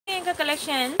Priyanka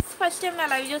Collections. First time na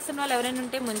live చూస్తున్న వాళ్ళు ఎవరైనా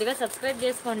ఉంటే ముందుగా సబ్స్క్రైబ్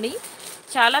చేసుకోండి.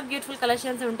 చాలా బ్యూటిఫుల్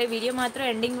కలెక్షన్స్ ఉంటాయి. వీడియో మాత్రం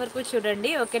ఎండింగ్ వరకు చూడండి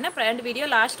ఓకేనా. అండ్ వీడియో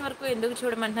లాస్ట్ వరకు ఎందుకు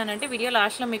చూడమంటున్నానంటే వీడియో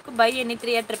లాస్ట్లో మీకు బై ఎనీ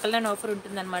 3 at 999 ఆఫర్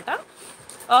ఉంటుందన్నమాట.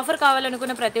 ఆఫర్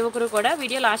కావాలనుకున్న ప్రతి ఒక్కరు కూడా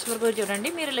వీడియో లాస్ట్ వరకు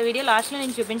చూడండి. మీరు వీడియో లాస్ట్లో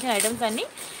నేను చూపించిన ఐటమ్స్ అన్ని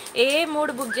ఏ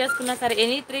 3 బుక్ చేసుకున్నా సరే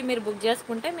ఎనీ 3 మీరు బుక్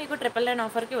చేసుకుంటే మీకు 999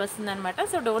 ఆఫర్కి వస్తుందన్నమాట.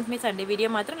 సో డోంట్ మిస్ అండి,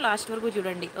 వీడియో మాత్రం లాస్ట్ వరకు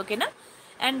చూడండి ఓకేనా.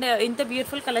 అండ్ ఇంత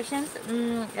బ్యూటిఫుల్ కలెక్షన్స్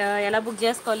ఎలా బుక్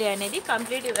చేసుకోవాలి అనేది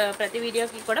కంప్లీట్ ప్రతి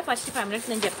వీడియోకి కూడా ఫస్ట్ 5 minutes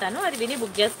నేను చెప్తాను, అది విని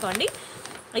బుక్ చేసుకోండి.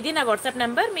 ఇది నా వాట్సాప్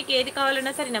నెంబర్, మీకు ఏది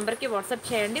కావాలన్నా సరే ఈ నెంబర్కి వాట్సాప్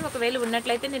చేయండి. ఒకవేళ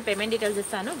ఉన్నట్లయితే నేను పేమెంట్ డీటెయిల్స్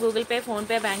ఇస్తాను, Google pay,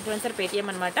 PhonePe, bank transfer, Paytm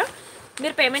అనమాట.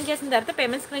 మీరు పేమెంట్ చేసిన తర్వాత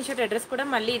పేమెంట్ స్క్రీన్ షాట్ అడ్రస్ కూడా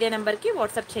మళ్ళీ ఇదే నెంబర్కి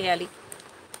వాట్సాప్ చేయాలి.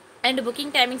 అండ్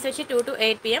బుకింగ్ టైమింగ్స్ వచ్చి 2 to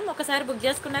 8 PM. ఒకసారి బుక్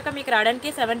చేసుకున్నాక మీకు రావడానికి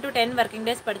 7 to 10 వర్కింగ్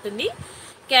డేస్ పడుతుంది.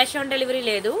 క్యాష్ ఆన్ డెలివరీ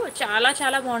లేదు. చాలా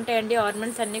చాలా బాగుంటాయండి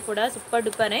ఆర్నమెంట్స్ అన్నీ కూడా సూపర్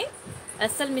డూపర్,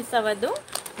 అస్సలు మిస్ అవ్వద్దు.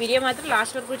 వీడియో మాత్రం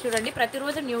లాస్ట్ వరకు చూడండి.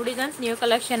 ప్రతిరోజు న్యూ డిజైన్స్, న్యూ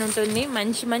కలెక్షన్ ఉంటుంది.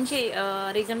 మంచి మంచి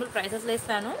రీజనబుల్ ప్రైసెస్లో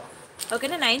ఇస్తాను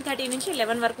ఓకేనా. 9:30 నుంచి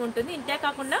 11 వరకు ఉంటుంది. ఇంతే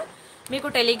కాకుండా మీకు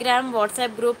Telegram,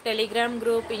 WhatsApp group, Telegram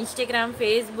group, Instagram,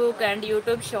 Facebook and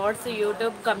YouTube shorts,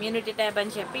 YouTube community tab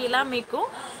అని చెప్పి ఇలా మీకు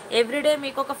ఎవ్రీడే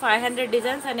మీకు ఒక 500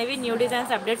 డిజైన్స్ అనేవి న్యూ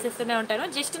డిజైన్స్ అప్డేట్స్ ఇస్తూనే ఉంటాను.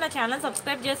 జస్ట్ నా ఛానల్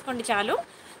సబ్స్క్రైబ్ చేసుకోండి చాలు,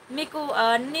 మీకు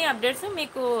అన్ని అప్డేట్స్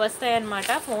మీకు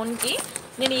వస్తాయన్నమాట ఫోన్కి.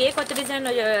 నేను ఏ కొత్త డిజైన్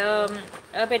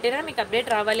పెట్టినా మీకు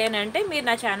అప్డేట్ రావాలి అని అంటే మీరు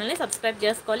నా ఛానల్ని సబ్స్క్రైబ్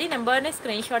చేసుకోవాలి. నెంబర్ని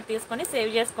స్క్రీన్ షాట్ తీసుకొని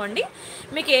సేవ్ చేసుకోండి.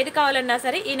 మీకు ఏది కావాలన్నా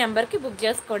సరే ఈ నెంబర్కి బుక్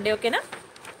చేసుకోండి ఓకేనా.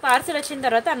 పార్సల్ వచ్చిన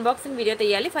తర్వాత అన్బాక్సింగ్ వీడియో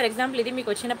తీయాలి. ఫర్ ఎగ్జాంపుల్ ఇది మీకు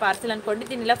వచ్చిన పార్సల్ అనుకోండి,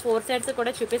 దీని ఇలా 4 sides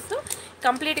కూడా చూపిస్తూ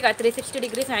కంప్లీట్గా 360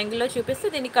 degrees యాంగిల్లో చూపిస్తూ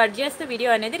దీన్ని కట్ చేస్తూ వీడియో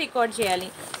అనేది రికార్డ్ చేయాలి.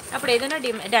 అప్పుడు ఏదైనా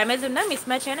డ్యామేజ్ ఉన్నా, మిస్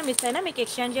మ్యాచ్ అయినా, మిస్ అయినా మీకు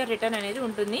ఎక్స్చేంజ్ ఆర్ రిటర్న్ అనేది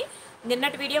ఉంటుంది.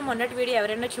 నిన్నటి వీడియో మొన్నటి వీడియో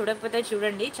ఎవరైనా చూడకపోతే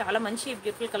చూడండి, చాలా మంచి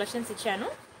బ్యూటిఫుల్ కలెక్షన్స్ ఇచ్చాను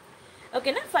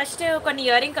ఓకేనా. ఫస్ట్ కొన్ని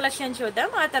ఇయరింగ్ కలెక్షన్ చూద్దాం,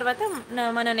 ఆ తర్వాత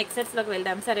మన నెక్స్ట్ సెట్స్లోకి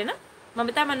వెళ్దాం సరేనా.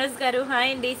 మమతా మనోజ్ గారు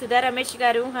హాయ్ అండి. సుధా రమేష్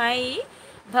గారు హాయ్.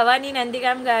 భవానీ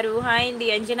నందిగామ్ గారు హాయ్ అండి.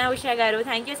 అంజనా ఉషా గారు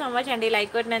థ్యాంక్ యూ సో మచ్ అండి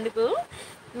లైక్ కొట్టినందుకు.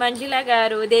 మంజుల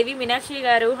గారు, దేవి మీనాక్షి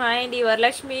గారు హాయ్ అండి.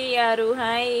 వరలక్ష్మి గారు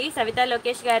హాయ్. సవితా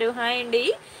లోకేష్ గారు హాయ్ అండి.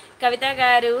 కవిత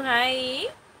గారు హాయ్.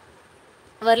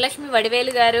 వరలక్ష్మి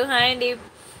వడివేలు గారు హాయ్ అండి.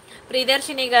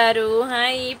 ప్రియదర్శిని గారు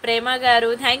హాయ్. ప్రేమ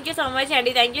గారు థ్యాంక్ యూ సో మచ్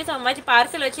అండి, thank you so much.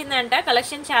 Parcel వచ్చిందంట,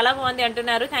 కలెక్షన్ చాలా బాగుంది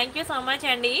అంటున్నారు, థ్యాంక్ యూ సో మచ్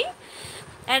అండి.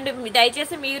 అండ్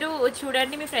దయచేసి మీరు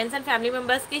చూడండి, మీ ఫ్రెండ్స్ అండ్ ఫ్యామిలీ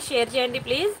మెంబర్స్కి షేర్ చేయండి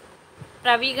ప్లీజ్.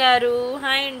 రవి గారు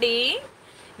హాయ్ అండి.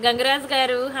 గంగరాజ్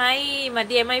గారు హాయ్.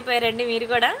 మధ్య ఏమైపోయారండి మీరు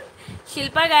కూడా.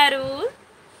 శిల్ప గారు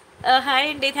హాయ్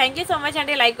అండి, థ్యాంక్ యూ సో మచ్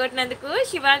అండి లైక్ కొట్టినందుకు.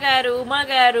 శివ గారు, ఉమా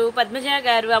గారు, పద్మజ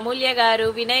గారు, అమూల్య గారు,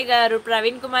 వినయ్ గారు,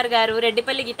 ప్రవీణ్ కుమార్ గారు,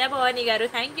 రెడ్డిపల్లి గీతా భవాని గారు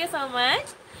thank you so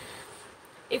much.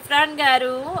 Ifran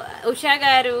గారు, ఉషా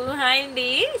గారు హాయ్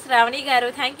అండి. శ్రావణి గారు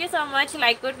thank you so much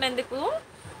like కొట్టినందుకు.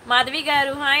 Madhavi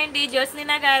గారు హాయ్ అండి.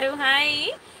 జ్యోత్స్లినా గారు హాయ్.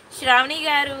 శ్రావణి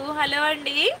గారు హలో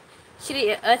అండి.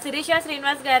 శిరీష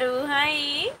శ్రీనివాస్ గారు హాయ్.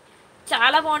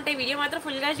 చాలా బాగుంటాయి, వీడియో మాత్రం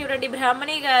ఫుల్గా చూడండి.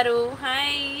 బ్రాహ్మణి గారు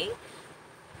హాయ్.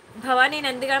 భవానీ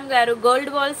నందిగామ్ గారు గోల్డ్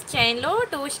బాల్స్ చైన్లో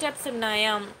 2 steps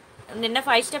ఉన్నాయా? నిన్న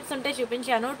 5 steps ఉంటే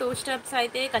చూపించాను, 2 steps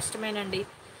అయితే కష్టమేనండి,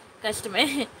 కష్టమే.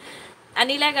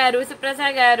 అనిల గారు,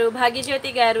 సుప్రసాద్ గారు,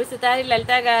 భాగ్యజ్యోతి గారు, సుతారి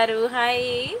లలిత గారు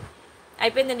హాయ్.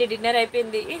 అయిపోయిందండి, డిన్నర్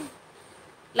అయిపోయింది.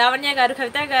 లావణ్య గారు,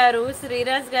 కవిత గారు,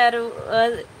 శ్రీరాజ్ గారు,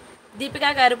 దీపిక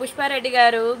గారు, పుష్పారెడ్డి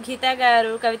గారు, గీత గారు,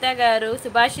 కవిత గారు,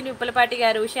 సుభాషిణి ఉప్పలపాటి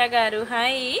గారు, ఉషా గారు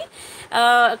హాయ్.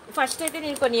 ఫస్ట్ అయితే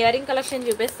నేను కొన్ని ఇయరింగ్ కలెక్షన్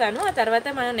చూపిస్తాను, ఆ తర్వాత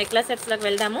మనం నెక్లెస్ సెట్స్లోకి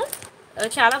వెళ్దాము.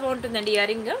 చాలా బాగుంటుందండి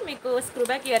ఇయరింగ్, మీకు స్క్రూ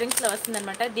బ్యాక్ ఇయరింగ్స్లో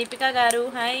వస్తుందన్నమాట. దీపిక గారు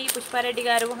హాయ్. పుష్పారెడ్డి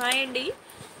గారు హాయ్ అండి.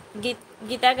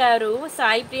 గీత గారు,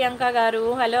 సాయి ప్రియాంక గారు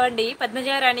హలో అండి.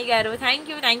 పద్మజారాణి గారు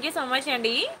థ్యాంక్ యూ సో మచ్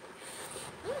అండి.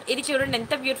 ఇది చూడండి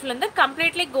ఎంత బ్యూటిఫుల్ ఉందో,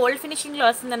 కంప్లీట్లీ గోల్డ్ ఫినిషింగ్లో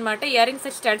వస్తుందన్నమాట.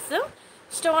 ఇయరింగ్స్ స్టడ్స్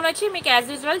స్టోన్ వచ్చి మీకు యాజ్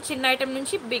యూజువల్ చిన్న ఐటమ్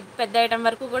నుంచి పెద్ద ఐటమ్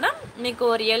వరకు కూడా మీకు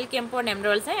రియల్ కెంపౌండ్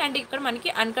ఎమరాల్డ్స్ అండ్ ఇక్కడ మనకి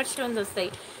అన్కట్ స్టోన్స్ వస్తాయి.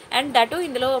 అండ్ దట్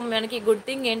ఇందులో మనకి గుడ్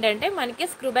థింగ్ ఏంటంటే మనకి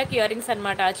స్క్రూ బ్యాక్ ఇయరింగ్స్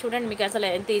అనమాట. చూడండి మీకు అసలు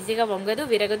ఎంత ఈజీగా వంగదు,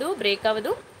 విరగదు, బ్రేక్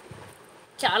అవ్వదు,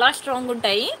 చాలా స్ట్రాంగ్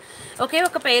ఉంటాయి. ఒకే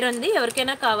ఒక పెయిర్ ఉంది,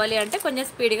 ఎవరికైనా కావాలి అంటే కొంచెం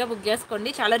స్పీడ్గా బుక్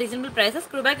చేసుకోండి. చాలా reasonable prices.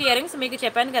 Screw back earrings మీకు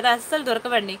చెప్పాను కదా అస్సలు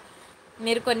దొరకవండి.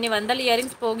 మీరు కొన్ని వందల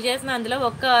ఇయరింగ్స్ పోగు చేసిన అందులో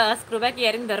ఒక్క స్క్రూ బ్యాక్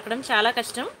ఇయరింగ్ దొరకడం చాలా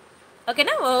కష్టం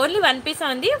ఓకేనా. ఓన్లీ 1 piece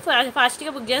ఉంది,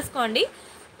 ఫాస్ట్గా బుక్ చేసుకోండి.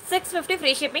 650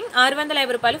 ఫ్రీ షిప్పింగ్,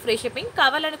 650 రూపాయలు ఫ్రీ షిప్పింగ్.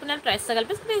 కావాలనుకున్న ప్రైస్తో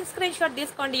కలిపి స్క్రీన్ షాట్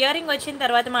తీసుకోండి. ఇయరింగ్ వచ్చిన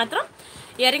తర్వాత మాత్రం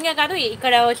ఇయరింగే కాదు,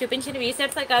 ఇక్కడ చూపించిన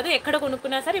వీసెట్సే కాదు, ఎక్కడ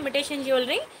కొనుక్కున్నా సరే ఇమిటేషన్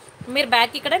జ్యువెలరీ మీరు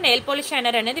బ్యాక్ ఇక్కడ నెయిల్ పాలిష్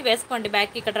షైనర్ అనేది వేసుకోండి.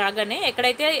 బ్యాక్ ఇక్కడ రాగానే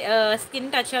ఎక్కడైతే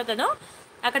స్కిన్ టచ్ అవుతుందో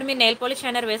అక్కడ మీరు నెయిల్ పాలిష్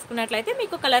షైనర్ వేసుకున్నట్లయితే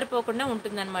మీకు కలర్ పోకుండా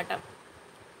ఉంటుందన్నమాట.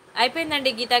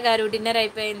 అయిపోయిందండి గీత గారు, డిన్నర్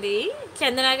అయిపోయింది.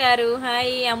 చందన గారు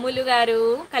హాయ్, అమ్ములు గారు,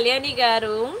 కళ్యాణి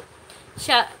గారు,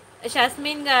 ష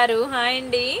షస్మిన్ గారు హాయ్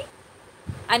అండి,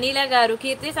 అనిల గారు,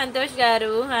 కీర్తి సంతోష్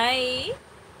గారు హాయ్.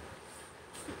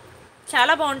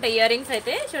 చాలా బాగుంటాయి ఇయర్ రింగ్స్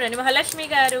అయితే చూడండి. మహాలక్ష్మి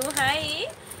గారు హాయ్.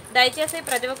 దయచేసి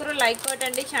ప్రతి ఒక్కరు లైక్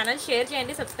కొట్టండి, ఛానల్ షేర్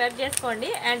చేయండి, సబ్స్క్రైబ్ చేసుకోండి.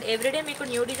 అండ్ ఎవ్రీడే మీకు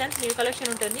న్యూ డిజైన్స్, న్యూ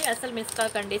కలెక్షన్ ఉంటుంది, అసలు మిస్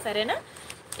కాకండి సరేనా.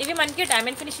 ఇవి మనకి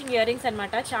డైమండ్ ఫినిషింగ్ ఇయర్ రింగ్స్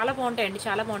అనమాట. చాలా బాగుంటాయండి,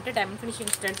 చాలా బాగుంటాయి డైమండ్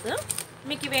ఫినిషింగ్ స్టడ్స్.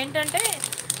 మీకు ఇవేంటంటే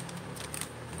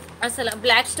అసలు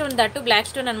black stone, that black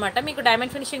stone అనమాట. మీకు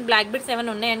డైమండ్ ఫినిషింగ్ బ్లాక్ బిడ్స్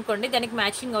ఏమైనా ఉన్నాయనుకోండి, దానికి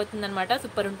మ్యాచింగ్ అవుతుంది అనమాట.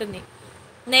 సూపర్ ఉంటుంది.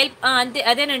 నెయిల్ అంతే,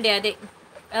 అదేనండి అదే.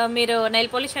 మీరు నెయిల్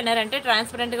పాలిష్ అన్నారంటే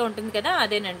ట్రాన్స్పరెంట్గా ఉంటుంది కదా,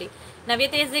 అదేనండి.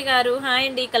 నవ్యతేజీ గారు హాయ్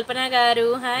అండి, కల్పన గారు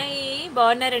హాయ్.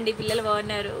 బాగున్నారండి, పిల్లలు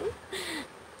బాగున్నారు.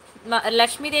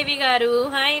 లక్ష్మీదేవి గారు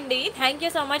హాయ్ అండి. థ్యాంక్ యూ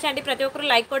సో మచ్ అండి, ప్రతి ఒక్కరు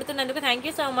like కొడుతున్నందుకు thank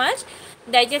you so much.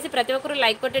 దయచేసి ప్రతి ఒక్కరు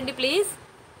లైక్ కొట్టండి ప్లీజ్.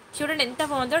 చూడండి ఎంత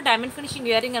బాగుందో, డైమండ్ ఫినిషింగ్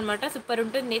ఇయర్ రింగ్ అనమాట, సూపర్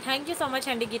ఉంటుంది. థ్యాంక్ యూ సో మచ్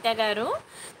అండి గీతా గారు.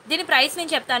 దీని ప్రైస్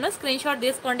నేను చెప్తాను, స్క్రీన్ షాట్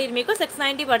తీసుకోండి. ఇది మీకు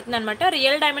 690 పడుతుంది అనమాట.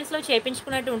 రియల్ డైమండ్స్లో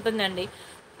చేయించుకున్నట్టు ఉంటుందండి.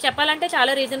 చెప్పాలంటే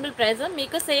చాలా రీజనబుల్ ప్రైస్.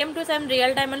 మీకు సేమ్ టు సేమ్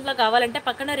రియల్ డైమండ్స్లో కావాలంటే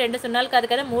పక్కన 2 సున్నాలు కాదు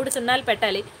కదా, 3 సున్నాలు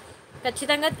పెట్టాలి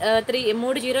ఖచ్చితంగా.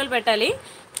 3 జీరోలు పెట్టాలి.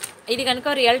 ఇది కనుక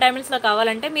రియల్ డైమండ్స్లో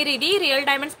కావాలంటే మీరు ఇది రియల్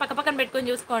డైమండ్స్ పక్కపక్కన పెట్టుకొని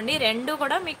చూసుకోండి, రెండు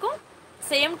కూడా మీకు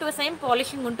సేమ్ టు సేమ్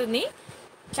పాలిషింగ్ ఉంటుంది.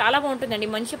 చాలా బాగుంటుందండి,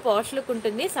 మంచి పాష్ లుక్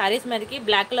ఉంటుంది. శారీస్ మీదకి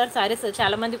బ్లాక్ కలర్ శారీస్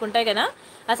చాలా మందికి ఉంటాయి కదా,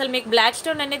 అసలు మీకు బ్లాక్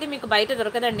స్టోన్ అనేది మీకు బయట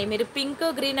దొరకదండి. మీరు పింక్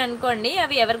గ్రీన్ అనుకోండి,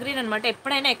 అవి ఎవర్ గ్రీన్ అనమాట,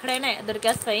 ఎప్పుడైనా ఎక్కడైనా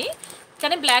దొరికేస్తాయి.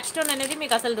 కానీ బ్లాక్ స్టోన్ అనేది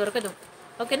మీకు అసలు దొరకదు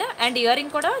ఓకేనా. అండ్ ఇయర్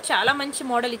రింగ్ కూడా చాలా మంచి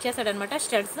మోడల్ ఇచ్చేసాడు అనమాట,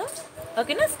 స్టడ్స్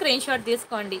ఓకేనా. స్క్రీన్ షాట్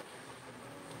తీసుకోండి.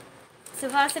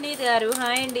 సుహాసిని గారు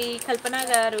హాయ్ అండి, కల్పన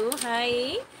గారు హాయ్,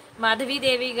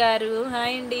 మాధవీదేవి గారు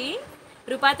హాయ్ అండి,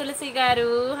 రూపా తులసి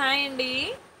గారు హాయ్ అండి.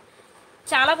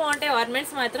 చాలా బాగుంటాయి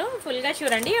ఆర్నమెంట్స్ మాత్రం, ఫుల్గా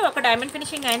చూడండి. ఒక డైమండ్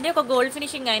ఫినిషింగ్ అయింది, ఒక గోల్డ్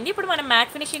ఫినిషింగ్ అయింది. ఇప్పుడు మనం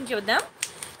మ్యాట్ ఫినిషింగ్ చూద్దాం.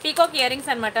 పీకాక్ ఇయర్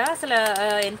రింగ్స్ అనమాట. అసలు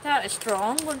ఎంత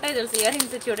స్ట్రాంగ్ ఉంటాయి తెలుసు ఇయర్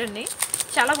రింగ్స్, చూడండి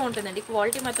చాలా బాగుంటుందండి,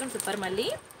 క్వాలిటీ మాత్రం సూపర్. మళ్ళీ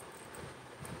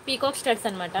పీకాక్ స్టడ్స్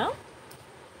అనమాట.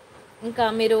 ఇంకా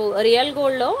మీరు రియల్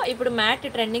గోల్డ్లో ఇప్పుడు మ్యాట్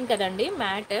ట్రెండింగ్ కదండి,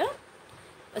 mat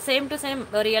same to same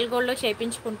real గోల్డ్లో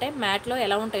చేయించుకుంటే మ్యాట్లో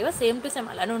ఎలా ఉంటాయో సేమ్ టు సేమ్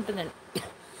అలానే ఉంటుందండి.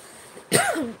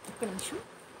 ఒక్క నిమిషం.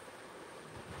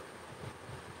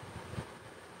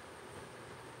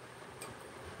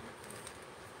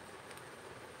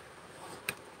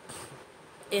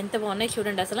 ఎంత బాగున్నాయి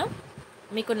చూడండి అసలు.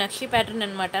 మీకు నక్షి ప్యాటర్న్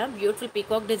అనమాట, బ్యూటిఫుల్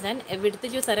పీకాక్ డిజైన్. విడ్త్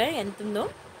చూసారా ఎంత ఉందో,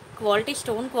 క్వాలిటీ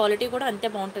స్టోన్ క్వాలిటీ కూడా అంతే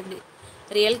బాగుంటుంది.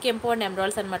 రియల్ కెంపో అండ్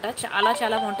ఎమరాల్డ్స్ అనమాట, చాలా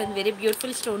చాలా బాగుంటుంది. Very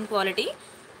beautiful stone quality.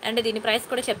 And దీని ప్రైస్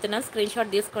కూడా చెప్తున్నాను, స్క్రీన్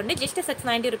షాట్ తీసుకోండి. జస్ట్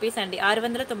 690 రూపీస్ అండి,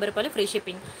 690 రూపాయలు ఫ్రీ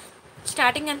షిప్పింగ్.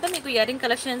 స్టార్టింగ్ అంతా మీకు ఇయర్ రింగ్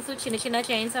కలెక్షన్స్, చిన్న చిన్న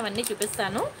చైన్స్ అవన్నీ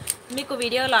చూపిస్తాను. మీకు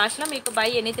వీడియో లాస్ట్లో మీకు బై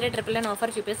ఎనీ 399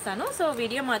 ఆఫర్ చూపిస్తాను. సో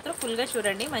వీడియో మాత్రం ఫుల్గా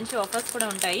చూడండి, మంచి ఆఫర్స్ కూడా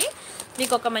ఉంటాయి.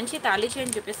 మీకు ఒక మంచి తాళీ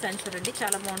చైన్ చూపిస్తాను చూడండి,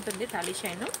 చాలా బాగుంటుంది తాళీ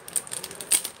చైన్.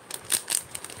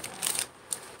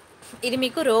 ఇది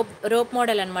మీకు రోప్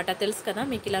మోడల్ అనమాట, తెలుసు కదా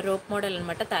మీకు, ఇలా రోప్ మోడల్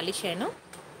అనమాట తాళీ చైన్.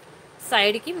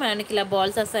 సైడ్కి మనకి ఇలా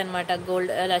బాల్స్ వస్తాయి అనమాట,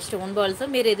 గోల్డ్ అలా స్టోన్ బాల్స్.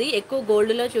 మీరు ఇది ఎక్కువ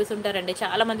గోల్డ్లో చూసుంటారండి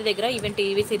చాలా మంది దగ్గర, ఈవెన్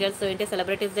టీవీ సీరియల్స్ ఏంటి,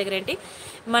 సెలబ్రిటీస్ దగ్గర ఏంటి,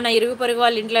 మన ఇరుగు పొరుగు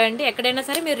వాళ్ళ ఇంట్లో ఏంటి, ఎక్కడైనా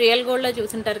సరే మీరు రియల్ గోల్డ్లో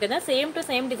చూసుంటారు కదా. సేమ్ టు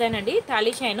సేమ్ డిజైన్ అండి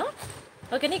తాళీ చైన్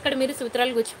ఓకేనా. ఇక్కడ మీరు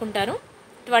సూత్రాలు గుచ్చుకుంటారు,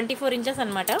 24 ఇంచెస్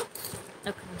అనమాట.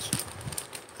 ఒక నిమిషం.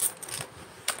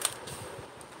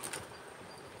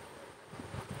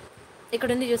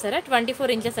 ఇక్కడ ఉంది చూసారా,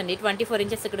 24 ఇంచెస్ అండి, 24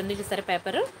 ఇంచెస్ ఇక్కడ ఉంది చూసారా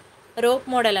పేపర్. రోప్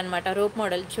మోడల్ అనమాట, రోప్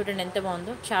మోడల్ చూడండి ఎంత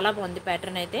బాగుందో, చాలా బాగుంది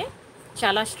ప్యాటర్న్ అయితే,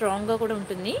 చాలా స్ట్రాంగ్గా కూడా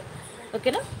ఉంటుంది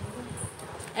ఓకేనా.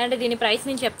 అండ్ దీని ప్రైస్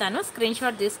నేను చెప్తాను, స్క్రీన్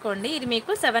షాట్ తీసుకోండి. ఇది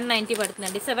మీకు 790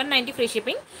 పడుతుందండి, 790 free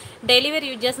shipping. Daily wear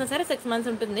use చేసినా సరే 6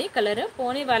 మంత్స్ ఉంటుంది కలర్.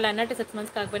 పోనీ వాళ్ళు అన్నట్టు 6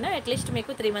 మంత్స్ కాకపోయినా అట్లీస్ట్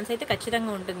మీకు 3 మంత్స్ అయితే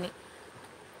ఖచ్చితంగా ఉంటుంది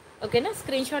ఓకేనా.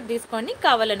 స్క్రీన్ షాట్ తీసుకోండి,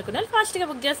 కావాలనుకున్న ఫాస్ట్గా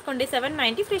బుక్ చేసుకోండి.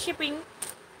 790 ఫ్రీ షిప్పింగ్.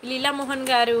 లీలా మోహన్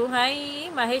గారు హాయ్,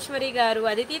 మహేశ్వరి గారు,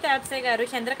 అదితి తాప్సే గారు,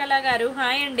 చంద్రకళ గారు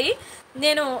హాయ్ అండి.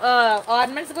 నేను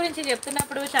ఆర్నమెంట్స్ గురించి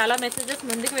చెప్తున్నప్పుడు చాలా మెసేజెస్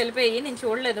ముందుకు వెళ్ళిపోయి నేను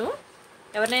చూడలేదు.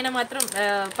 ఎవరినైనా మాత్రం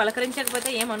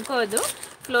పలకరించకపోతే ఏమనుకోవద్దు,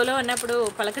 ఫ్లోలో ఉన్నప్పుడు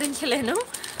పలకరించలేను.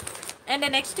 అండ్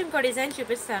నెక్స్ట్ ఇంకో డిజైన్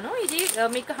చూపిస్తాను. ఇది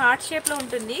మీకు హార్ట్ షేప్లో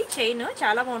ఉంటుంది చైన్,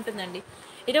 చాలా బాగుంటుందండి.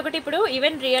 ఇది ఒకటి ఇప్పుడు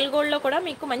ఈవెన్ రియల్ గోల్డ్లో కూడా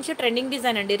మీకు మంచి ట్రెండింగ్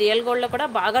డిజైన్ అండి, రియల్ గోల్డ్లో కూడా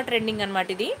బాగా ట్రెండింగ్ అనమాట.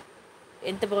 ఇది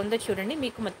ఎంత బాగుందో చూడండి,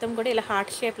 మీకు మొత్తం కూడా ఇలా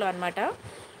హార్ట్ షేప్లో అనమాట.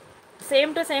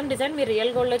 సేమ్ టు సేమ్ డిజైన్ మీరు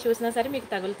రియల్ గోల్డ్లో చూసినా సరే మీకు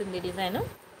తగులుతుంది డిజైన్.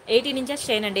 18 ఇంచెస్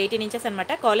చైన్ అండి, 18 ఇంచెస్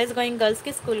అనమాట. కాలేజ్ గోయింగ్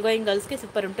గర్ల్స్కి, స్కూల్ గోయింగ్ గర్ల్స్కి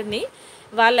సూపర్ ఉంటుంది.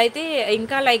 వాళ్ళైతే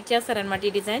ఇంకా లైక్ చేస్తారనమాట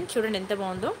ఈ డిజైన్. చూడండి ఎంత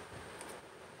బాగుందో,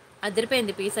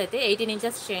 అదిరిపోయింది పీస్ అయితే. 18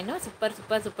 inches chain, super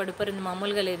super super duper ఉంది,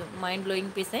 మామూలుగా లేదు, మైండ్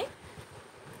బ్లోయింగ్ పీసే.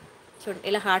 చూడండి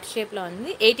ఇలా హార్ట్ షేప్లో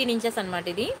ఉంది. 18 ఇంచెస్ అనమాట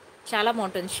ఇది. చాలా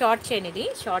బాగుంటుంది. షార్ట్ చైన్ ఇది.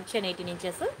 Short chain 18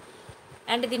 inches.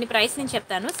 అండ్ దీని ప్రైస్ నేను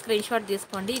చెప్తాను, స్క్రీన్ షాట్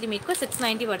తీసుకోండి. ఇది మీకు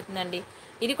 690 పడుతుందండి.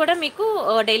 ఇది కూడా మీకు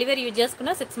డైలీ వేర్ యూజ్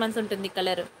చేసుకున్న 6 మంత్స్ ఉంటుంది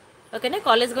కలర్. ఓకేనా.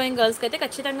 కాలేజ్ గోయింగ్ గర్ల్స్కి అయితే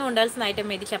ఖచ్చితంగా ఉండాల్సిన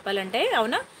ఐటమ్ ఇది చెప్పాలంటే.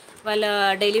 అవునా, వాళ్ళ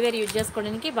డైలీ వేర్ యూజ్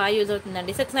చేసుకోవడానికి బాగా యూజ్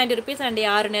అవుతుందండి. 690 రూపీస్ అండి.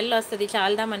 6 నెలలు వస్తుంది.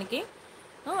 చాలదా మనకి.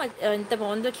 ఎంత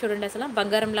బాగుందో చూడండి. అసలు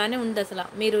బంగారంలానే ఉంది. అసలు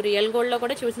మీరు రియల్ గోల్డ్లో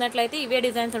కూడా చూసినట్లయితే ఇవే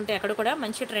డిజైన్స్ ఉంటాయి అక్కడ కూడా.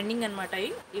 మంచి ట్రెండింగ్ అనమాట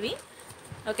ఇవి.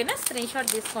 ఓకేనా, స్క్రీన్ షాట్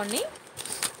తీసుకోండి.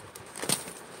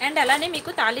 అండ్ అలానే మీకు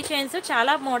తాళీ చైన్స్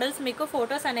చాలా మోడల్స్ మీకు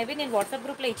ఫొటోస్ అనేవి నేను వాట్సాప్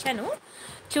గ్రూప్లో ఇచ్చాను,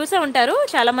 చూసే ఉంటారు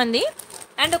చాలామంది.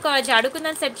 అండ్ ఒక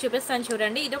జాడుకుందన్ సెట్ చూపిస్తాను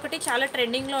చూడండి. ఇది ఒకటి చాలా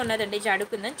ట్రెండింగ్లో ఉన్నదండి.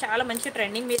 జాడుకుందన్ చాలా మంచి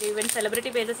ట్రెండింగ్. మీరు ఈవెన్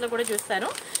సెలబ్రిటీ పేజెస్లో కూడా చూస్తారు.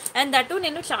 అండ్ దట్టు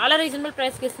నేను చాలా రీజనబుల్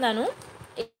ప్రైస్కి ఇస్తున్నాను.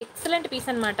 ఎక్సలెంట్ పీస్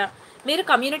అనమాట. మీరు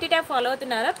కమ్యూనిటీ ట్యాబ్ ఫాలో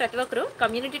అవుతున్నారా? ప్రతి ఒక్కరు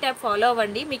కమ్యూనిటీ ట్యాబ్ ఫాలో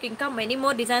అవ్వండి. మీకు ఇంకా మెనీ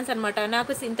మోర్ డిజైన్స్ అనమాట.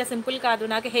 నాకు ఇంత సింపుల్ కాదు,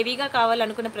 నాకు హెవీగా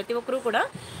కావాలనుకున్న ప్రతి ఒక్కరు కూడా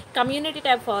కమ్యూనిటీ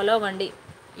ట్యాబ్ ఫాలో అవ్వండి.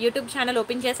 యూట్యూబ్ ఛానల్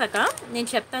ఓపెన్ చేశాక నేను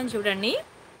చెప్తాను చూడండి.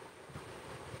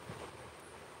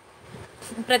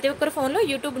 ప్రతి ఒక్కరు ఫోన్లో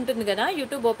యూట్యూబ్ ఉంటుంది కదా,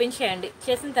 యూట్యూబ్ ఓపెన్ చేయండి.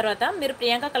 చేసిన తర్వాత మీరు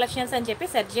ప్రియాంక కలెక్షన్స్ అని చెప్పి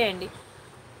సెర్చ్ చేయండి.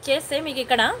 చేస్తే మీకు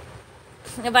ఇక్కడ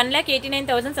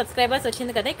 1,89,000 సబ్స్క్రైబర్స్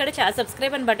వచ్చింది కదా. ఇక్కడ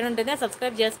సబ్స్క్రైబ్ అని బటన్ ఉంటుంది, అది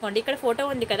సబ్స్క్రైబ్ చేసుకోండి. ఇక్కడ ఫోటో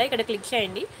ఉంది కదా, ఇక్కడ క్లిక్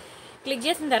చేయండి. క్లిక్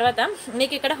చేసిన తర్వాత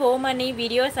మీకు ఇక్కడ హోమ్ అని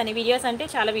వీడియోస్ అంటే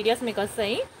చాలా వీడియోస్ మీకు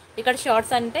వస్తాయి. ఇక్కడ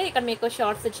షార్ట్స్ అంటే ఇక్కడ మీకు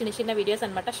షార్ట్స్ చిన్న చిన్న వీడియోస్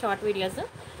అనమాట, షార్ట్ వీడియోస్.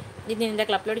 ఇది నేను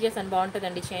ఇందాక అప్లోడ్ చేశాను,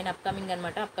 బాగుంటుందండి. చైన్ అప్కమింగ్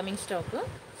అనమాట, అప్కమింగ్ స్టాక్.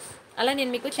 అలా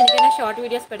నేను మీకు చిన్న చిన్న షార్ట్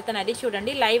వీడియోస్ పెడతాను, అది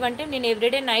చూడండి. లైవ్ అంటే నేను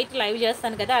ఎవ్రీడే నైట్ లైవ్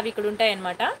చేస్తాను కదా, అవి ఇక్కడ ఉంటాయి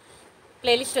అనమాట.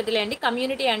 ప్లేలిస్ట్ వదిలేయండి.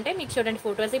 కమ్యూనిటీ అంటే మీకు చూడండి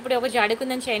ఫొటోస్. ఇప్పుడు ఒక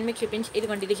జాడుకుందని చైన్ మీకు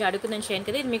ఇదిగోండి, ఇది జాడుకుందని చైన్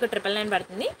కదా, ఇది మీకు 999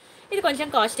 పడుతుంది. ఇది కొంచెం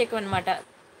కాస్ట్ ఎక్కువ అనమాట.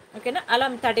 ఓకేనా, అలా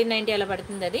 1390 అలా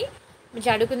పడుతుంది. అది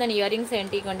జాడుకుందని ఇయర్ రింగ్స్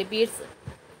ఏంటి, ఇవ్వండి బీడ్స్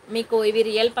మీకు. ఇవి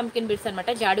రియల్ పంకిన్ బీడ్స్ అనమాట.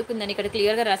 జాడుకుందని ఇక్కడ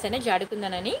క్లియర్గా రాసాను,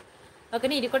 జాడుకుందనని.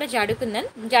 ఓకేనా, ఇది కూడా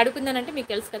జాడుకుందన్ అంటే మీకు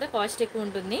తెలుసు కదా, కాస్ట్ ఎక్కువ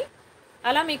ఉంటుంది.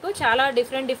 అలా మీకు చాలా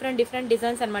డిఫరెంట్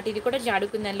డిజైన్స్ అనమాట. ఇది కూడా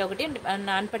జాడుకుందన్లో ఒకటి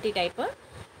నాన్ పట్టి టైప్,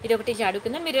 ఇది ఒకటి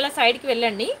జాడుకుందన్. మీరు ఇలా సైడ్కి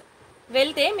వెళ్ళండి,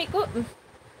 వెళ్తే మీకు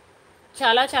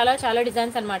చాలా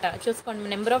డిజైన్స్ అనమాట. చూసుకోండి,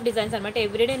 నెంబర్ ఆఫ్ డిజైన్స్ అనమాట.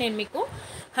 ఎవ్రీడే నేను మీకు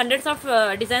హండ్రెడ్స్ ఆఫ్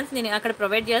డిజైన్స్ నేను అక్కడ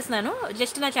ప్రొవైడ్ చేస్తున్నాను.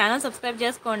 జస్ట్ నా ఛానల్ సబ్స్క్రైబ్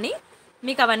చేసుకోండి,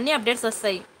 మీకు అవన్నీ అప్డేట్స్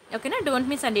వస్తాయి. ఓకేనా, డోంట్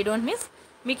మిస్ అండి, డోంట్ మిస్.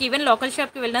 మీకు ఈవెన్ లోకల్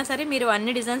షాప్కి వెళ్ళినా సరే మీరు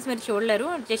అన్ని డిజైన్స్ మీరు చూడలేరు.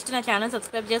 జస్ట్ నా ఛానల్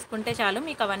సబ్స్క్రైబ్ చేసుకుంటే చాలు,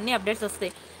 మీకు అవన్నీ అప్డేట్స్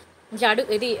వస్తాయి.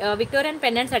 ఇది విక్టోరియన్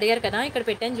పెండెంట్స్ అడిగారు కదా, ఇక్కడ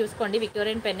పెట్టాను చూసుకోండి.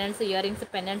 Victorian pendants, ear rings,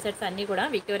 pendant sets అన్నీ కూడా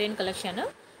విక్టోరియన్ కలెక్షన్.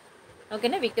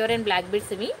 ఓకేనా, విక్టోరియన్ బ్లాక్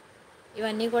బీడ్స్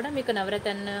ఇవన్నీ కూడా మీకు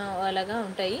నవరత్న అలాగా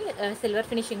ఉంటాయి. Silver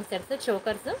finishing sets,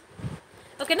 chokers.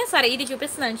 ఓకేనా, సరే ఇది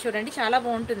చూపిస్తున్నాను చూడండి, చాలా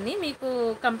బాగుంటుంది. మీకు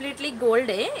కంప్లీట్లీ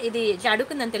గోల్డే. ఇది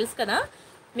జాడుకుందని తెలుసు కదా.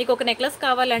 మీకు ఒక నెక్లెస్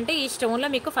కావాలంటే ఈ స్టోన్లో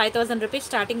మీకు 5,000 రూపీస్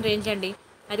స్టార్టింగ్ రేంజ్ అండి.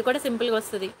 అది కూడా సింపుల్గా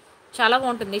వస్తుంది. చాలా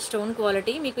బాగుంటుంది స్టోన్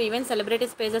క్వాలిటీ. మీకు ఈవెన్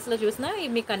సెలబ్రిటీస్ పేజెస్లో చూసినా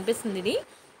మీకు కనిపిస్తుంది ఇది.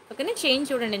 ఓకేనా, చైన్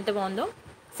చూడండి ఎంత బాగుందో.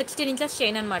 16 ఇంచెస్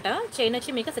చైన్ అనమాట. చైన్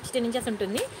వచ్చి మీకు 16 ఇంచెస్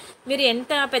ఉంటుంది. మీరు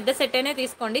ఎంత పెద్ద సెట్ అయినా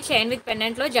తీసుకోండి. చైన్ విత్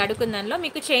పెండెంట్లో జాడుకుందన్లో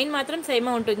మీకు చైన్ మాత్రం సేమ్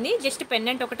ఉంటుంది, జస్ట్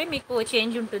పెండెంట్ ఒకటే మీకు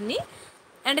చేంజ్ ఉంటుంది.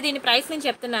 అండ్ దీని ప్రైస్ నేను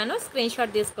చెప్తున్నాను, స్క్రీన్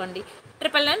షాట్ తీసుకోండి.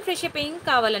 999 ఫ్రీ షిప్పింగ్.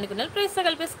 కావాలనుకున్నారు ప్రైస్తో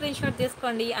కలిపి స్క్రీన్ షాట్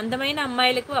తీసుకోండి. అందమైన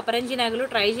అమ్మాయిలకు అపరంజి నగలు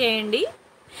ట్రై చేయండి.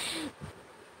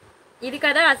 ఇది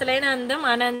కదా అసలైన అందం,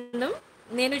 ఆనందం.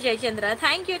 నేను Jayachandra.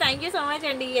 Thank you so much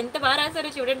అండి. ఎంత బాగా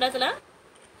రాశారు చూడండి, అసలు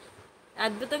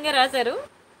అద్భుతంగా రాశారు.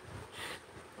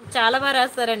 చాలా బాగా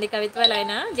రాస్తారండి కవిత్వాలు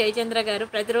ఆయన, జయచంద్ర గారు.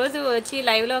 ప్రతిరోజు వచ్చి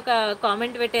లైవ్లో ఒక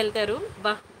కామెంట్ పెట్టి వెళ్తారు.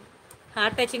 బా,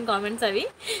 హార్ట్ టచింగ్ కామెంట్స్ అవి.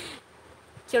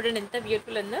 చూడండి ఎంత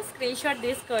బ్యూటిఫుల్ ఉందో. స్క్రీన్ షాట్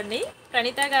తీసుకోండి.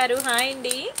 ప్రణీత గారు హాయ్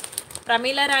అండి.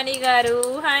 ప్రమీల రాణి గారు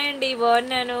హాయ్ అండి,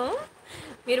 బాగున్నాను.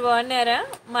 మీరు బాగున్నారా?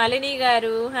 మాలిని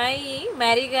గారు హాయ్.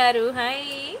 మ్యారీ గారు హాయ్.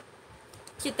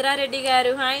 చిత్రారెడ్డి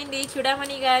గారు హాయ్ అండి.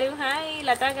 చూడమణి గారు హాయ్.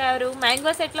 లత గారు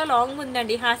మ్యాంగో సెట్లో లాంగ్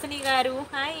ఉందండి. హాసిని గారు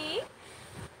hi.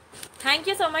 Thank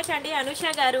you so much అండి. అనుష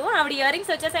గారు ఆవిడ ఇయర్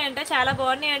రింగ్స్ వచ్చేసాయంట, చాలా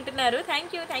బాగున్నాయి అంటున్నారు.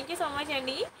 థ్యాంక్ యూ సో మచ్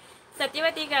అండి.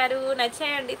 సత్యవతి గారు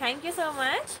నచ్చాయండి, thank you so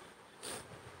much.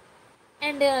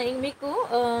 And మీకు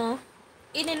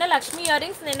ఈ నిన్న లక్ష్మీ ఇయర్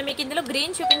రింగ్స్ నిన్న మీకు ఇందులో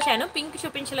గ్రీన్ చూపించాను, పింక్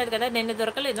చూపించలేదు కదా, నిన్న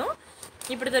దొరకలేదు,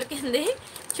 ఇప్పుడు దొరికింది.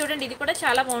 చూడండి ఇది కూడా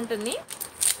చాలా బాగుంటుంది.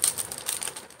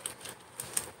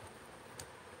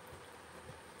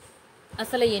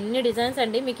 అసలు ఎన్ని డిజైన్స్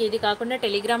అండి. మీకు ఇది కాకుండా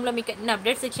టెలిగ్రామ్లో మీకు ఎన్ని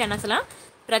అప్డేట్స్ ఇచ్చాను. అసలు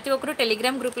ప్రతి ఒక్కరు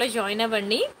టెలిగ్రామ్ ग्रुप జాయిన్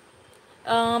అవ్వండి.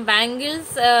 बैंगल्स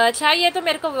चाहिए तो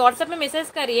मेरे को व्हाट्सएप में मैसेज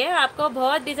करिए, आपको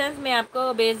बहुत डिज़ाइंस मैं आपको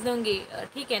भेज दूँगी,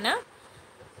 ठीक है ना.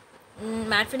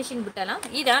 మ్యాట్ ఫినిషింగ్ బుట్టలా,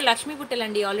 ఇదా లక్ష్మీ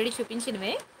బుట్టలండి, ఆల్రెడీ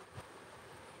చూపించినవే.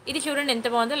 ఇది చూడండి ఎంత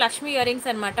బాగుందో, లక్ష్మీ ఇయర్ రింగ్స్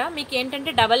అనమాట. మీకు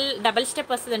ఏంటంటే డబల్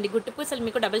స్టెప్ వస్తుందండి, గుట్టు పూసలు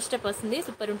మీకు డబల్ స్టెప్ వస్తుంది,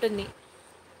 సూపర్ ఉంటుంది.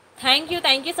 థ్యాంక్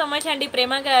యూ సో మచ్ అండి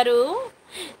ప్రేమ గారు.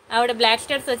 ఆవిడ బ్లాక్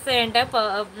స్టార్స్ వస్తాయంట,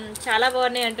 చాలా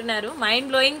బాగున్నాయి అంటున్నారు. మైండ్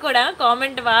బ్లోయింగ్ కూడా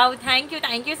comment. Wow, thank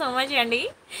you so much అండి.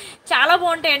 చాలా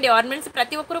బాగుంటాయండి ఆర్నమెంట్స్.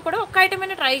 ప్రతి ఒక్కరు కూడా ఒక్క ఐటమ్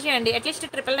అయినా ట్రై చేయండి. అట్లీస్ట్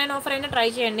 999 ఆఫర్ అయినా ట్రై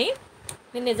చేయండి.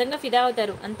 మీరు నిజంగా ఫిదా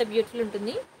అవుతారు, అంత బ్యూటిఫుల్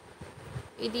ఉంటుంది.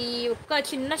 ఇది ఒక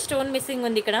చిన్న స్టోన్ మిస్సింగ్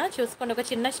ఉంది ఇక్కడ చూసుకోండి. ఒక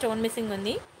చిన్న స్టోన్ మిస్సింగ్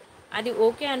ఉంది. అది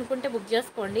ఓకే అనుకుంటే బుక్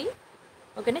చేసుకోండి.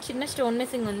 ఓకేనా, చిన్న స్టోన్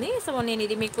మిస్సింగ్ ఉంది. సో నేను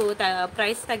ఇది మీకు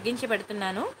ప్రైస్ తగ్గించి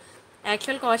పెడుతున్నాను.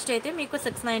 యాక్చువల్ కాస్ట్ అయితే మీకు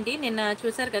 690. నిన్న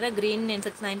చూసారు కదా గ్రీన్, నేను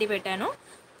 690 పెట్టాను.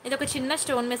 ఇది ఒక చిన్న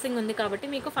స్టోన్ మిస్సింగ్ ఉంది కాబట్టి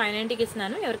మీకు 590కి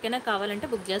ఇస్తున్నాను. ఎవరికైనా కావాలంటే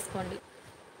బుక్ చేసుకోండి.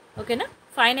 ఓకేనా,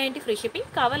 590 ఫ్రీ షిప్పింగ్.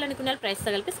 కావాలనుకున్న ప్రైస్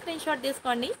తగిలిపి స్క్రీన్ షాట్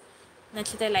తీసుకోండి.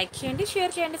 నచ్చితే లైక్ చేయండి,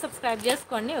 షేర్ చేయండి, సబ్స్క్రైబ్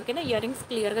చేసుకోండి. ఓకేనా, ఇయర్ రింగ్స్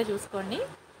క్లియర్గా చూసుకోండి.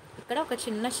 ఇక్కడ ఒక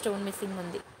చిన్న స్టోన్ మిస్సింగ్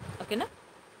ఉంది. ఓకేనా,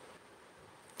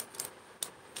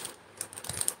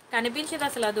 కనిపించదు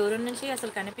అసలు, ఆ దూరం నుంచి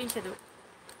అసలు కనిపించదు.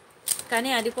 కానీ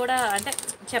అది కూడా అంటే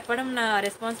చెప్పడం నా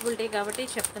రెస్పాన్సిబిలిటీ కాబట్టి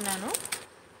చెప్తున్నాను.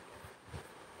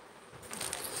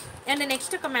 అండ్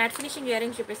నెక్స్ట్ ఒక మ్యాట్ ఫినిషింగ్ ఇయర్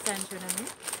రింగ్ చూపిస్తాను చూడండి.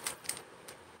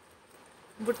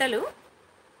 బుట్టలు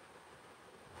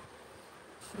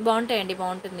బాగుంటాయండి,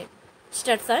 బాగుంటుంది.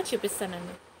 స్టడ్సా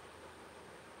చూపిస్తానండి.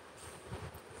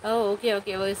 ఓకే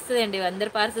ఓకే, వస్తుందండి.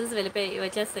 అందరు పార్సల్స్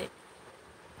వచ్చేస్తాయి.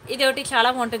 ఇది ఒకటి చాలా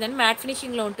బాగుంటుందండి, మ్యాట్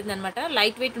ఫినిషింగ్లో ఉంటుంది అనమాట.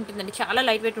 లైట్ వెయిట్ ఉంటుందండి, చాలా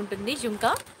లైట్ వెయిట్ ఉంటుంది.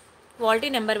 జుంకా క్వాలిటీ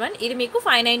నెంబర్ 1. ఇది మీకు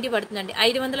 590 పడుతుందండి.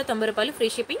 590 రూపాయలు ఫ్రీ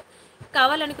షిప్పింగ్.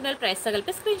 కావాలనుకున్న ప్రైస్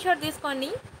తగిలిపి స్క్రీన్ షాట్ తీసుకోండి.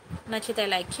 నచ్చితే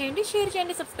లైక్ చేయండి, షేర్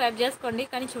చేయండి, సబ్స్క్రైబ్ చేసుకోండి.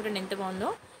 కానీ చూడండి ఎంత బాగుందో,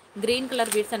 గ్రీన్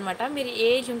కలర్ బీడ్స్ అనమాట. మీరు ఏ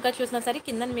జుంకా చూసినా సరే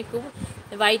కింద మీకు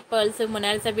వైట్ పర్ల్స్,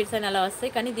 మొనాలిసా బీడ్స్ అని అలా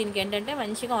వస్తాయి. కానీ దీనికి ఏంటంటే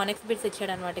మంచిగా ఆనెక్స్ బీడ్స్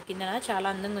ఇచ్చాడు అనమాట కింద. చాలా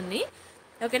అందంగా ఉంది.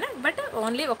 ఓకేనా, బట్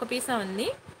ఓన్లీ ఒక పీసా ఉంది.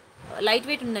 లైట్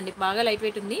వెయిట్ ఉందండి, బాగా లైట్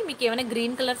వెయిట్ ఉంది. మీకు ఏమైనా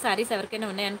గ్రీన్ కలర్ శారీస్ ఎవరికైనా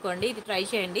ఉన్నాయనుకోండి, ఇది ట్రై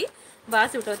చేయండి, బాగా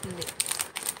సూట్ అవుతుంది.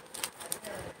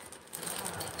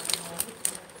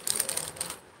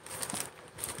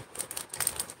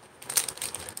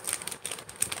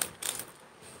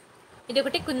 ఇది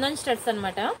ఒకటి కుందన్ స్టడ్స్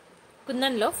అనమాట.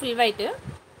 కుందన్లో ఫుల్ వైట్,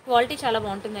 క్వాలిటీ చాలా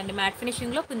బాగుంటుందండి. మ్యాట్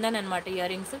ఫినిషింగ్లో కుందన్ అనమాట.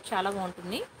 ఇయర్ రింగ్స్ చాలా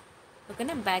బాగుంటుంది.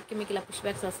 ఓకేనా, బ్యాక్కి మీకు ఇలా పుష్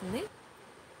బ్యాక్స్ వస్తుంది.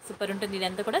 సూపర్ ఉంటుంది.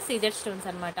 ఇదంతా కూడా సీజర్ స్టోన్స్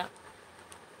అనమాట.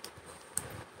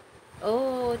 ఓ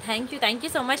థ్యాంక్ యూ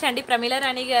సో మచ్ అండి ప్రమీల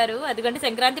రాణి గారు. అదిగోండి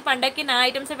సంక్రాంతి పండగకి నా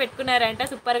ఐటమ్సే పెట్టుకున్నారంట,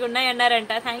 సూపర్గా ఉన్నాయి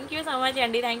అన్నారంట. థ్యాంక్ యూ సో మచ్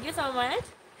అండి, థ్యాంక్ యూ సో మచ్.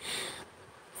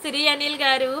 సిరి అనిల్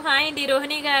గారు హాయ్ అండి.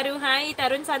 రోహిణి గారు హాయ్.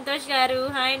 తరుణ్ సంతోష్ గారు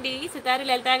హాయ్ అండి. సుతారి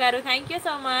లలిత గారు థ్యాంక్ యూ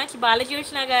సో మచ్.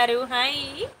 బాలజ్యోష్ణ గారు హాయ్.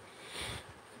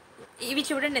 ఇవి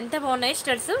చూడండి ఎంత బాగున్నాయి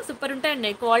స్టడ్స్, సూపర్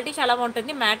ఉంటాయండి. క్వాలిటీ చాలా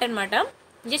బాగుంటుంది. మ్యాట్ అనమాట.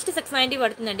 జస్ట్ 690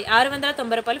 పడుతుందండి.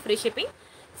 690 రూపాయలు ఫ్రీ షిప్పింగ్.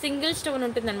 సింగిల్ స్టోన్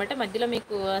ఉంటుంది అనమాట, మధ్యలో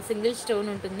మీకు సింగిల్ స్టోన్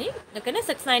ఉంటుంది. ఓకేనా,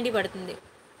 690 పడుతుంది.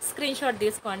 స్క్రీన్ షాట్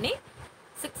తీసుకోండి.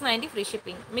 690 ఫ్రీ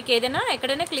షిప్పింగ్. మీకు ఏదైనా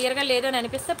ఎక్కడైనా క్లియర్గా లేదు అని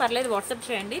అనిపిస్తే పర్లేదు, వాట్సాప్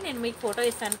చేయండి, నేను మీకు ఫోటో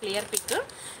ఇస్తాను క్లియర్ పిక్.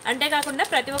 అంతేకాకుండా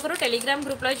ప్రతి ఒక్కరు టెలిగ్రామ్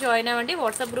గ్రూప్లో జాయిన్ అవ్వండి,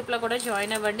 వాట్సాప్ గ్రూప్లో కూడా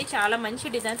జాయిన్ అవ్వండి. చాలా మంచి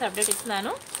డిజైన్స్ అప్డేట్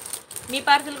ఇస్తున్నాను. మీ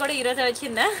పార్సల్ కూడా ఈరోజే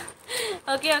వచ్చిందా?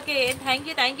 Okay okay,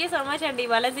 thank you so much అండి.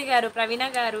 బాలాజీ గారు, ప్రవీణ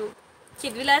గారు,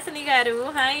 చిద్విలాసిని గారు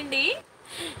హాయ్ అండి.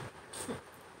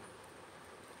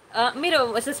 మీరు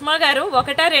సుష్మా గారు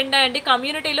 1-2 అండి.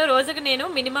 కమ్యూనిటీలో రోజుకి నేను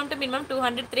మినిమం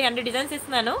 200-300 డిజైన్స్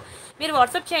ఇస్తున్నాను. మీరు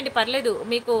వాట్సాప్ చేయండి పర్లేదు,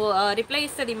 మీకు రిప్లై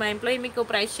ఇస్తుంది. మా ఎంప్లాయీ మీకు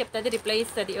ప్రైస్ చెప్తుంది, రిప్లై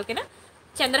ఇస్తుంది. ఓకేనా,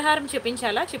 చంద్రహారం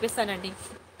చూపించాలా? చూపిస్తానండి.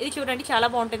 ఇది చూడండి చాలా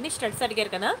బాగుంటుంది. స్టడ్స్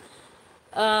అడిగారు కదా,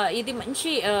 ఇది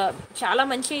చాలా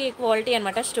మంచి క్వాలిటీ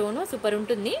అనమాట. స్టోను సూపర్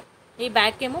ఉంటుంది. ఈ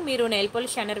బ్యాక్ ఏమో మీరు నెయిల్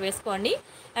పాలిష్ షైనర్ వేసుకోండి.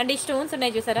 అండ్ ఈ స్టోన్స్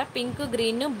ఉన్నాయి చూసారా, పింక్,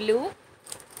 గ్రీన్, బ్లూ,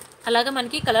 అలాగా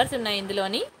మనకి కలర్స్ ఉన్నాయి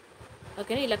ఇందులోని.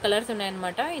 ఓకేనా, ఇలా కలర్స్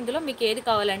ఉన్నాయన్నమాట. ఇందులో మీకు ఏది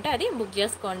కావాలంటే అది బుక్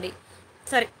చేసుకోండి.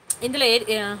 సరే, ఇందులో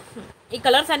ఈ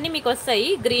కలర్స్ అన్నీ మీకు వస్తాయి.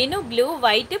 గ్రీన్, బ్లూ,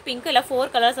 వైట్, పింక్, ఇలా 4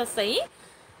 కలర్స్ వస్తాయి.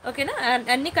 ఓకేనా,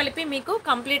 అన్నీ కలిపి మీకు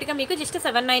కంప్లీట్గా మీకు జస్ట్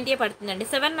 790 పడుతుందండి.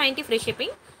 790 ఫ్రీ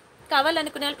షిప్పింగ్.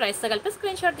 కావాలనుకునే ప్రైస్తో కలిపి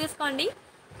స్క్రీన్ షాట్ తీసుకోండి.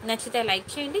 నచ్చితే లైక్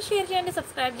చేయండి, షేర్ చేయండి,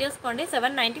 సబ్స్క్రైబ్ చేసుకోండి.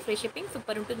 790 ఫ్రీ షిప్పింగ్.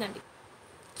 సూపర్ ఉంటుందండి.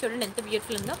 చూడండి ఎంత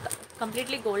బ్యూటిఫుల్ ఉందో,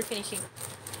 కంప్లీట్లీ గోల్డ్ ఫినిషింగ్.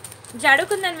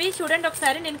 జడుకుందనివి చూడండి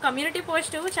ఒకసారి. నేను కమ్యూనిటీ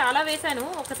పోస్ట్ చాలా వేశాను,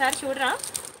 ఒకసారి చూడరా.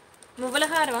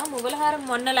 మువ్వలహారం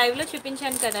మొన్న లైవ్లో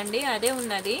చూపించాను కదండి, అదే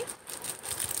ఉన్నది.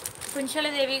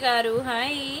 కుంచలదేవి గారు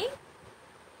హాయ్.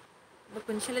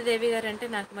 కుంచలదేవి గారు అంటే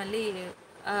నాకు మళ్ళీ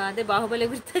అదే బాహుబలి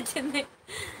గుర్తొచ్చింది.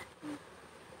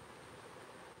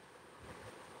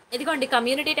 ఇదిగోండి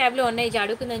కమ్యూనిటీ ట్యాబ్లో ఉన్నాయి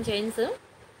జాడుకుందని చైన్స్.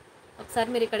 ఒకసారి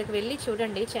మీరు ఇక్కడికి వెళ్ళి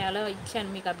చూడండి, చాలా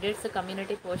ఇచ్చాను మీకు అప్డేట్స్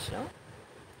కమ్యూనిటీ పోస్ట్లో.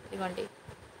 ఇదిగోండి,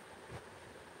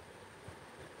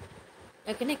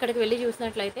 ఓకేనా, ఇక్కడికి వెళ్ళి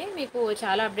చూసినట్లయితే మీకు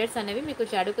చాలా అప్డేట్స్ అనేవి మీకు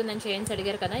జాడుకుందని చైన్స్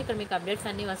అడిగారు కదా, ఇక్కడ మీకు అప్డేట్స్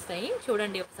అన్నీ వస్తాయి.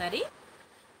 చూడండి ఒకసారి.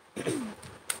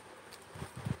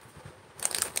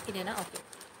 ఇదేనా? ఓకే,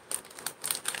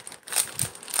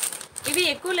 ఇవి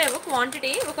ఎక్కువ లేవు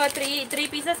క్వాంటిటీ, ఒక త్రీ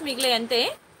పీసెస్ మిగిలాయి అంతే.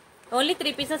 ఓన్లీ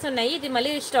 3 పీసెస్ ఉన్నాయి. ఇది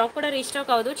మళ్ళీ స్టాక్ కూడా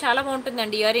రీస్టాక్ అవ్వదు. చాలా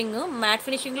బాగుంటుందండి ఇయర్ రింగ్. మ్యాట్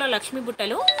ఫినిషింగ్లో లక్ష్మీ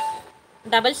బుట్టలు,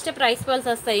 డబల్ స్టెప్ రైస్ పర్ల్స్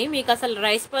వస్తాయి. మీకు అసలు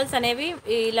రైస్ పర్ల్స్ అనేవి,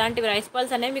 ఇలాంటివి రైస్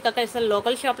పర్ల్స్ అనేవి మీకు అక్కడ అసలు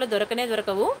లోకల్ షాప్లో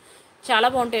దొరకవు. చాలా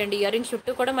బాగుంటాయండి. ఇయర్ రింగ్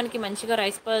చుట్టూ కూడా మనకి మంచిగా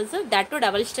rice pearls, that to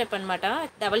double step అనమాట.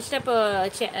 డబల్ స్టెప్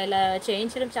ఇలా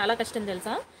చేయించడం చాలా కష్టం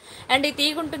తెలుసా. అండ్ ఈ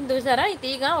తీగ ఉంటుంది చూసారా, ఈ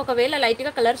తీగ ఒకవేళ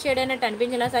లైట్గా కలర్ షేడ్ అయినట్టు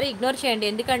అనిపించినా సరే ఇగ్నోర్ చేయండి,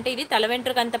 ఎందుకంటే ఇది తల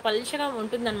వెంట్రుక అంత పలుచగా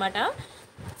ఉంటుందన్నమాట.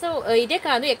 సో ఇదే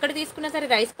కాదు, ఎక్కడ తీసుకున్నా సరే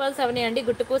రైస్ పర్ల్స్ అవనియండి,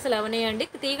 గుట్టుపూసలు అవనియండి,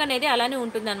 తీగ అనేది అలానే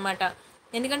ఉంటుందన్నమాట.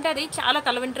 ఎందుకంటే అది చాలా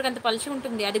తల వెంట్రుక అంత పలిచి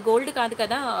ఉంటుంది. అది గోల్డ్ కాదు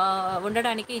కదా,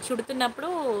 ఉండడానికి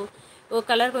చుడుతున్నప్పుడు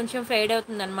కలర్ కొంచెం ఫేడ్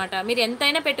అవుతుంది అనమాట. మీరు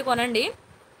ఎంతైనా పెట్టుకోనండి,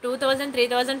 2000,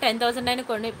 3000, 10,000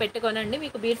 అయినా పెట్టుకోనండి,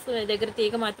 మీకు బీడ్స్ దగ్గర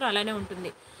తీగ మాత్రం అలానే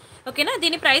ఉంటుంది. ఓకేనా.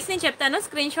 దీని ప్రైస్ నేను చెప్తాను,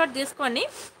 స్క్రీన్ షాట్ తీసుకోండి.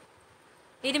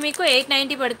 ఇది మీకు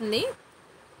 890 పడుతుంది.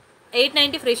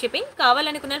 890 ఫ్రీ షిప్పింగ్.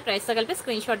 కావాలనుకున్న ప్రైస్తో కలిపి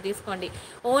స్క్రీన్ షాట్ తీసుకోండి.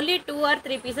 ఓన్లీ 2 or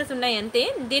 3 పీసెస్ ఉన్నాయి అంతే.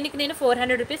 దీనికి నేను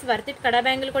 400 rupees worth it kada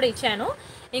bangle కూడా ఇచ్చాను.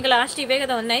 ఇంకా లాస్ట్ ఇవే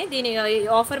కదా ఉన్నాయి. దీని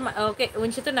ఆఫర్ ఓకే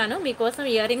ఉంచుతున్నాను మీకోసం.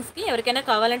 ఇయర్ రింగ్స్కి ఎవరికైనా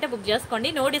కావాలంటే బుక్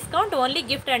చేసుకోండి. నో డిస్కౌంట్, ఓన్లీ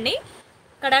గిఫ్ట్ అండి.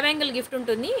 కడా బ్యాంగిల్ గిఫ్ట్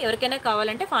ఉంటుంది. ఎవరికైనా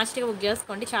కావాలంటే ఫాస్ట్గా బుక్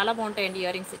చేసుకోండి. చాలా బాగుంటాయండి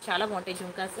ఇయర్ రింగ్స్, చాలా బాగుంటాయి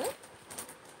జుంకాస్.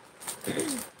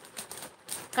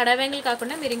 కడా బ్యాంగిల్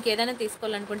కాకుండా మీరు ఇంకేదైనా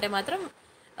తీసుకోవాలనుకుంటే మాత్రం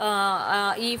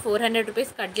ఈ 400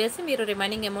 రూపీస్ కట్ చేసి మీరు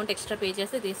రిమైనింగ్ అమౌంట్ ఎక్స్ట్రా పే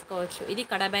చేసి తీసుకోవచ్చు. ఇది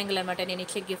కడా బ్యాంగిల్ అనమాట, నేను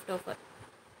ఇచ్చే గిఫ్ట్ ఆఫర్.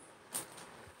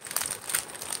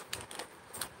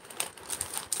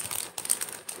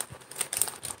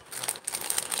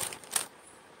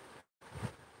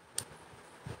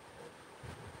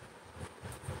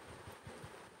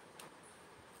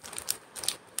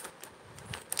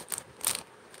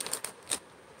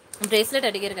 బ్రేస్లెట్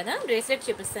అడిగారు కదా, బ్రేస్లెట్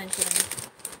చూపిస్తాను చూడండి.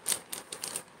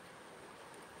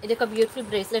 ఇది ఒక బ్యూటిఫుల్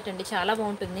బ్రేస్లెట్ అండి, చాలా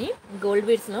బాగుంటుంది. గోల్డ్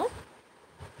బీడ్స్లో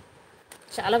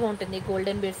చాలా బాగుంటుంది,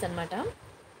 గోల్డెన్ బీడ్స్ అనమాట.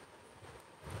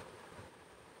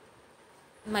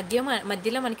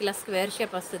 మధ్యలో మనకి ఇలా స్క్వేర్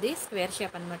షేప్ వస్తుంది, స్క్వేర్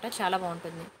షేప్ అనమాట, చాలా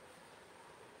బాగుంటుంది.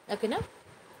 ఓకేనా.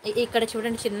 ఇక్కడ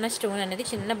చూడండి, చిన్న స్టోన్ అనేది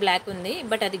చిన్న బ్లాక్ ఉంది,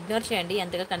 బట్ అది ఇగ్నోర్ చేయండి,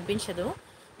 అంతగా కనిపించదు.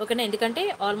 ఓకేనా. ఎందుకంటే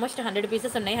ఆల్మోస్ట్ 100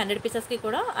 పీసెస్ ఉన్నాయి, 100 పీసెస్కి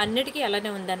కూడా అన్నిటికీ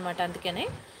అలానే ఉందన్నమాట. అందుకనే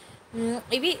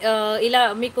ఇవి ఇలా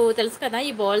మీకు తెలుసు కదా, ఈ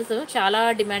బాల్స్ చాలా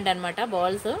డిమాండ్ అనమాట.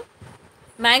 బాల్స్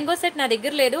మ్యాంగో సెట్ నా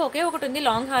దగ్గర లేదు, ఒకే ఒకటి ఉంది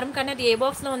లాంగ్ హారం, కానీ అది ఏ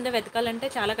బాక్స్లో ఉందో వెతకాలంటే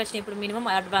చాలా కష్టం. ఇప్పుడు మినిమం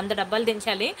 100 డబ్బాలు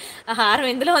దించాలి, ఆ హారం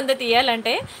ఎందులో ఉందో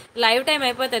తీయాలంటే లైవ్ టైం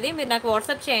అయిపోతుంది. మీరు నాకు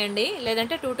వాట్సాప్ చేయండి,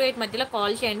 లేదంటే 2 to 8 మధ్యలో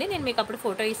కాల్ చేయండి, నేను మీకు అప్పుడు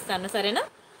ఫోటో ఇస్తాను, సరేనా.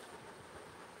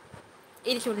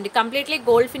 ఇది చూడండి, కంప్లీట్లీ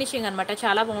గోల్డ్ ఫినిషింగ్ అనమాట,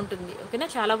 చాలా బాగుంటుంది. ఓకేనా,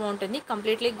 చాలా బాగుంటుంది,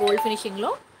 కంప్లీట్లీ గోల్డ్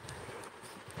ఫినిషింగ్లో.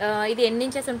 ఇది ఎన్ని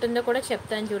ఇంచెస్ ఉంటుందో కూడా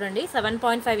చెప్తాను చూడండి.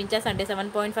 7.5 ఇంచెస్ అంటే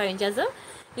 7.5 ఇంచెస్.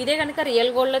 ఇదే కనుక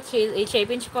రియల్ గోల్డ్లో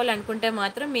చేయించుకోవాలనుకుంటే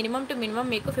మాత్రం మినిమం టు మినిమం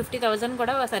మీకు 50,000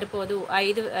 కూడా సరిపోదు,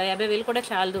 50,000 కూడా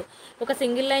చాలదు. ఒక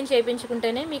సింగిల్ లైన్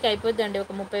చేయించుకుంటేనే మీకు అయిపోద్ది అండి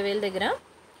ఒక 30,000 దగ్గర.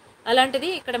 అలాంటిది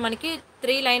ఇక్కడ మనకి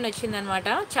 3 లైన్ వచ్చిందనమాట,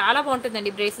 చాలా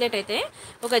బాగుంటుందండి బ్రేస్లెట్ అయితే.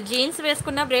 ఒక జీన్స్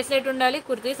వేసుకున్న బ్రేస్లెట్ ఉండాలి,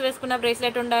 కుర్తీస్ వేసుకున్న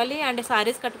బ్రేస్లెట్ ఉండాలి, అండ్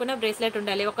సారీస్ కట్టుకున్న బ్రేస్లెట్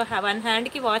ఉండాలి. ఒక 1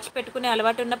 హ్యాండ్కి వాచ్ పెట్టుకునే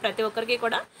అలవాటు ఉన్న ప్రతి ఒక్కరికి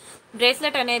కూడా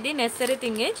బ్రేస్లెట్ అనేది నెసరీ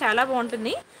థింగే, చాలా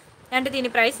బాగుంటుంది. అండ్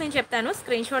దీని ప్రైస్ నేను చెప్తాను,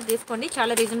 స్క్రీన్ షాట్ తీసుకోండి,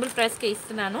 చాలా రీజనబుల్ ప్రైస్కి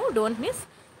ఇస్తున్నాను, డోంట్ మిస్.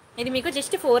 ఇది మీకు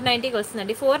జస్ట్ 490కి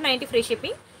వస్తుందండి, 490 ఫ్రీ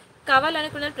షిప్పింగ్.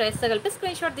 కావాలనుకున్న ప్రైస్తో కలిపి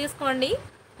స్క్రీన్ షాట్ తీసుకోండి.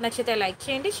 నచ్చితే లైక్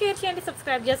చేయండి, షేర్ చేయండి,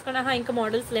 సబ్స్క్రైబ్ చేసుకోండి. ఇంకా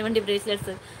మోడల్స్ లేవండి,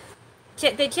 బ్రేస్లెట్స్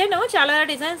తెచ్చాను చాలా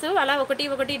డిజైన్స్, అలా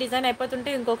ఒకటి డిజైన్ అయిపోతుంటే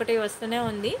ఇంకొకటి వస్తూనే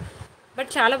ఉంది, బట్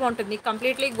చాలా బాగుంటుంది.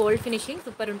 కంప్లీట్లీ గోల్డ్ ఫినిషింగ్,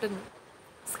 సూపర్ ఉంటుంది.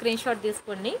 స్క్రీన్ షాట్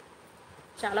తీసుకోండి,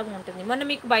 చాలా బాగుంటుంది. మొన్న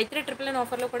మీకు బై 3 ట్రిపుల్ నైన్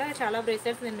ఆఫర్లో కూడా చాలా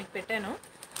బ్రేస్లెట్స్ నేను మీకు పెట్టాను,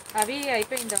 అవి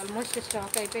అయిపోయింది, ఆల్మోస్ట్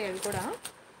స్టాక్ అయిపోయాయి అవి కూడా.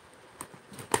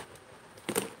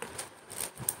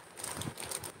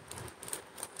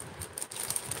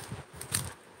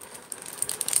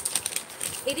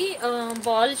 ఇది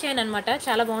బాల్ చైన్ అనమాట,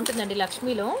 చాలా బాగుంటుందండి.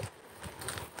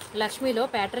 లక్ష్మీలో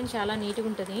ప్యాటర్న్ చాలా నీట్గా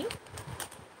ఉంటుంది.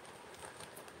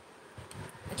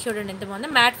 చూడండి ఎంత బాగుందో,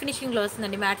 మ్యాట్ ఫినిషింగ్లో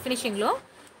వస్తుందండి. మ్యాట్ ఫినిషింగ్లో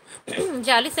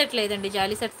జాలీ సెట్ లేదండి,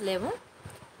 జాలీ సెట్స్ లేవు.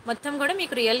 మొత్తం కూడా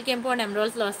మీకు రియల్ కెంపు అండ్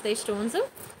ఎమరాల్డ్స్లో వస్తాయి స్టోన్స్.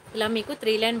 ఇలా మీకు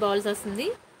 3 లైన్ బాల్స్ వస్తుంది.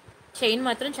 చైన్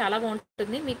మాత్రం చాలా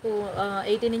బాగుంటుంది, మీకు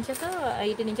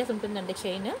 18 ఇంచెస్ ఉంటుందండి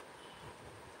చైన్.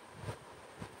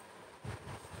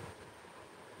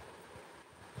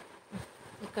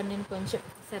 ఇక్కడ నేను కొంచెం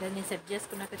సరే నేను సెట్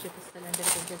చేసుకున్నాక చూపిస్తానండి,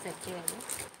 కొంచెం సెట్ చేయాలి.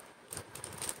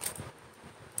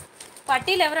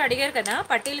 పట్టీలు ఎవరు అడిగారు కదా,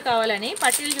 పట్టీలు కావాలని,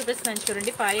 పట్టీలు చూపిస్తున్నాను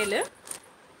చూడండి. పాయలు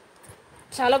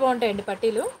చాలా బాగుంటాయండి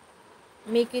పట్టీలు.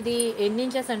 మీకు ఇది ఎన్ని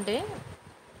ఇంచెస్ అంటే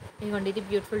ఇదిగోండి, ఇది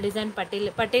బ్యూటిఫుల్ డిజైన్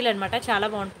పట్టీలు అనమాట, చాలా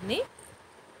బాగుంటుంది.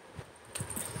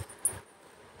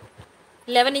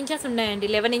 11 ఇంచెస్ ఉన్నాయండి.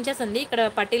 11 ఇంచెస్ ఉంది. ఇక్కడ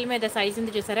పట్టీల మీద సైజ్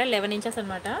ఉంది చూసారా? 11 ఇంచెస్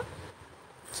అనమాట.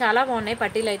 చాలా బాగున్నాయి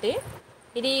పట్టీలైతే.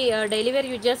 ఇది డైలీ వేర్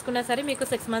యూజ్ చేసుకున్నా సరే మీకు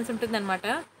 6 మంత్స్ ఉంటుందన్నమాట.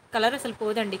 కలర్ అసలు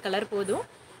పోదండి, కలర్ పోదు.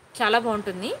 చాలా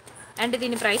బాగుంటుంది. అండ్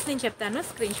దీని ప్రైస్ నేను చెప్తాను,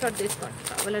 స్క్రీన్ షాట్ తీసుకోండి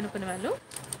కావాలనుకునే వాళ్ళు.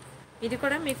 ఇది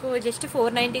కూడా మీకు జస్ట్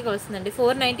 490గా వస్తుందండి.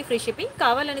 490 ఫ్రీ షిప్పింగ్.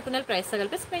 కావాలనుకున్న ప్రైస్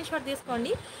కలిపి స్క్రీన్ షాట్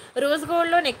తీసుకోండి. రోజ్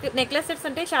గోల్డ్లో నెక్లెస్ సెట్స్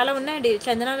అంటే చాలా ఉన్నాయండి.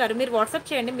 చందన గారు మీరు వాట్సాప్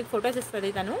చేయండి, మీకు ఫొటోస్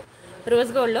ఇస్తుంది తను.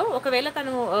 రోజ్ గోల్డ్లో ఒకవేళ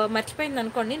తను మర్చిపోయింది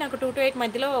అనుకోండి, నాకు 2 to 8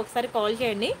 మధ్యలో ఒకసారి కాల్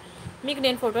చేయండి, మీకు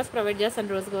నేను ఫొటోస్ ప్రొవైడ్ చేస్తాను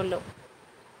రోజ్ గోల్డ్లో.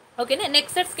 ఓకేనా.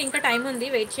 నెక్ సెట్స్కి ఇంకా టైం ఉంది,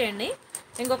 వెయిట్ చేయండి.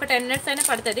 ఇంకొక 10 minutes అయినా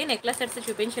పడుతుంది నెక్లెస్ సెట్స్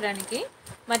చూపించడానికి.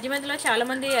 మధ్య మధ్యలో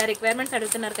చాలామంది రిక్వైర్మెంట్స్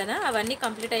అడుగుతున్నారు కదా, అవన్నీ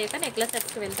కంప్లీట్ అయ్యాక నెక్లెస్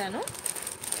సెట్స్కి వెళ్తాను.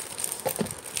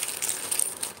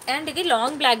 అండ్ ఇది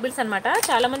లాంగ్ బ్లాక్ బిల్స్ అనమాట.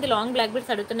 చాలామంది లాంగ్ బ్లాక్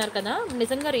బిల్స్ అడుగుతున్నారు కదా,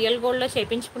 నిజంగా రియల్ గోల్డ్లో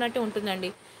చేయించుకున్నట్టు ఉంటుందండి.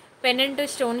 పెండెంట్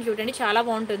స్టోన్ చూడండి, చాలా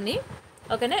బాగుంటుంది.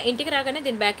 ఓకేనా. ఇంటికి రాగానే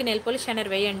దీని బ్యాక్కి నెయిల్ పాలిష్ షైనర్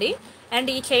వేయండి. అండ్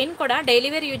ఈ చైన్ కూడా డైలీ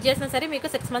వేర్ యూజ్ చేసినా సరే మీకు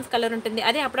 6 months కలర్ ఉంటుంది.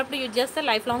 అదే అప్పుడప్పుడు యూజ్ చేస్తే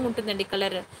లైఫ్ లాంగ్ ఉంటుందండి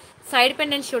కలర్. సైడ్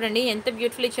పెండెంట్స్ చూడండి ఎంత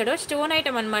బ్యూటిఫుల్ ఇచ్చాడో. స్టోన్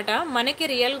ఐటమ్ అనమాట. మనకి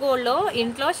రియల్ గోల్డ్లో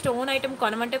ఇంట్లో స్టోన్ ఐటమ్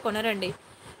కొనమంటే కొనరండి.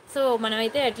 సో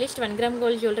మనమైతే అట్లీస్ట్ 1 gram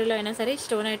గోల్డ్ జ్యువెలరీలో అయినా సరే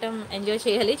స్టోన్ ఐటమ్ ఎంజాయ్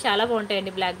చేయాలి. చాలా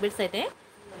బాగుంటాయండి బ్లాక్ బిల్స్ అయితే,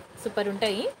 సూపర్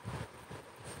ఉంటాయి.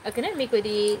 ఓకేనా. మీకు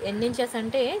ఇది ఎన్ని ఇంచెస్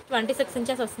అంటే 26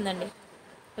 ఇంచెస్ వస్తుందండి.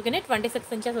 ఓకేనా, 26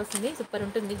 ఇంచెస్ వస్తుంది. సూపర్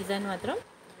ఉంటుంది డిజైన్ మాత్రం.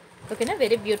 ఓకేనా,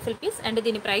 వెరీ బ్యూటిఫుల్ పీస్. అండ్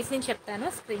దీని ప్రైస్ నేను చెప్తాను,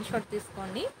 స్క్రీన్ షాట్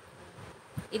తీసుకోండి.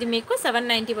 ఇది మీకు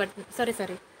 790 పడుతుంది. సారీ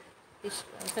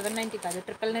 790 కాదు,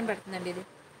 999 పడుతుందండి. ఇది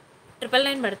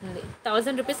 999 పడుతుంది.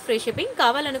 1000 రూపీస్ ఫ్రీ షిప్పింగ్.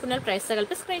 కావాలనుకున్న ప్రైస్తో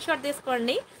కలిపి స్క్రీన్ షాట్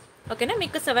తీసుకోండి. ఓకేనా.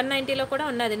 మీకు 790లో కూడా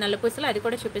ఉన్నది నల్ల పూసలు, అది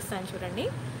కూడా చూపిస్తాను చూడండి.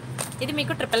 ఇది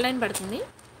మీకు 999 పడుతుంది.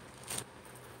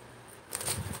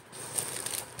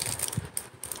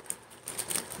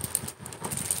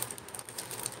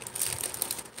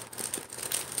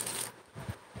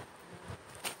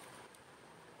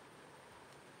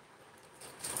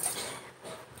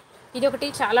 ఇది ఒకటి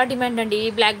చాలా డిమాండ్ అండి.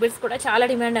 బ్లాక్ బెల్ట్స్ కూడా చాలా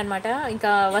డిమాండ్ అనమాట.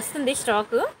 ఇంకా వస్తుంది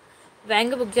స్టాక్,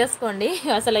 వేగంగా బుక్ చేసుకోండి.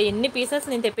 అసలు ఎన్ని పీసెస్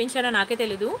నేను తెప్పించానో నాకే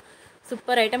తెలీదు.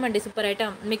 సూపర్ ఐటమ్ అండి, సూపర్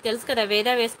ఐటమ్. మీకు తెలుసు కదా వేద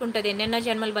వేసుకుంటుంది, ఎన్నెన్నో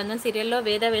జన్మల బంధం సీరియల్లో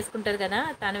వేద వేసుకుంటారు కదా,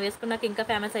 తను వేసుకున్నాక ఇంకా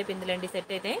ఫేమస్ అయిపోయిందిలేండి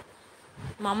సెట్ అయితే.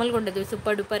 మామూలుగా ఉండదు,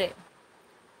 సూపర్ డూపరే.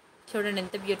 చూడండి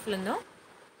ఎంత బ్యూటిఫుల్ ఉందో.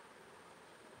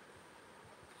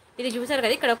 ఇది చూసారు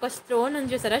కదా, ఇక్కడ ఒక స్టోన్ ఉంది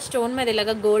చూసారా, స్టోన్ మీద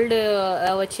ఇలాగ గోల్డ్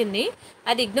వచ్చింది.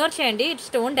 అది ఇగ్నోర్ చేయండి.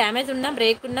 స్టోన్ డ్యామేజ్ ఉన్నా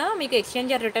బ్రేక్ ఉన్నా మీకు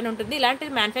ఎక్స్చేంజ్ ఆర్ రిటర్న్ ఉంటుంది.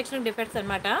 ఇలాంటిది మ్యానుఫ్యాక్చరింగ్ డిఫెక్ట్స్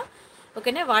అనమాట.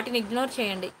 ఓకేనా, వాటిని ఇగ్నోర్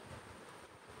చేయండి.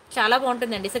 చాలా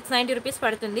బాగుంటుందండి. 690 రూపీస్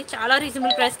పడుతుంది. చాలా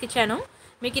రీజనబుల్ ప్రైస్కి ఇచ్చాను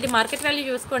మీకు. ఇది మార్కెట్ వాల్యూ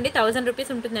చూసుకోండి, 1000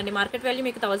 రూపీస్ ఉంటుందండి. మార్కెట్ వాల్యూ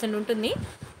మీకు 1000 ఉంటుంది.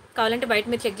 కావాలంటే బయట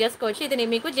మీరు చెక్ చేసుకోవచ్చు. ఇది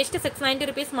మీకు జస్ట్ 690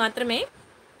 రూపీస్ మాత్రమే.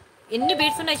 ఎన్ని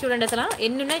బీడ్స్ ఉన్నాయి చూడండి, అసలు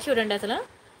ఎన్ని ఉన్నాయి చూడండి. అసలు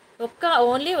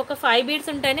ఓన్లీ ఒక 5 బీడ్స్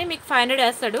ఉంటేనే మీకు 500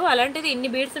 వేస్తాడు. అలాంటిది ఇన్ని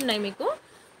బీడ్స్ ఉన్నాయి మీకు,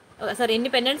 సారీ ఎన్ని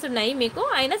పెండెంట్స్ ఉన్నాయి మీకు,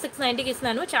 అయినా 690కి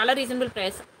ఇస్తున్నాను. చాలా రీజనబుల్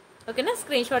ప్రైస్. ఓకేనా,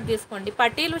 స్క్రీన్ షాట్ తీసుకోండి.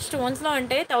 పట్టీలు స్టోన్స్లో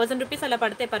అంటే 1000 రూపీస్ అలా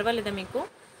పడితే పర్వాలేదా మీకు?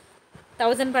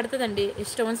 1000 పడుతుందండి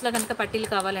స్టోన్స్లో కనుక పట్టీలు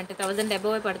కావాలంటే, 1000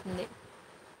 అబోవ్ పడుతుంది.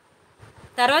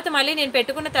 తర్వాత మళ్ళీ నేను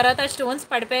పెట్టుకున్న తర్వాత స్టోన్స్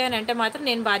పడిపోయానంటే మాత్రం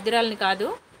నేను బాధ్యురాలని కాదు.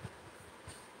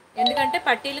 ఎందుకంటే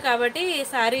పట్టీలు కాబట్టి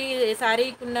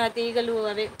శారీకున్న తీగలు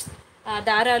అవి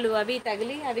దారాలు అవి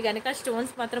తగిలి అవి కనుక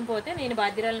స్టోన్స్ మాత్రం పోతే నేను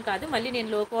బాధ్యురాలను కాదు. మళ్ళీ నేను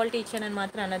లో క్వాలిటీ ఇచ్చానని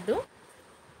మాత్రం అనొద్దు.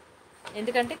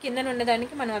 ఎందుకంటే కింద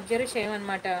ఉన్నదానికి మనం అబ్జర్వ్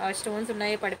చేయమన్నమాట, ఆ స్టోన్స్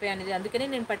ఉన్నాయో పడిపోయాయి అనేది. అందుకనే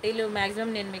నేను పట్టీలు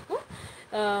మ్యాక్సిమం నేను మీకు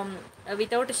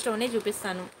వితౌట్ స్టోనే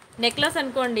చూపిస్తాను. నెక్లెస్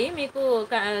అనుకోండి మీకు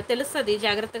తెలుస్తుంది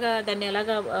జాగ్రత్తగా, దాన్ని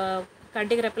ఎలాగా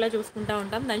కంటికి రెప్పలా చూసుకుంటూ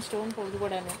ఉంటాం, దాని స్టోన్ పోదు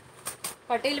కూడాను.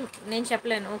 పట్టీలు నేను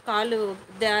చెప్పలేను, కాలు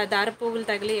దారపువ్వులు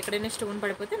తగిలి ఎక్కడైనా స్టోన్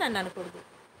పడిపోతే నన్ను అనకూడదు.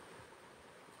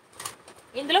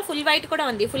 ఇందులో ఫుల్ వైట్ కూడా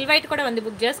ఉంది, ఫుల్ వైట్ కూడా ఉంది,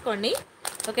 బుక్ చేసుకోండి.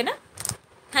 ఓకేనా,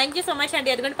 థ్యాంక్ యూ సో మచ్ అండి.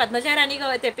 ఎందుకంటే పద్మజారాణి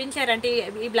తెప్పించారంటే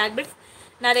ఈ బ్లాక్ బెల్ట్స్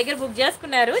నా దగ్గర బుక్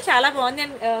చేసుకున్నారు. చాలా బాగుంది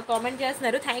అని కామెంట్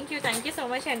చేస్తున్నారు. థ్యాంక్ యూ సో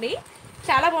మచ్ అండి.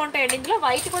 చాలా బాగుంటాయండి. ఇందులో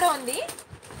వైట్ కూడా ఉంది.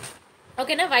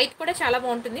 ఓకేనా, వైట్ కూడా చాలా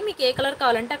బాగుంటుంది. మీకు ఏ కలర్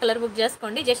కావాలంటే ఆ కలర్ బుక్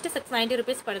చేసుకోండి. జస్ట్ 690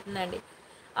 రూపీస్ పడుతుందండి.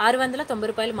 690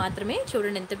 రూపాయలు మాత్రమే.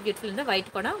 చూడండి ఎంత బ్యూటిఫుల్ ఉందో. వైట్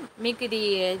కూడా మీకు ఇది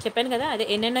చెప్పాను కదా, అదే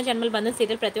ఎన్నెన్నో జన్మల బంధం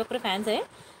సీరియల్ ప్రతి ఒక్కరు ఫ్యాన్సే.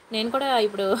 నేను కూడా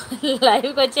ఇప్పుడు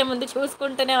లైవ్కి వచ్చే ముందు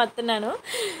చూసుకుంటూనే వస్తున్నాను.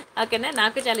 ఓకేనా,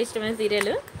 నాకు చాలా ఇష్టమైన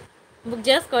సీరియల్. బుక్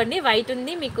చేసుకోండి. వైట్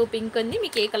ఉంది, మీకు పింక్ ఉంది,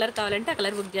 మీకు ఏ కలర్ కావాలంటే ఆ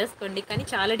కలర్ బుక్ చేసుకోండి. కానీ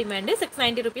చాలా డిమాండ్.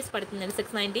 690 రూపీస్ పడుతుందండి,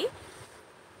 690.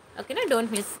 ఓకేనా,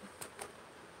 డోంట్ మిస్.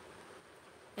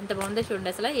 ఎంత బాగుందో చూడండి.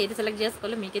 అసలు ఏది సెలెక్ట్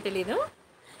చేసుకోవాలో మీకే తెలీదు.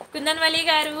 కుందన్ వలి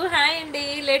గారు హాయ్ అండి,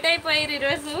 లేట్ అయిపోయారు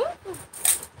ఈరోజు.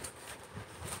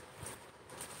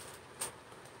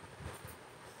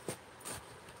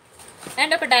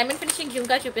 అండ్ ఒక డైమండ్ ఫినిషింగ్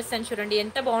జుంకా చూపిస్తాను చూడండి,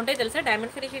 ఎంత బాగుంటాయి తెలుసా.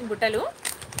 డైమండ్ ఫినిషింగ్ బుట్టలు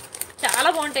చాలా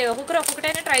బాగుంటాయి. ఒక్కొక్కరు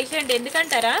ఒక్కొక్కటైనా ట్రై చేయండి.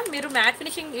 ఎందుకంటారా, మీరు మ్యాట్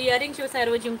ఫినిషింగ్ ఇయర్ రింగ్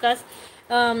చూసారు, జుంకాస్,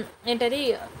 ఏంటది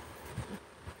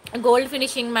గోల్డ్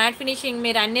ఫినిషింగ్, మ్యాట్ ఫినిషింగ్,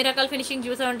 మీరు అన్ని రకాల ఫినిషింగ్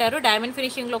చూసే ఉంటారు. డైమండ్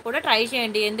ఫినిషింగ్లో కూడా ట్రై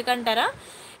చేయండి. ఎందుకంటారా,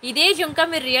 ఇదే జుంకా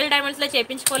మీరు రియల్ డైమండ్స్లో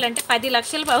చేయించుకోవాలంటే 10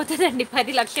 లక్షలు అవుతుందండి.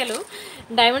 10 లక్షలు.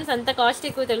 డైమండ్స్ అంత కాస్ట్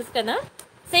ఎక్కువ తెలుసు కదా.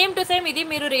 సేమ్ టు సేమ్ ఇది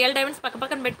మీరు రియల్ డైమండ్స్ పక్క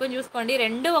పక్కన పెట్టుకొని చూసుకోండి,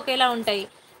 రెండు ఒకేలా ఉంటాయి.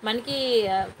 మనకి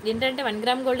ఏంటంటే 1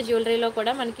 గ్రామ్ గోల్డ్ జ్యువెలరీలో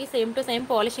కూడా మనకి సేమ్ టు సేమ్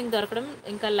పాలిషింగ్ దొరకడం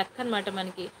ఇంకా లక్ అనమాట.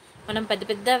 మనకి మనం పెద్ద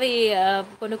పెద్దవి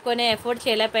కొనుక్కొనే ఎఫోర్డ్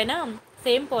చేయలేకపోయినా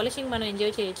సేమ్ పాలిషింగ్ మనం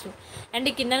ఎంజాయ్ చేయొచ్చు. అండ్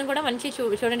ఈ కిందన కూడా మంచి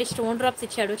చూడండి, స్టోన్ డ్రాప్స్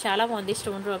ఇచ్చాడు, చాలా బాగుంది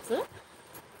స్టోన్ డ్రాప్స్.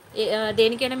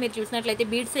 దేనికైనా మీరు చూసినట్లయితే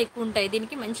బీడ్స్ ఎక్కువ ఉంటాయి,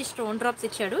 దీనికి మంచి స్టోన్ డ్రాప్స్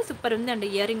ఇచ్చాడు. సూపర్ ఉందండి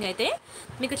ఇయర్ రింగ్ అయితే.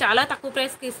 మీకు చాలా తక్కువ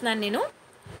ప్రైస్కి ఇస్తున్నాను నేను.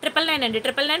 999 అండి,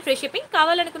 999 ఫ్రీ షిప్పింగ్.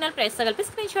 కావాలనుకున్న ప్రైస్తో కలిపి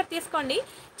స్క్రీన్ షాట్ తీసుకోండి.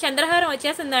 చంద్రహారం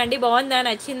వచ్చేసిందా అండి, బాగుందా,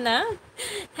 నచ్చిందా?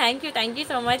 థ్యాంక్ యూ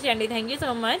సో మచ్ అండి, థ్యాంక్ యూ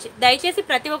సో మచ్. దయచేసి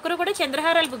ప్రతి ఒక్కరు కూడా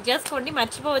చంద్రహారాలు బుక్ చేసుకోండి,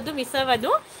 మర్చిపోవద్దు, మిస్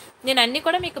అవ్వద్దు. నేను అన్నీ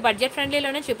కూడా మీకు బడ్జెట్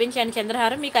ఫ్రెండ్లీలోనే చూపించాను.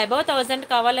 చంద్రహారం మీకు అబౌవ్ 1000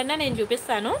 కావాలన్నా నేను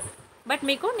చూపిస్తాను, బట్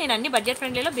మీకు నేను అన్ని బడ్జెట్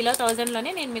ఫ్రెండ్లీలో బిలో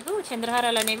 1000లోనే నేను మీకు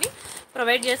చంద్రహారాలు అనేవి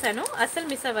ప్రొవైడ్ చేశాను. అస్సలు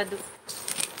మిస్ అవ్వద్దు.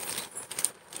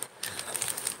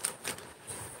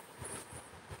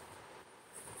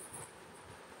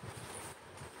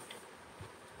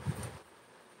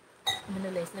 ముందు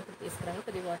లేసినప్పుడు తీసుకురావు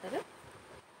కొద్ది వాటర్.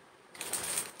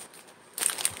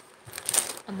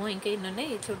 అమ్మో ఇంకా ఎన్ని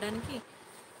ఉన్నాయి చూడడానికి.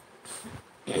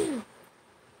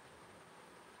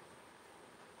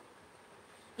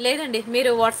 లేదండి, మీరు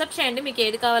వాట్సాప్ చేయండి, మీకు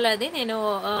ఏది కావాలో అది నేను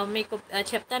మీకు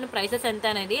చెప్తాను ప్రైసెస్ ఎంత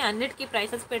అనేది. అన్నిటికీ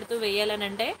ప్రైసెస్ పెడుతూ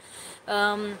వేయాలనంటే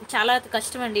చాలా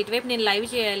కష్టం అండి. ఇటువైపు నేను లైవ్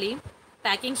చేయాలి,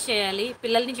 ప్యాకింగ్స్ చేయాలి,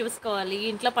 పిల్లల్ని చూసుకోవాలి,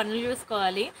 ఇంట్లో పనులు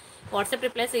చూసుకోవాలి, వాట్సాప్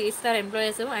రిప్లైస్ ఇస్తారు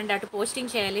ఎంప్లాయీస్, అండ్ అటు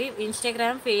పోస్టింగ్ చేయాలి,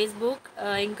 ఇన్స్టాగ్రామ్, ఫేస్బుక్,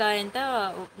 ఇంకా ఎంత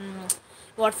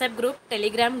వాట్సాప్ గ్రూప్,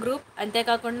 టెలిగ్రామ్ గ్రూప్,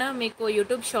 అంతేకాకుండా మీకు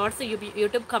YouTube shorts,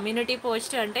 YouTube community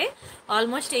post, అంటే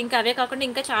ఆల్మోస్ట్ ఇంకా అవే కాకుండా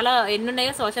ఇంకా చాలా ఎన్ని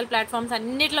ఉన్నాయో సోషల్ ప్లాట్ఫామ్స్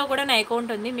అన్నిట్లో కూడా నా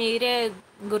అకౌంట్ ఉంది. మీరే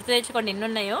గుర్తు తెచ్చుకోండి ఎన్ని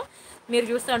ఉన్నాయో. మీరు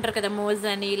చూస్తూ ఉంటారు కదా మోజ్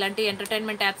అని, ఇలాంటి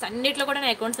ఎంటర్టైన్మెంట్ యాప్స్ అన్నిట్లో కూడా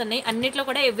నా అకౌంట్స్ ఉన్నాయి. అన్నిట్లో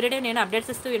కూడా ఎవ్రీడే నేను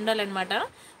అప్డేట్స్ ఇస్తూ ఉండాలన్నమాట.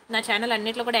 నా ఛానల్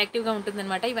అన్నిట్లో కూడా యాక్టివ్గా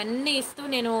ఉంటుందన్నమాట. ఇవన్నీ ఇస్తూ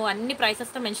నేను అన్ని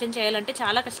ప్రైసెస్తో మెన్షన్ చేయాలంటే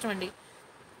చాలా కష్టం అండి.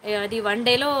 అది 1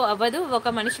 డేలో అవ్వదు, ఒక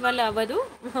మనిషి వల్ల అవ్వదు.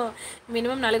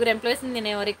 మినిమం 4 ఎంప్లాయీస్ని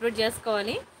నేను రిక్రూట్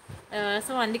చేసుకోవాలి.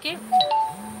 సో అందుకే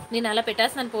నేను అలా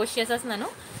పెట్టేస్తున్నాను, పోస్ట్ చేసేస్తున్నాను.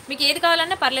 మీకు ఏది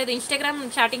కావాలన్నా పర్లేదు, ఇన్స్టాగ్రామ్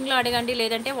చాటింగ్లో అడగండి,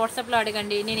 లేదంటే వాట్సాప్లో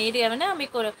అడగండి. నేను ఏది ఏమైనా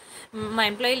మీకు మా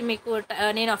ఎంప్లాయీలు మీకు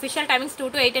నేను అఫీషియల్ టైమింగ్స్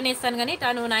 2 to 8 అని ఇస్తాను, కానీ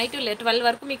తను నైట్ 12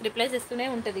 వరకు మీకు రిప్లైస్ ఇస్తూనే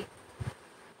ఉంటుంది.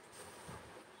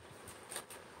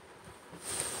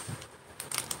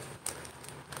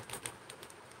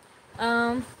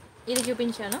 ఇది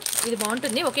చూపించాను, ఇది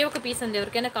బాగుంటుంది. ఒకే ఒక పీస్ ఉంది,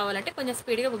 ఎవరికైనా కావాలంటే కొంచెం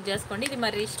స్పీడ్గా బుక్ చేసుకోండి. ఇది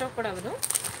మరి రీస్టాక్ కూడా అవ్వదు.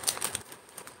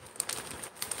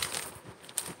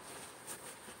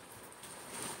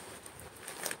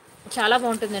 చాలా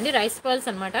బాగుంటుందండి. రైస్ పర్ల్స్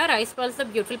అనమాట, rice pearls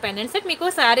beautiful pendant set. మీకు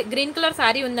శారీ గ్రీన్ కలర్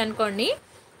శారీ ఉందనుకోండి,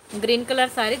 గ్రీన్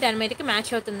కలర్ శారీ దాని మీదకి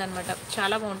మ్యాచ్ అవుతుంది అనమాట.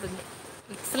 చాలా బాగుంటుంది,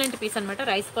 ఎక్సలెంట్ పీస్ అనమాట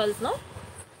రైస్ పర్ల్స్లో.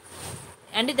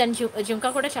 అండ్ దాని జుంకా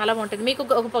కూడా చాలా బాగుంటుంది. మీకు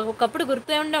ఒకప్పుడు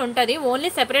గుర్తు ఉంటుంది, ఓన్లీ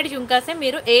సెపరేట్ జుంకాసే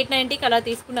మీరు 890కి అలా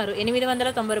తీసుకున్నారు,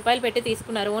 890 రూపాయలు పెట్టి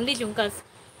తీసుకున్నారు ఓన్లీ జుంకాస్.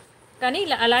 కానీ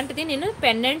ఇలా అలాంటిది నేను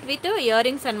పెండెంట్ విత్ ఇయర్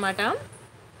రింగ్స్ అనమాట.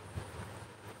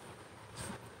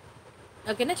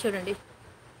 ఓకేనా, చూడండి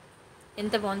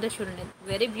ఎంత బాగుందో చూడండి,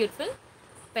 very beautiful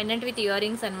pendant with ear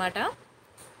rings అనమాట.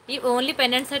 ఈ ఓన్లీ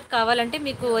పెండెంట్ సెట్ కావాలంటే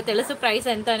మీకు తెలుసు ప్రైస్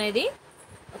ఎంత అనేది.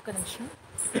 ఒక్క నిమిషం,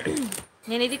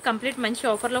 నేను ఇది కంప్లీట్ మంచి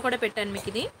ఆఫర్లో కూడా పెట్టాను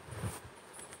మీకు.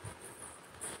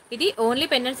 ఇది ఓన్లీ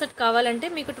పెండెంట్ సెట్ కావాలంటే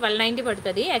మీకు 1290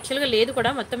 పడుతుంది. యాక్చువల్గా లేదు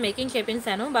కూడా, మొత్తం మేకింగ్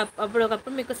చేపించాను, అప్పుడు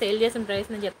ఒకప్పుడు మీకు సేల్ చేసిన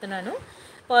ప్రైస్ నేను చెప్తున్నాను.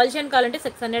 పాలిషియన్ కావాలంటే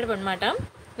 600 అనమాట.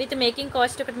 విత్ మేకింగ్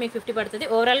కాస్ట్ ఒకటి మీకు 50 పడుతుంది.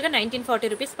 ఓవరాల్గా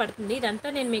 1940 రూపీస్ పడుతుంది. ఇదంతా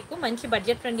నేను మీకు మంచి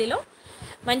బడ్జెట్ ఫ్రెండ్లీలో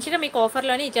మంచిగా మీకు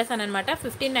ఆఫర్లోనే ఇచ్చేసాను అనమాట.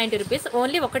 1590 రూపీస్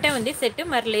ఓన్లీ. ఒకటే ఉంది సెట్,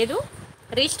 మరి లేదు,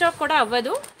 రీస్టాక్ కూడా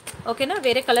అవ్వదు. ఓకేనా,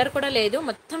 వేరే కలర్ కూడా లేదు,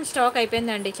 మొత్తం స్టాక్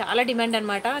అయిపోయిందండి. చాలా డిమాండ్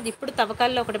అనమాట. అది ఇప్పుడు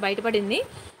తవ్వకాల్లో ఒకటి బయటపడింది.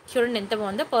 చూడండి ఎంత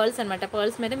బాగుందో, పర్ల్స్ అనమాట.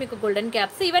 పర్ల్స్ మీద మీకు గోల్డెన్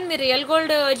క్యాప్స్. ఈవెన్ మీరు రియల్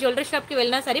గోల్డ్ జ్యువెలరీ షాప్కి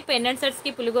వెళ్ళినా సరే పెండెంట్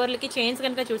సెట్స్కి, పులిగోర్లకి, చైన్స్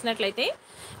కనుక చూసినట్లయితే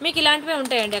మీకు ఇలాంటివే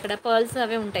ఉంటాయండి, అక్కడ పర్ల్స్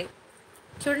అవే ఉంటాయి.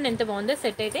 చూడండి ఎంత బాగుందో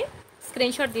సెట్ అయితే.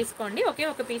 స్క్రీన్ షాట్ తీసుకోండి. ఒకే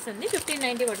ఒక పీస్ ఉంది,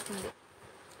 1590 పడుతుంది.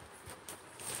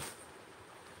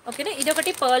 ఓకేనా, ఇది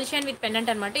ఒకటి పర్ల్ చైన్ విత్ పెండెంట్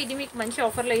అనమాట. ఇది మీకు మంచి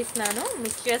ఆఫర్లో ఇస్తున్నాను,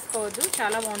 మిస్ చేసుకోవద్దు,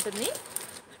 చాలా బాగుంటుంది.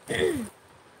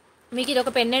 మీకు ఇది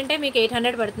ఒక పెండెంటే మీకు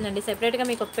 800 పడుతుందండి. సెపరేట్గా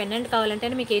మీకు ఒక పెండెంట్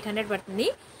కావాలంటే మీకు 800 పడుతుంది.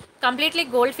 Completely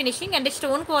gold finishing and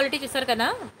stone quality చూసారు కదా,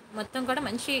 మొత్తం కూడా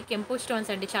మంచి కెంపు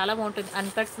స్టోన్స్ అండి, చాలా బాగుంటుంది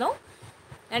అన్కట్స్లో.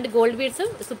 అండ్ గోల్డ్ బీడ్స్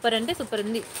సూపర్ అంటే సూపర్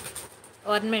ఉంది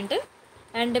ఆర్నమెంట్.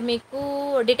 అండ్ మీకు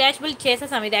డిటాచబుల్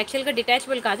చేసేసాం. ఇది యాక్చువల్గా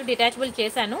డిటాచబుల్ కాదు, డిటాచబుల్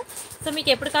చేశాను. సో మీకు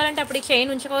ఎప్పుడు కావాలంటే అప్పుడు చైన్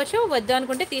ఉంచుకోవచ్చు, వద్దు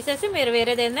అనుకుంటే తీసేసి మీరు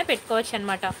వేరేదైనా పెట్టుకోవచ్చు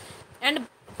అనమాట. అండ్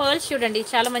పర్ల్స్ చూడండి,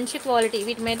 చాలా మంచి క్వాలిటీ.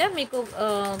 వీటి మీద మీకు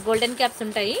గోల్డెన్ క్యాప్స్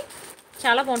ఉంటాయి.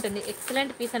 చాలా బాగుంటుంది,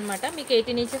 ఎక్సలెంట్ పీస్ అనమాట. మీకు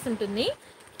 18 ఇంచెస్ ఉంటుంది.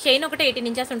 చైన్ ఒకటి 18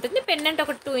 ఇంచెస్ ఉంటుంది, పెండెంట్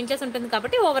ఒకటి 2 ఇంచెస్ ఉంటుంది.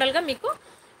 కాబట్టి ఓవరాల్గా మీకు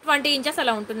 20 ఇంచెస్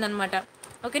అలా ఉంటుందన్నమాట.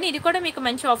 ఓకేనా, ఇది కూడా మీకు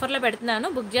మంచి ఆఫర్లో పెడుతున్నాను,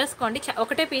 బుక్ చేసుకోండి.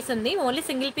 ఒకటే పీస్ ఉంది, ఓన్లీ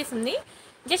సింగిల్ పీస్ ఉంది.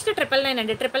 జస్ట్ 999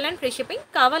 అండి, 999 ఫ్రీ షిప్పింగ్.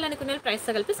 కావాలనుకునే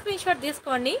ప్రైస్తో కలిపి స్క్రీన్ షాట్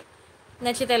తీసుకోండి.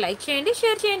 నచ్చితే లైక్ చేయండి,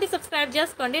 షేర్ చేయండి, సబ్స్క్రైబ్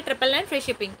చేసుకోండి. 999 ఫ్రీ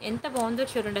షిప్పింగ్. ఎంత బాగుందో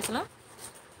చూడండి, అసలు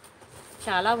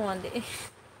చాలా బాగుంది.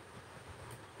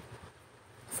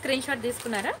 స్క్రీన్ షాట్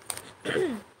తీసుకున్నారా?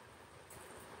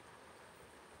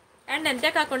 అండ్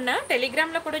అంతేకాకుండా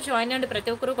టెలిగ్రామ్లో కూడా జాయిన్ అవ్వండి ప్రతి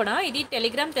ఒక్కరు కూడా. ఇది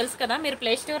టెలిగ్రామ్ తెలుసు కదా, మీరు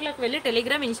ప్లే స్టోర్లోకి వెళ్ళి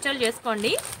టెలిగ్రామ్ ఇన్స్టాల్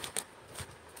చేసుకోండి.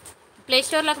 ప్లే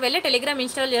స్టోర్లోకి వెళ్ళి టెలిగ్రామ్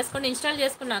ఇన్స్టాల్ చేసుకోండి. ఇన్స్టాల్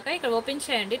చేసుకున్నాక ఇక్కడ ఓపెన్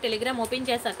చేయండి. టెలిగ్రామ్ ఓపెన్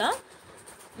చేశాక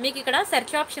మీకు ఇక్కడ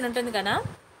సెర్చ్ ఆప్షన్ ఉంటుంది కదా,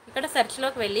 ఇక్కడ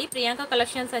సెర్చ్లోకి వెళ్ళి ప్రియాంక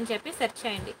కలెక్షన్స్ అని చెప్పి సెర్చ్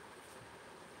చేయండి.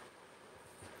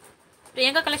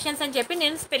 ప్రియాంక కలెక్షన్స్ అని చెప్పి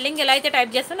నేను స్పెల్లింగ్ ఎలా అయితే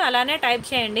టైప్ చేస్తానో అలానే టైప్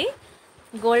చేయండి.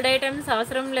 గోల్డ్ ఐటమ్స్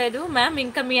అవసరం లేదు మ్యామ్,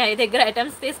 ఇంకా మీ దగ్గర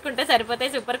ఐటమ్స్ తీసుకుంటే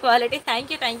సరిపోతాయి, super quality.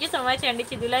 Thank you so much అండి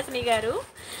చిదులాసిని గారు.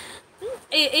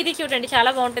 ఇది చూడండి, చాలా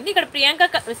బాగుంటుంది. ఇక్కడ ప్రియాంక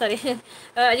సారీ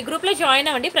గ్రూప్లో జాయిన్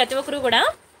అవ్వండి ప్రతి ఒక్కరు కూడా.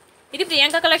 ఇది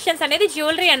ప్రియాంక కలెక్షన్స్ అనేది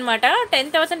జ్యువెలరీ అనమాట.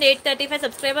 10,835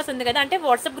 సబ్స్క్రైబర్స్ ఉంది కదా, అంటే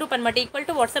వాట్సాప్ గ్రూప్ అనమాట, ఈక్వల్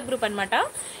టు వాట్సాప్ గ్రూప్ అనమాట.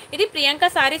 ఇది ప్రియాంక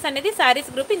సారీస్ అనేది సారీస్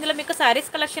గ్రూప్. ఇందులో మీకు సారీస్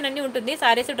కలెక్షన్ అన్నీ ఉంటుంది,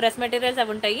 సారీస్ డ్రెస్ మెటీరియల్స్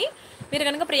అవి ఉంటాయి. మీరు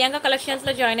కనుక ప్రియాంక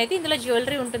కలెక్షన్స్లో జాయిన్ అయితే ఇందులో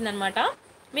జ్యువెలరీ ఉంటుందన్నమాట.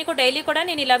 మీకు డైలీ కూడా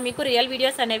నేను ఇలా మీకు రియల్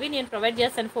వీడియోస్ అనేవి నేను ప్రొవైడ్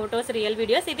చేస్తాను, ఫొటోస్ రియల్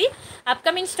వీడియోస్. ఇది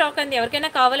అప్కమింగ్ స్టాక్ అండి, ఎవరికైనా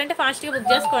కావాలంటే ఫాస్ట్గా బుక్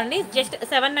చేసుకోండి. జస్ట్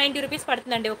 790 రూపీస్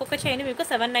పడుతుందండి, ఒక్కొక్క చైన్ మీకు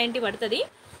 790 పడుతుంది.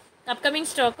 Upcoming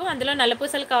stock. అందులో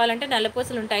నల్లపూసలు కావాలంటే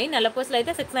నల్లపూసలు ఉంటాయి, నల్లపూసలు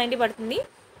అయితే 690 పడుతుంది.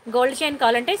 గోల్డ్ చైన్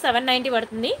కావాలంటే 790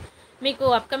 పడుతుంది. మీకు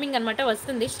అప్కమింగ్ అనమాట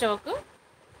వస్తుంది స్టాక్,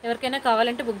 ఎవరికైనా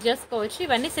కావాలంటే బుక్ చేసుకోవచ్చు.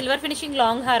 ఇవన్నీ సిల్వర్ ఫినిషింగ్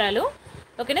లాంగ్ హారాలు,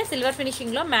 ఓకేనా, సిల్వర్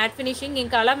ఫినిషింగ్లో మ్యాట్ ఫినిషింగ్.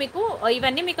 ఇంకా అలా మీకు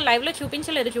ఇవన్నీ మీకు లైవ్లో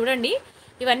చూపించలేదు చూడండి,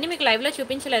 ఇవన్నీ మీకు లైవ్లో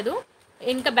చూపించలేదు.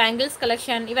 ఇంకా బ్యాంగిల్స్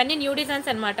కలెక్షన్, ఇవన్నీ న్యూ డిజైన్స్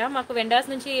అనమాట. మాకు వెండర్స్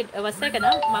నుంచి వస్తాయి కదా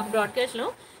మాకు బ్రాడ్కాస్ట్లో,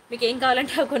 మీకు ఏం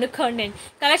కావాలంటే అవి కొనుక్కోండి.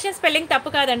 కలెక్షన్ స్పెల్లింగ్ తప్పు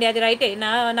కాదండి, అది రైటే,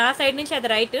 నా సైడ్ నుంచి అది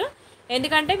రైట్.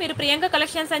 ఎందుకంటే మీరు ప్రియాంక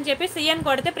కలెక్షన్స్ అని చెప్పి సిఎన్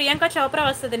కొడితే ప్రియాంక చోప్రా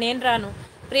వస్తుంది, నేను రాను.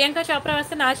 ప్రియాంక చోప్రా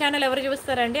వస్తే నా ఛానల్ ఎవరు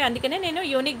చూస్తారండి, అందుకనే నేను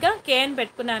యూనిక్గా కేఎన్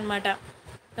పెట్టుకున్నాను అనమాట.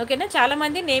 ఓకేనా,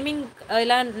 చాలామంది నేమింగ్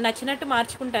ఇలా నచ్చినట్టు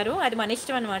మార్చుకుంటారు, అది మన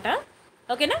ఇష్టం అనమాట.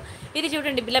 ఓకేనా, ఇది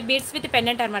చూడండి ఇలా బీడ్స్ విత్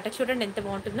పెండెంట్ అనమాట, చూడండి ఎంత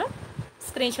బాగుంటుందో.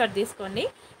 స్క్రీన్ షాట్ తీసుకోండి,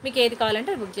 మీకు ఏది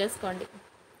కావాలంటే అది బుక్ చేసుకోండి.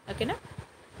 ఓకేనా,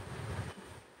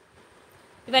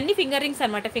 ఇవన్నీ ఫింగర్ రింగ్స్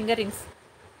అనమాట, ఫింగర్ రింగ్స్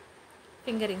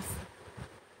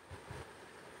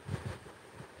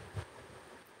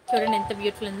చూడండి ఎంత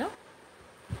బ్యూటిఫుల్ ఉందో.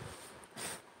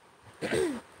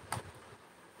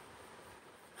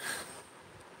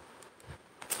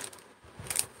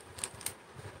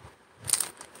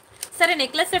 సరే,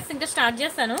 నెక్లెస్ సెట్స్ ఇంకా స్టార్ట్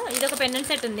చేస్తాను. ఇది ఒక పెండెంట్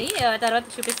సెట్ ఉంది, తర్వాత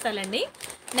చూపిస్తానండి.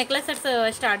 నెక్లెస్ సెట్స్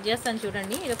స్టార్ట్ చేస్తాను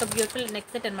చూడండి. ఇది ఒక బ్యూటిఫుల్ నెక్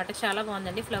సెట్ అనమాట, చాలా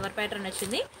బాగుందండి, ఫ్లవర్ ప్యాటర్న్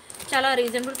వచ్చింది, చాలా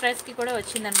రీజనబుల్ ప్రైస్కి కూడా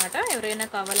వచ్చిందనమాట. ఎవరైనా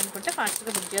కావాలనుకుంటే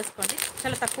ఫాస్ట్గా బుక్ చేసుకోండి,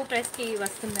 చాలా తక్కువ ప్రైస్కి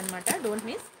వస్తుందన్నమాట, డోంట్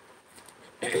మిస్.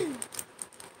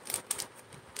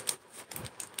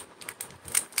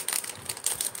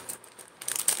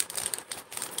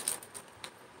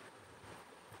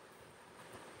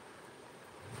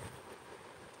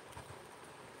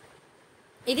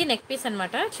 ఇది నెక్ పీస్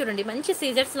అనమాట, చూడండి మంచి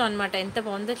సీజర్స్లో అనమాట, ఎంత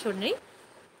బాగుందో చూడండి.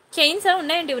 చైన్స్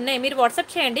ఉన్నాయండి, ఉన్నాయి, మీరు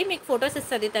వాట్సాప్ చేయండి, మీకు ఫొటోస్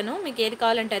ఇస్తుంది తను, మీకు ఏది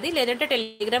కావాలంటే అది. లేదంటే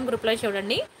టెలిగ్రామ్ గ్రూప్లో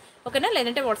చూడండి, ఓకేనా,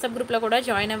 లేదంటే వాట్సాప్ గ్రూప్లో కూడా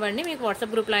జాయిన్ అవ్వండి, మీకు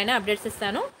వాట్సాప్ గ్రూప్లో అయినా అప్డేట్స్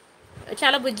ఇస్తాను.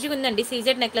 చాలా బుజ్జిగా ఉందండి,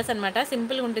 సీజెడ్ నెక్లెస్ అనమాట,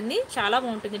 సింపుల్గా ఉంటుంది, చాలా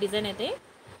బాగుంటుంది. డిజైన్ అయితే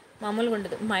మామూలుగా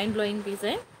ఉండదు, మైండ్ బ్లోయింగ్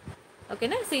పీసే.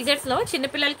 ఓకేనా, సీజెడ్స్లో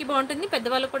చిన్నపిల్లలకి బాగుంటుంది,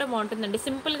 పెద్దవాళ్ళకి కూడా బాగుంటుందండి,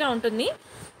 సింపుల్గా ఉంటుంది.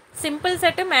 సింపుల్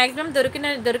సెట్ మ్యాక్సిమం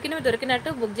దొరికినట్టు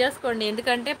బుక్ చేసుకోండి,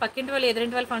 ఎందుకంటే పక్కింటి వాళ్ళు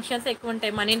ఎదురింటి వాళ్ళ ఫంక్షన్స్ ఎక్కువ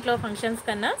ఉంటాయి మన ఇంట్లో ఫంక్షన్స్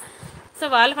కన్నా. సో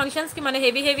వాళ్ళ ఫంక్షన్స్కి మన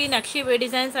హెవీ నక్షి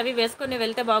డిజైన్స్ అవి వేసుకొని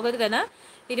వెళ్తే బాగోదు కదా.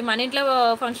 ఇది మన ఇంట్లో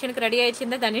ఫంక్షన్కి రెడీ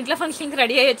అయ్యిందా, దాని ఇంట్లో ఫంక్షన్కి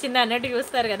రెడీ అయ్యి వచ్చిందా అన్నట్టు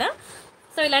చూస్తారు కదా.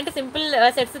 సో ఇలాంటి సింపుల్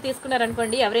సెట్స్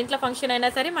తీసుకున్నారనుకోండి, ఎవరింట్లో ఫంక్షన్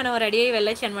అయినా సరే మనం రెడీ అయ్యి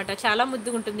వెళ్ళొచ్చు అనమాట. చాలా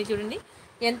ముద్దుగా ఉంటుంది, చూడండి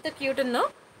ఎంత క్యూట్ ఉందో.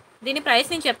 దీని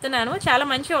ప్రైస్ నేను చెప్తున్నాను, చాలా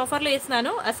మంచి ఆఫర్లో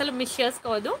ఇస్తున్నాను, అసలు మిస్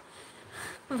చేసుకోవద్దు.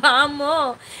 వామ్మో,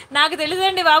 నాకు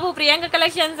తెలుసండి బాబు, ప్రియాంక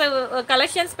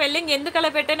కలెక్షన్స్ స్పెల్లింగ్ ఎందుకు అలా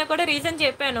పెట్టానో కూడా రీజన్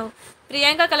చెప్పాను.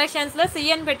 ప్రియాంక కలెక్షన్స్లో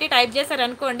సిఎన్ పెట్టి టైప్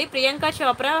చేశారనుకోండి, ప్రియాంక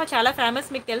చోప్రా చాలా ఫేమస్,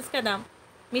 మీకు తెలుసు కదా.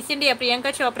 Miss India Priyanka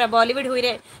Chopra Bollywood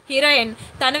heroine.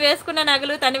 తను వేసుకున్న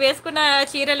నగలు, తను వేసుకున్న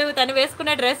చీరలు, తను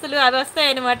వేసుకున్న డ్రెస్సులు అవి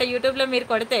వస్తాయన్నమాట యూట్యూబ్లో మీరు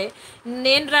కొడితే.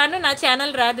 నేను రాను, నా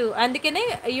ఛానల్ రాదు. అందుకనే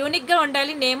యూనిక్గా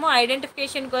ఉండాలి నేమ్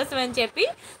ఐడెంటిఫికేషన్ కోసం అని చెప్పి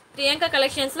ప్రియాంక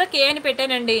కలెక్షన్స్లో కే అని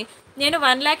పెట్టానండి. నేను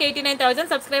 1,89,000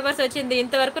 సబ్స్క్రైబర్స్ వచ్చింది.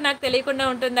 ఇంతవరకు నాకు తెలియకుండా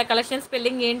ఉంటుంది ఆ కలెక్షన్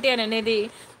స్పెల్లింగ్ ఏంటి అని అనేది.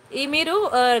 ఈ మీరు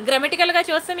గ్రామటికల్గా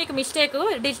చూస్తే మీకు mistake,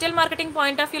 digital marketing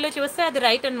point of వ్యూలో చూస్తే అది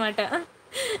రైట్ అనమాట.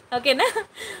 ఓకేనా?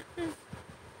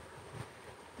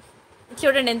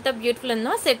 చూడండి ఎంత బ్యూటిఫుల్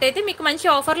ఉందో. సెట్ అయితే మీకు మంచి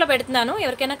ఆఫర్లో పెడుతున్నాను.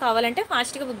 ఎవరికైనా కావాలంటే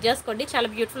ఫాస్ట్గా బుక్ చేసుకోండి. చాలా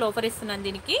బ్యూటిఫుల్ ఆఫర్ ఇస్తున్నాను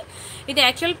దీనికి. ఇది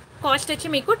యాక్చువల్ కాస్ట్ వచ్చి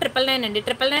మీకు 999 అండి.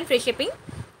 999 ఫ్రీ షిప్పింగ్.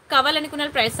 కావాలనుకున్న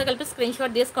ప్రైస్తో కలిపి స్క్రీన్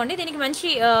షాట్ తీసుకోండి. దీనికి మంచి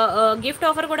గిఫ్ట్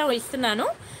ఆఫర్ కూడా ఇస్తున్నాను.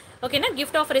 ఓకేనా?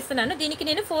 గిఫ్ట్ ఆఫర్ ఇస్తున్నాను. దీనికి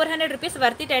నేను 400 రూపీస్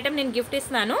వర్త్ ఐటమ్ నేను గిఫ్ట్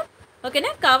ఇస్తున్నాను. ఓకేనా?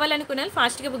 కావాలనుకున్న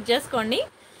ఫాస్ట్గా బుక్ చేసుకోండి.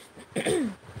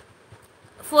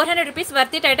 400 రూపీస్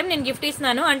వర్త్ ఐటమ్ నేను గిఫ్ట్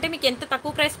ఇస్తున్నాను. అంటే మీకు ఎంత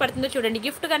తక్కువ ప్రైస్ పడుతుందో చూడండి.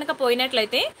 గిఫ్ట్ కనుక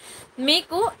పోయినట్లయితే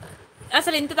మీకు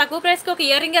అసలు ఇంత తక్కువ ప్రైస్కి ఒక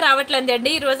ఇయర్ రింగే రావట్లేదు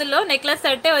అండి. ఈ రోజుల్లో నెక్లెస్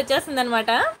సెట్టే వచ్చేస్తుంది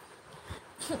అనమాట.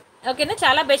 ఓకేనా?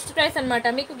 చాలా బెస్ట్ ప్రైస్ అనమాట.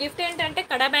 మీకు గిఫ్ట్ ఏంటంటే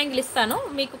కడా బ్యాంగిల్ ఇస్తాను.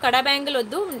 మీకు కడా బ్యాంగిల్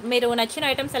వద్దు, మీరు నచ్చిన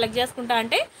ఐటమ్ సెలెక్ట్ చేసుకుంటా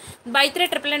అంటే బై 3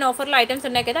 999 ఆఫర్లో ఐటమ్స్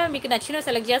ఉన్నాయి కదా, మీకు నచ్చినవి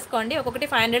సెలెక్ట్ చేసుకోండి. ఒక్కొక్కటి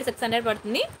 500 600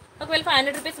 పడుతుంది. ఒకవేళ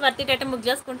 500 రూపీస్ వర్త్ ఐటమ్ బుక్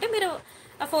చేసుకుంటే మీరు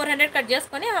 400 కట్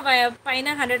చేసుకొని పైన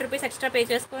 100 రూపీస్ ఎక్స్ట్రా పే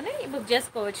చేసుకొని బుక్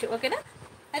చేసుకోవచ్చు. ఓకేనా?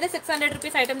 అదే 600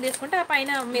 రూపీస్ ఐటమ్ తీసుకుంటే ఆ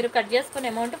పైన మీరు కట్ చేసుకునే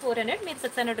అమౌంట్ 400, మీరు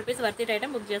 600 రూపీస్ వర్త్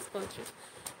ఐటమ్ బుక్ చేసుకోవచ్చు.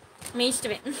 మీ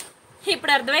ఇష్టమే.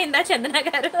 ఇప్పుడు అర్థమైందా చందన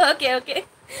గారు? Okay okay.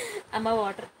 అమ్మ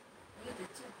వాటర్.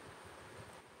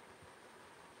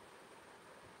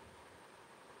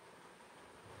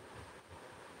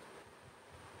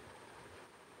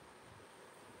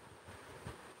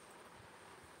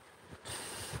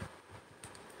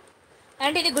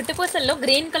 అంటే ఇది గుట్టుపూసల్లో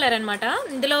గ్రీన్ కలర్ అనమాట.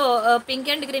 ఇందులో pink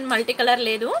and green multi colour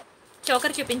లేదు.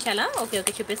 చోకర్ చూపించాలా? ఓకే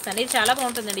ఓకే చూపిస్తాను. ఇది చాలా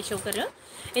బాగుంటుందండి చోకర్.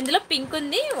 ఇందులో పింక్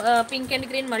ఉంది, పింక్ అండ్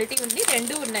గ్రీన్ మల్టీ ఉంది,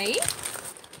 రెండు ఉన్నాయి.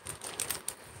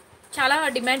 చాలా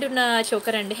డిమాండ్ ఉన్న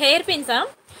చోకర్ అండి. హెయిర్ పిన్సా?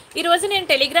 ఈరోజు నేను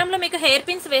టెలిగ్రామ్లో మీకు హెయిర్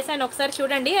పిన్స్ వేసాను, ఒకసారి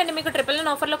చూడండి. అండ్ మీకు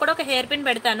 999 ఆఫర్లో కూడా ఒక హెయిర్ పిన్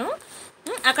పెడతాను,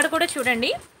 అక్కడ కూడా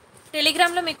చూడండి.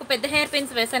 టెలిగ్రామ్లో మీకు పెద్ద హెయిర్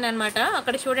పిన్స్ వేసాను అనమాట,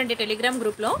 అక్కడ చూడండి టెలిగ్రామ్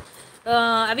గ్రూప్లో.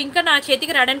 అవి ఇంకా నా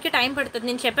చేతికి రావడానికి టైం పడుతుంది.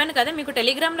 నేను చెప్పాను కదా మీకు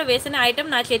టెలిగ్రామ్లో వేసిన ఐటమ్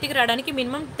నా చేతికి రావడానికి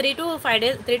minimum 3 to 5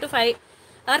 days, 3 to 5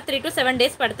 or 3 to 7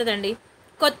 days పడుతుందండి.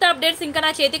 కొత్త అప్డేట్స్ ఇంకా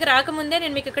నా చేతికి రాకముందే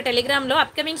నేను మీకు ఇక్కడ టెలిగ్రామ్లో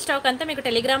అప్కమింగ్ స్టాక్ అంతా మీకు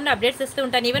టెలిగ్రామ్లో అప్డేట్స్ ఇస్తూ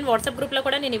ఉంటాను. ఈవెన్ వాట్సాప్ గ్రూప్లో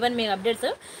కూడా నేను మీ అప్డేట్స్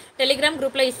టెలిగ్రామ్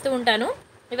గ్రూప్లో ఇస్తూ ఉంటాను.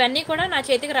 ఇవన్నీ కూడా నా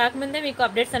చేతికి రాకముందే మీకు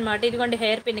అప్డేట్స్ అనమాట. ఇదిగోండి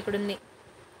హెయిర్ పిన్ ఇక్కడ ఉంది.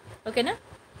 ఓకేనా?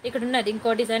 ఇక్కడ ఉన్నది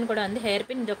ఇంకో డిజైన్ కూడా ఉంది హెయిర్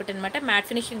పిన్, ఇది ఒకటి అనమాట. మ్యాట్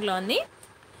ఫినిషింగ్లో ఉంది.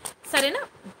 సరేనా?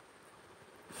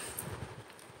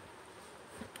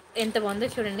 ఎంత బాగుందో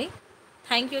చూడండి.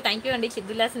 థ్యాంక్ యూ అండి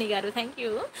చిద్దులాసిని గారు, థ్యాంక్ యూ.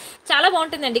 చాలా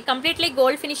బాగుంటుందండి, కంప్లీట్లీ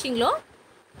గోల్డ్ ఫినిషింగ్లో.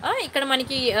 ఇక్కడ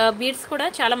మనకి బీడ్స్ కూడా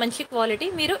చాలా మంచి క్వాలిటీ.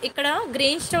 మీరు ఇక్కడ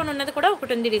గ్రీన్ స్టోన్ ఉన్నది కూడా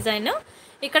ఒకటి ఉంది డిజైన్.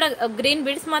 ఇక్కడ గ్రీన్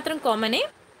బీడ్స్ మాత్రం కామనే.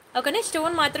 ఓకేనా?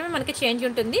 స్టోన్ మాత్రమే మనకి చేంజ్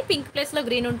ఉంటుంది. పింక్ ప్లేస్లో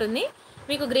గ్రీన్ ఉంటుంది.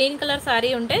 మీకు గ్రీన్ కలర్ శారీ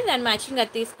ఉంటే దాని మ్యాచింగ్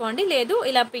అది తీసుకోండి. లేదు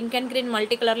ఇలా పింక్ అండ్ గ్రీన్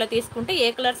మల్టీ కలర్లో తీసుకుంటే ఏ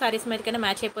కలర్ శారీస్ మీదకైనా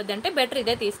మ్యాచ్ అయిపోద్ది అంటే బెటర్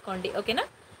ఇదే తీసుకోండి. ఓకేనా?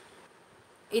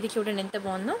 ఇది చూడండి ఎంత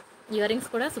బాగుందో. ఇయర్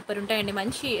రింగ్స్ కూడా సూపర్ ఉంటాయండి.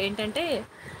 మంచి ఏంటంటే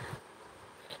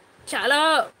చాలా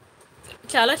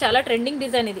చాలా చాలా ట్రెండింగ్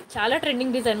డిజైన్. ఇది చాలా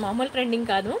ట్రెండింగ్ డిజైన్, మామూలు ట్రెండింగ్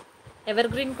కాదు, ఎవర్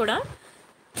గ్రీన్ కూడా.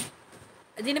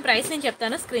 దీని ప్రైస్ నేను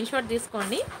చెప్తాను, స్క్రీన్ షాట్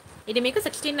తీసుకోండి. ఇది మీకు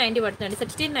 1690 పడుతుందండి.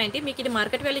 1690 మీకు ఇది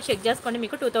మార్కెట్ వాల్యూ చెక్ చేసుకోండి,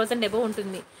 మీకు 2000 అబోవ్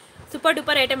ఉంటుంది. సూపర్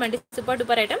డూపర్ ఐటమ్ అండి, super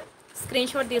duper item.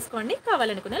 Screen shot తీసుకోండి,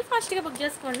 కావాలనుకున్నారు ఫాస్ట్గా బుక్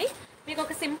చేసుకోండి. మీకు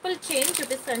ఒక సింపుల్ చైన్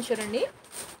చూపిస్తాను చూడండి.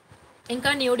 ఇంకా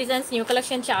న్యూ డిజైన్స్, న్యూ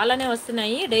కలెక్షన్ చాలానే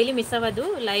వస్తున్నాయి. డైలీ మిస్ అవ్వదు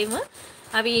లైవ్.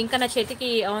 అవి ఇంకా నా చేతికి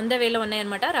ఆన్ ద వేలో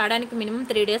ఉన్నాయన్నమాట. రావడానికి మినిమం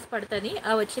 3 days పడుతుంది.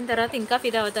 వచ్చిన తర్వాత ఇంకా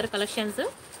ఫిదా అవుతారు కలెక్షన్స్.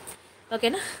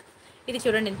 ఓకేనా? ఇది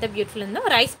చూడండి ఎంత బ్యూటిఫుల్ ఉందో.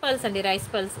 రైస్ పర్ల్స్ అండి, రైస్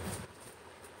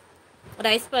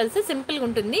పర్ల్స్ సింపుల్గా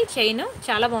ఉంటుంది. చైన్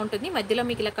చాలా బాగుంటుంది. మధ్యలో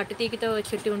మీకు ఇలా కట్టు తీగితో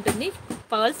చుట్టి ఉంటుంది.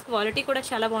 పర్ల్స్ క్వాలిటీ కూడా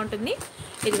చాలా బాగుంటుంది.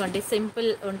 ఇదిగోండి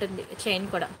సింపుల్ ఉంటుంది చైన్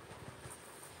కూడా.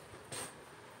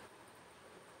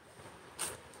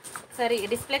 సరే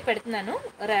డిస్ప్లేకి పెడుతున్నాను.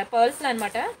 పర్ల్స్లో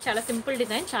అనమాట, చాలా సింపుల్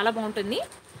డిజైన్, చాలా బాగుంటుంది.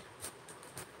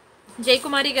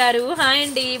 జయకుమారి గారు హాయ్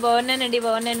అండి. బాగున్నాను,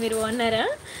 మీరు బాగున్నారా?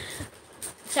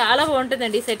 చాలా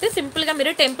బాగుంటుందండి సెట్. సింపుల్గా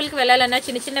మీరు టెంపుల్కి వెళ్ళాలన్నా,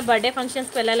 చిన్న చిన్న బర్త్డే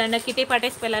ఫంక్షన్స్కి వెళ్ళాలన్నా, కిటీ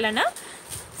పార్టీస్కి వెళ్ళాలన్నా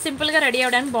సింపుల్గా రెడీ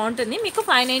అవ్వడానికి బాగుంటుంది. మీకు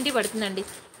 590 పడుతుందండి.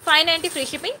 590 ఫ్రీ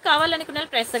షిప్పింగ్. కావాలనుకున్న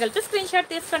ప్రైస్ కలిపి స్క్రీన్ షాట్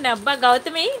తీసుకోండి. అబ్బా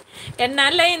గౌతమి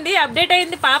ఎన్నాళ్ళు అయింది, అప్డేట్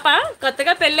అయింది పాప,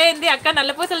 కొత్తగా పెళ్ళయింది అక్క,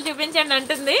 నల్లపూసలు చూపించండి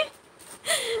అంటుంది.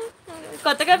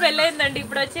 కొత్తగా పెళ్ళయిందండి,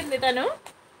 ఇప్పుడు వచ్చింది తను.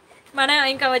 మన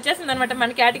ఇంకా వచ్చేసింది అనమాట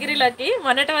మన కేటగిరీలోకి.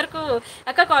 మొన్నటి వరకు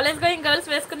అక్క కాలేజ్ గోయింగ్ గర్ల్స్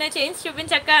వేసుకునే చైన్స్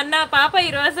చూపించక్క అన్న పాప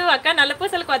ఈరోజు అక్క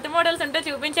నల్లపూసలు కొత్త మోడల్స్ ఉంటే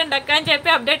చూపించండి అక్క అని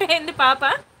చెప్పి అప్డేట్ అయింది పాప.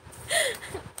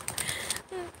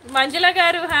 మంజుల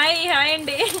గారు హాయ్ హాయ్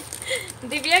అండి.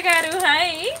 దివ్య గారు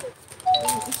హాయ్.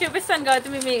 చూపిస్తాను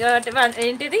గౌతమి మీ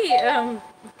ఏంటిది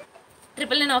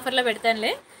 999 ఆఫర్లో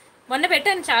పెడతానులే. మొన్న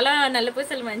పెట్టాను చాలా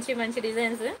నల్లపూసలు మంచి మంచి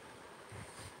డిజైన్స్.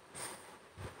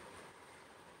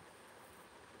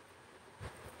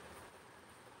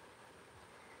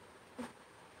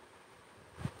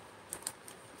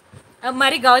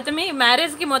 మరి గౌతమి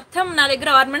మ్యారేజ్కి మొత్తం నా దగ్గర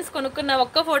ఆర్నమెంట్స్ కొనుక్కున్నా,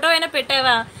 ఒక్క ఫోటో అయినా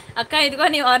పెట్టావా అక్క ఇదిగో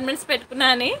నీ ఆర్నమెంట్స్ పెట్టుకున్నా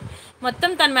అని. మొత్తం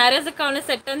తన మ్యారేజ్కి కావాలని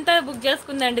సెట్ అంతా బుక్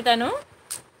చేసుకుందండి తను.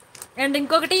 అండ్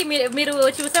ఇంకొకటి మీరు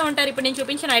చూసే ఉంటారు, ఇప్పుడు నేను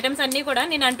చూపించిన ఐటమ్స్ అన్నీ కూడా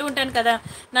నేను అంటూ ఉంటాను కదా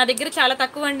నా దగ్గర చాలా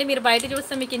తక్కువ అండి, మీరు బయట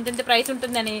చూస్తే మీకు ఇంత ప్రైస్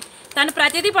ఉంటుందని. తను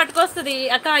ప్రతిదీ పట్టుకొస్తుంది,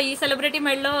 అక్క ఈ సెలబ్రిటీ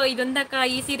మెడలో ఇది ఉందక్క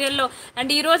ఈ సీరియల్లో.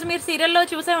 అండ్ ఈరోజు మీరు సీరియల్లో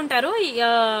చూసే ఉంటారు,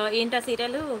 ఏంటి ఆ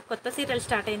సీరియల్, కొత్త సీరియల్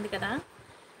స్టార్ట్ అయింది కదా,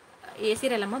 ఏ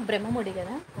సీరియల్ అమ్మా, బ్రహ్మముడి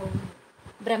కదా,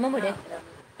 బ్రహ్మముడే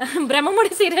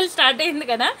బ్రహ్మముడి సీరియల్ స్టార్ట్ అయింది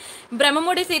కదా.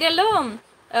 బ్రహ్మముడి సీరియల్లో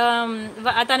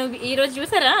తను ఈరోజు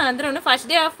చూసారా అందరూ, ఫస్ట్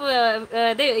డే ఆఫ్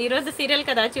అదే ఈరోజు సీరియల్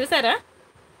కదా,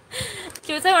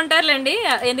 చూసే ఉంటారులేండి.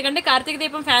 ఎందుకంటే కార్తీక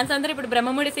దీపం ఫ్యాన్స్ అందరూ ఇప్పుడు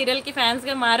బ్రహ్మముడి సీరియల్కి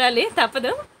ఫ్యాన్స్గా మారాలి,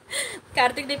 తప్పదు.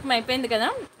 కార్తీక దీపం అయిపోయింది కదా.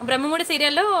 బ్రహ్మముడి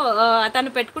సీరియల్లో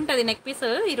తను పెట్టుకుంటుంది నెక్ పీస్.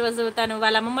 ఈరోజు తను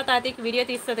వాళ్ళ అమ్మమ్మ తాతయ్యకి వీడియో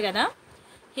తీస్తుంది కదా,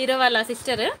 హీరో వాళ్ళ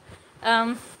సిస్టర్,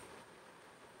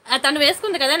 తను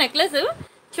వేసుకుంది కదా నెక్లెస్.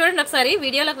 చూడండి ఒకసారి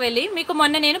వీడియోలోకి వెళ్ళి. మీకు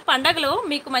మొన్న నేను పండగలో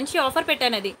మీకు మంచి ఆఫర్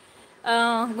పెట్టాను, అది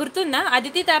గుర్తుందా,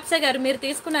 అదితి తాప్సే గారు మీరు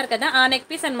తీసుకున్నారు కదా ఆ నెక్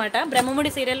పీస్ అనమాట. బ్రహ్మముడి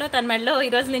సీరియల్లో తన మెడలో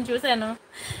ఈరోజు నేను చూశాను.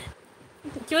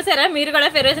 చూసారా మీరు కూడా,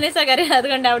 ఫిరోజ్నిసా గారు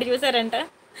అదిగోండి ఆవిడ చూసారంట.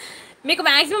 మీకు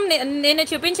మ్యాక్సిమం నేను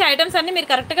చూపించే ఐటమ్స్ అన్నీ మీరు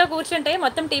కరెక్ట్గా కూర్చుంటే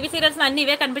మొత్తం టీవీ సీరియల్స్ అన్నీ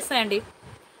ఇవే కనిపిస్తాయండి.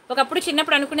 ఒకప్పుడు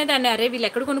చిన్నప్పుడు అనుకునేదాన్ని, అరే వీళ్ళు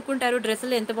ఎక్కడ కొనుక్కుంటారు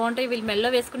డ్రెస్సులు ఎంత బాగుంటాయి, వీళ్ళు మెల్లో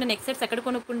వేసుకునే నెక్ సెట్స్ ఎక్కడ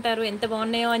కొనుక్కుంటారు ఎంత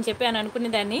బాగున్నాయో అని చెప్పి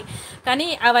అనుకునేదాన్ని. కానీ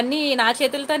అవన్నీ నా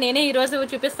చేతులతో నేనే ఈరోజు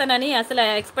చూపిస్తానని అసలు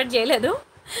ఎక్స్పెక్ట్ చేయలేదు.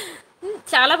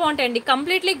 చాలా బాగుంటాయండి,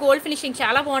 కంప్లీట్లీ గోల్డ్ ఫినిషింగ్,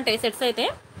 చాలా బాగుంటాయి సెట్స్ అయితే.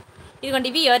 ఇదిగోండి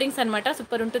ఇవి ఇయర్ రింగ్స్ అనమాట,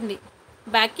 సూపర్ ఉంటుంది.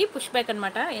 బ్యాక్కి పుష్ బ్యాక్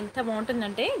అనమాట, ఎంత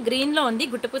బాగుంటుందంటే గ్రీన్లో ఉంది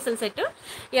గుట్టుపూసల సెట్.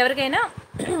 ఎవరికైనా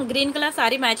గ్రీన్ కలర్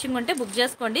సారీ మ్యాచింగ్ ఉంటే బుక్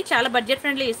చేసుకోండి, చాలా బడ్జెట్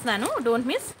ఫ్రెండ్లీ ఇస్తున్నాను, డోంట్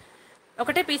మిస్.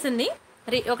 ఒకటే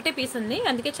పీస్ ఉంది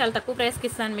అందుకే చాలా తక్కువ ప్రైస్కి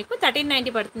ఇస్తాను మీకు.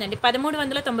 1390 పడుతుందండి,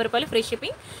 1390 రూపాయలు ఫ్రీ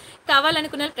షిప్పింగ్.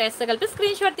 కావాలనుకున్న ప్రైస్తో కలిపి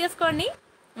స్క్రీన్ షాట్ తీసుకోండి,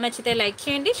 నచ్చితే లైక్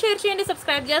చేయండి, షేర్ చేయండి,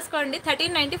 సబ్స్క్రైబ్ చేసుకోండి.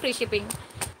 1390 ఫ్రీ షిప్పింగ్.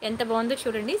 ఎంత బాగుందో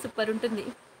చూడండి, సూపర్ ఉంటుంది.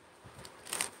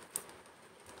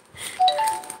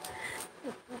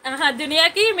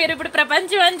 దునియాకి మీరు ఇప్పుడు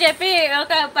ప్రపంచం అని చెప్పి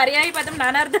ఒక పర్యాయ పదం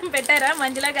నానార్థం పెట్టారా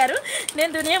మంజుల గారు.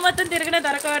 నేను దునియా మొత్తం తిరిగిన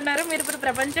దొరకమన్నారు, మీరు ఇప్పుడు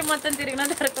ప్రపంచం మొత్తం తిరిగిన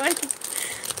దొరకమండి.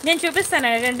 నేను చూపిస్తాను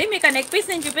అడగండి, మీకు ఆ నెక్ పీస్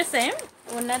నేను చూపిస్తాను,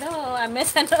 ఉన్నదో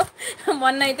అమ్మేస్తాను.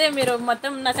 మొన్న అయితే మీరు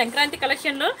మొత్తం నా సంక్రాంతి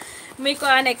కలెక్షన్లో మీకు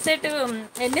ఆ నెక్ సెట్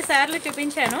ఎన్నిసార్లు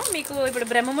చూపించాను. మీకు ఇప్పుడు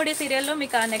బ్రహ్మముడి సీరియల్లో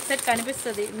మీకు ఆ నెక్ సెట్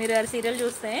కనిపిస్తుంది, మీరు ఆ సీరియల్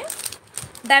చూస్తే.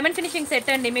 డైమండ్ ఫినిషింగ్ సెట్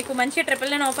అండి, మీకు మంచి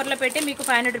 999 ఆఫర్లో పెట్టి మీకు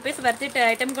 500 రూపీస్ వర్త్ ఇట్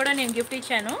ఐటమ్ కూడా నేను గిఫ్ట్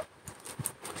ఇచ్చాను.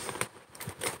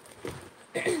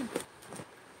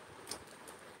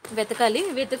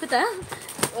 వెతుకుతా.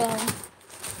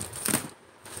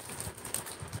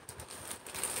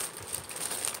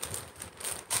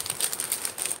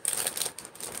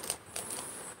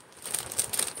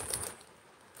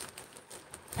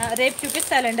 రేపు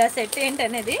చూపిస్తానండి ఆ సెట్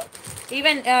ఏంటనేది.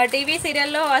 ఈవెన్ టీవీ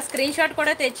సీరియల్లో ఆ స్క్రీన్ షాట్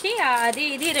కూడా తెచ్చి అది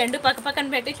ఇది రెండు పక్కన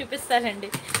పెట్టి చూపిస్తానండి.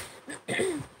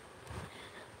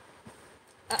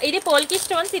 ఇది పోల్కి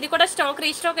స్టోన్స్, ఇది కూడా స్టాక్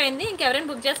రీస్టాక్ అయింది, ఇంకెవరైనా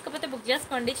బుక్ చేసుకోకపోతే బుక్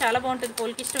చేసుకోండి, చాలా బాగుంటుంది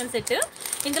పోల్కి స్టోన్ సెట్.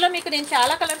 ఇందులో మీకు నేను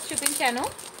చాలా కలర్స్ చూపించాను,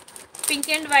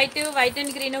 pink and white, white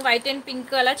and green, white and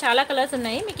pink, అలా చాలా కలర్స్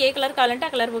ఉన్నాయి. మీకు ఏ కలర్ కావాలంటే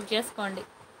ఆ కలర్ బుక్ చేసుకోండి.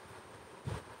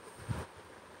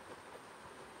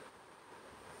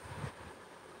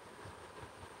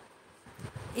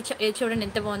 చూడండి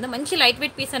ఎంత బాగుందో, మంచి లైట్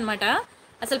వెయిట్ పీస్ అనమాట,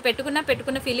 అసలు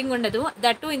పెట్టుకున్న ఫీలింగ్ ఉండదు.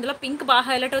 దట్టు ఇందులో పింక్ బాగా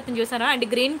హైలైట్ అవుతుంది చూసారా, అండ్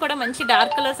గ్రీన్ కూడా మంచి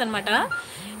డార్క్ కలర్స్ అనమాట.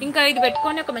 ఇంకా ఇది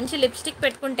పెట్టుకొని ఒక మంచి లిప్స్టిక్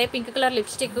పెట్టుకుంటే, పింక్ కలర్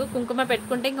లిప్స్టిక్ కుంకుమ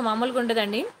పెట్టుకుంటే ఇంకా మామూలుగా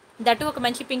ఉండదండి. దట్టు ఒక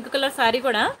మంచి పింక్ కలర్ సారీ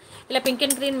కూడా ఇలా పింక్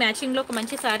అండ్ గ్రీన్ మ్యాచింగ్లో ఒక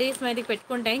మంచి సారీస్ మీద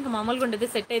పెట్టుకుంటే ఇంకా మామూలుగా ఉండదు,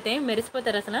 సెట్ అయితే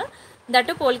మెరిసిపోతారు అసలు.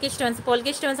 దట్టు పోల్కి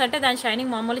స్టోన్స్ అంటే దాని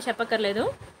షైనింగ్ మామూలు చెప్పక్కర్లేదు,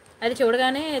 అది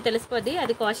చూడగానే తెలిసిపోద్ది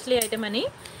అది కాస్ట్లీ ఐటమ్ అని.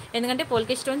 ఎందుకంటే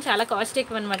పోల్కి స్టోన్ చాలా కాస్ట్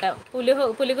ఎక్కువ అనమాట.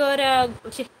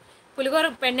 పులిగోర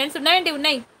పెండెంట్స్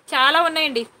ఉన్నాయి, చాలా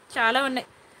ఉన్నాయి.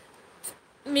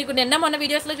 మీకు నిన్న మొన్న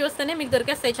వీడియోస్లో చూస్తేనే మీకు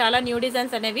దొరికేస్తాయి చాలా న్యూ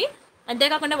డిజైన్స్ అనేవి.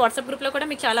 అంతేకాకుండా వాట్సాప్ గ్రూప్లో కూడా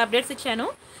మీకు చాలా అప్డేట్స్ ఇచ్చాను.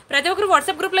 ప్రతి ఒక్కరు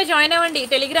వాట్సాప్ గ్రూప్లో జాయిన్ అవ్వండి,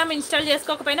 టెలిగ్రామ్ ఇన్స్టాల్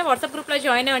చేసుకోకపోయినా వాట్సాప్ గ్రూప్లో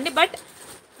జాయిన్ అవ్వండి. బట్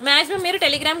మ్యాక్సిమం మీరు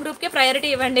టెలిగ్రామ్ గ్రూప్కే ప్రయారిటీ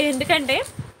ఇవ్వండి, ఎందుకంటే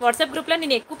వాట్సాప్ గ్రూప్లో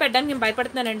నేను ఎక్కువ పెట్టడానికి నేను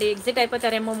భయపడుతున్నానండి, ఎగ్జిట్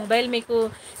అయిపోతారేమో, మొబైల్ మీకు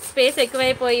స్పేస్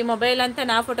ఎక్కువైపోయి మొబైల్ అంతా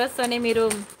నా ఫొటోస్తోనే మీరు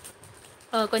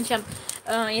కొంచెం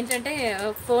ఏంటంటే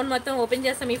ఫోన్ మొత్తం ఓపెన్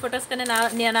చేస్తే మీ ఫొటోస్ కన్నా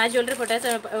నా జ్యువెలరీ ఫొటోస్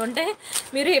ఉంటే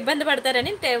మీరు ఇబ్బంది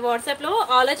పడతారని వాట్సాప్లో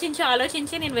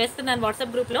ఆలోచించి నేను వేస్తున్నాను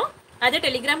వాట్సాప్ గ్రూప్లో. అదే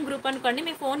టెలిగ్రామ్ గ్రూప్ అనుకోండి,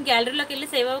 మీ ఫోన్ గ్యాలరీలోకి వెళ్ళి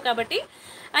సేవ్ అవ్వు కాబట్టి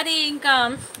అది ఇంకా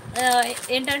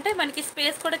ఏంటంటే మనకి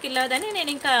స్పేస్ కూడా కిల్ అవ్వదని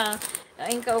నేను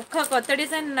ఇంకా ఒక్క కొత్త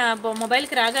డిజైన్ నా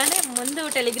మొబైల్కి రాగానే ముందు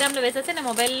టెలిగ్రామ్లో వేసేసి నా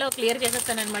మొబైల్లో క్లియర్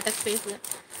చేసేస్తాను అనమాట స్పేస్.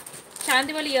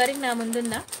 చాందివలి ఇయర్ రింగ్ నా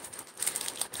ముందుందా?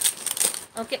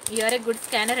 Okay, you're a good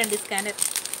scanner అండి. స్కానర్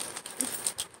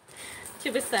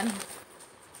చూపిస్తాను.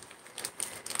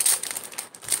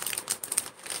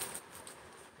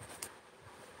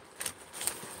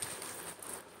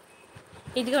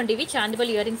 ఇదిగోండి, ఇవి చాందిబల్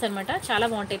ఇయర్ రింగ్స్ అనమాట. చాలా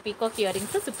బాగుంటాయి, పీకాక్ ఇయర్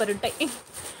రింగ్స్ సూపర్ ఉంటాయి,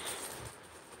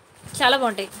 చాలా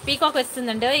బాగుంటాయి. పీకాక్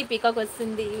వస్తుందండి, ఈ పీకాక్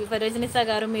వస్తుంది. రజనీసా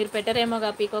గారు మీరు పెట్టరేమోగా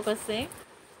పీకాక్ వస్తే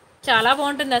చాలా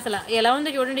బాగుంటుంది. అసలు ఎలా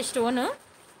ఉందో చూడండి, స్టోను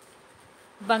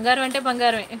బంగారం అంటే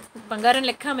బంగారమే, బంగారం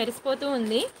లెక్క మెరిసిపోతూ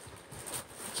ఉంది.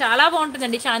 చాలా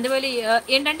బాగుంటుందండి చాందివలి.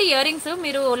 ఏంటంటే ఇయర్ రింగ్స్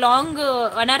మీరు లాంగ్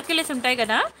అనార్కలీస్ ఉంటాయి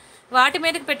కదా, వాటి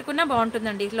మీదకి పెట్టుకున్నా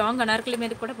బాగుంటుందండి. లాంగ్ అనార్కలి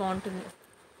మీద కూడా బాగుంటుంది.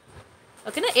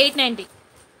 ఓకేనా, 890.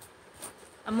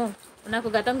 అమ్మో నాకు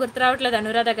గతం గుర్తు రావట్లేదు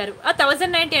అనురాధ గారు.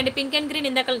 1090 అండి, పింక్ అండ్ గ్రీన్.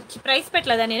 ఇందాక ప్రైస్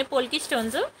పెట్టలేదా నేను? పోల్కి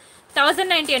స్టోన్స్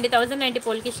 1090 అండి, 1090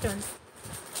 పోల్కి స్టోన్స్.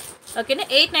 ఓకేనా,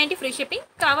 890 ఫ్రీ షిప్పింగ్.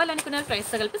 కావాలనుకున్న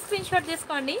ప్రైస్తో కలిపి స్క్రీన్ షాట్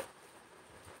తీసుకోండి.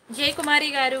 జయకుమారి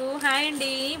గారు హాయ్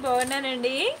అండి,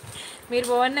 బాగున్నానండి, మీరు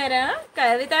బాగున్నారా?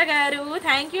 కవిత గారు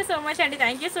థ్యాంక్ యూ సో మచ్ అండి,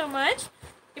 థ్యాంక్ యూ సో మచ్.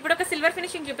 ఇప్పుడు ఒక సిల్వర్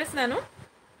ఫినిషింగ్ చూపిస్తున్నాను.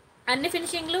 అన్ని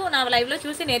ఫినిషింగ్లు నా లైవ్లో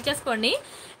చూసి నేర్చేసుకోండి.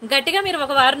 గట్టిగా మీరు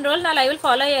ఒక వారం రోజులు నా లైవ్లు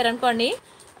ఫాలో అయ్యారనుకోండి,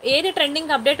 ఏది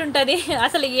ట్రెండింగ్ అప్డేట్ ఉంటుంది,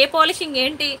 అసలు ఏ పాలిషింగ్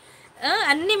ఏంటి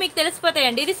అన్నీ మీకు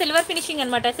తెలిసిపోతాయండి. ఇది సిల్వర్ ఫినిషింగ్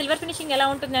అనమాట. సిల్వర్ ఫినిషింగ్ ఎలా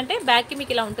ఉంటుందంటే బ్యాక్కి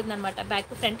మీకు ఇలా ఉంటుంది అనమాట,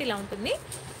 బ్యాక్ ఫ్రంట్ ఇలా ఉంటుంది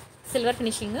సిల్వర్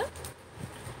ఫినిషింగ్.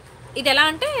 ఇది ఎలా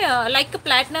అంటే లైక్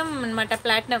ప్లాటినం అనమాట,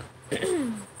 ప్లాటినం.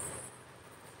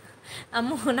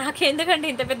 అమ్మో నాకెందుకండి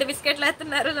ఇంత పెద్ద బిస్కెట్లు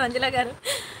వేస్తున్నారు మంజుల గారు.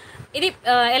 ఇది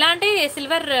ఎలా అంటే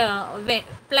సిల్వర్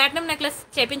ప్లాటినం నెక్లెస్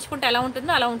చేయించుకుంటే ఎలా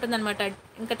ఉంటుందో అలా ఉంటుందన్నమాట.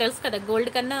 ఇంకా తెలుసు కదా, గోల్డ్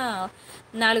కన్నా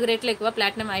 4 రేట్లు ఎక్కువ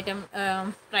ప్లాటినం ఐటమ్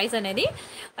ప్రైస్ అనేది.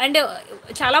 అండ్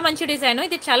చాలా మంచి డిజైన్,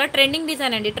 ఇది చాలా ట్రెండింగ్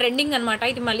డిజైన్ అండి, ట్రెండింగ్ అనమాట.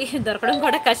 ఇది మళ్ళీ దొరకడం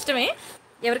కూడా కష్టమే.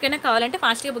 ఎవరికైనా కావాలంటే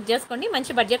ఫాస్ట్గా బుక్ చేసుకోండి.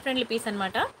 మంచి బడ్జెట్ ఫ్రెండ్లీ పీస్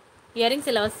అనమాట. ఇయర్ రింగ్స్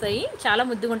ఇలా వస్తాయి, చాలా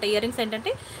ముద్దుగా ఉంటాయి. ఇయర్ రింగ్స్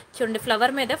ఏంటంటే చూడండి,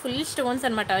 ఫ్లవర్ మీద ఫుల్ స్టోన్స్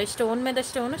అనమాట. స్టోన్ మీద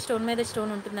స్టోన్, స్టోన్ మీద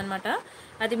స్టోన్ ఉంటుందన్నమాట.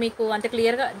 అది మీకు అంత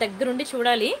క్లియర్గా దగ్గరుండి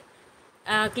చూడాలి.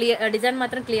 డిజైన్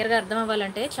మాత్రం క్లియర్గా అర్థం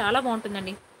అవ్వాలంటే చాలా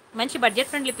బాగుంటుందండి. మంచి budget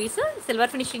friendly piece,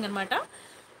 silver finishing అనమాట.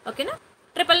 ఓకేనా,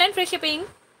 999 ఫ్రీ షిప్పింగ్.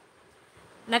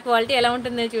 నా క్వాలిటీ ఎలా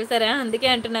ఉంటుందో చూసారా, అందుకే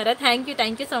అంటున్నారా? థ్యాంక్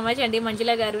యూ సో మచ్ అండి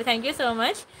మంజుల గారు, థ్యాంక్ యూ సో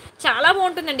మచ్. చాలా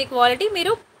బాగుంటుందండి క్వాలిటీ.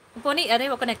 మీరు పోనీ అదే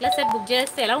ఒక నెక్లెస్ సెట్ బుక్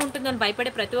చేస్తే ఎలా ఉంటుందో అని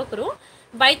భయపడే ప్రతి ఒక్కరు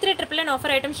బై 3 999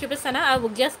 ఆఫర్ ఐటమ్స్ చూపిస్తానా, అవి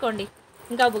బుక్ చేసుకోండి.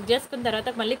 ఇంకా బుక్ చేసుకున్న తర్వాత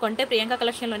మళ్ళీ కొంటే ప్రియాంక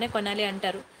కలెక్షన్లోనే కొనాలి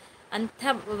అంటారు. అంత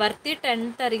వర్త్ ఇట్,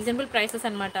 అంత రీజనబుల్ ప్రైసెస్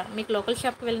అనమాట. మీకు లోకల్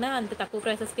షాప్కి వెళ్ళినా అంత తక్కువ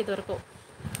ప్రైసెస్కి దొరకవు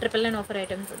 999 ఆఫర్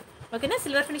ఐటమ్స్. ఓకేనా,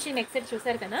 సిల్వర్ ఫినిషింగ్ నెక్స్ట్ సెట్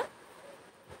చూసారు కదా,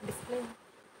 డిస్ప్లే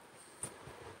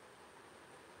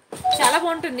చాలా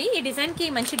బాగుంటుంది. ఈ డిజైన్కి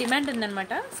మంచి డిమాండ్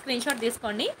ఉందన్నమాట. స్క్రీన్ షాట్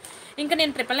తీసుకోండి. ఇంకా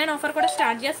నేను 999 ఆఫర్ కూడా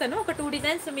స్టార్ట్ చేస్తాను. ఒక 2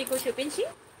 డిజైన్స్ మీకు చూపించి.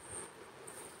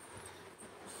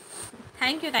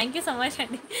 థ్యాంక్ యూ సో మచ్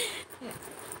అండి.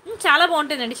 చాలా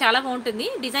బాగుంటుందండి, చాలా బాగుంటుంది.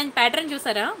 డిజైన్ ప్యాటర్న్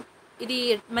చూసారా, ఇది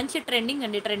మంచి ట్రెండింగ్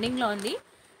అండి, ట్రెండింగ్లో ఉంది.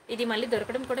 ఇది మళ్ళీ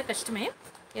దొరకడం కూడా కష్టమే.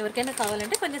 ఎవరికైనా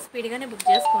కావాలంటే కొంచెం స్పీడ్గానే బుక్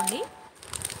చేసుకోండి.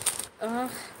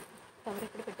 కవర్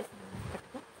ఎక్కడ పెట్టేసాను,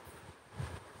 పట్టుకో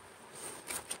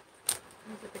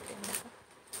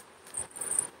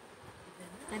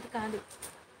అది కాదు.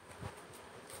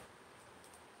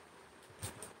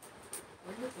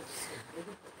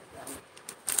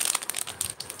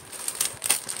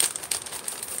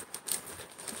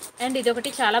 అండ్ ఇది ఒకటి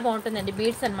చాలా బాగుంటుందండి,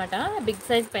 బీడ్స్ అనమాట. బిగ్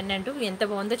సైజ్ పెండెంట్ ఎంత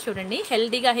బాగుందో చూడండి.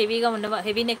 హెల్దీగా హెవీగా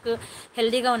హెవీ నెక్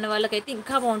హెల్దీగా ఉన్న వాళ్ళకైతే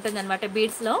ఇంకా బాగుంటుంది అనమాట.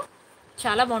 బీడ్స్లో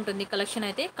చాలా బాగుంటుంది కలెక్షన్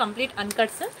అయితే. కంప్లీట్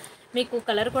అన్కట్స్, మీకు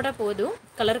కలర్ కూడా పోదు,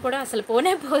 కలర్ కూడా అసలు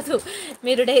పోనే పోదు.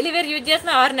 మీరు డైలీ వేర్ యూజ్ చేసిన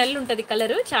 6 నెలలు ఉంటుంది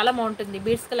కలరు. చాలా బాగుంటుంది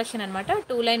బీడ్స్ కలెక్షన్ అనమాట.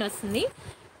 2 లైన్ వస్తుంది,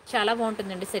 చాలా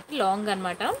బాగుంటుందండి సెట్. లాంగ్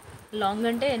అనమాట. లాంగ్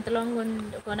అంటే ఎంత లాంగ్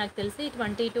ఉందో నాకు తెలిసి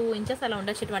 22 ఇంచెస్ అలా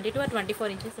ఉండొచ్చు, 22 or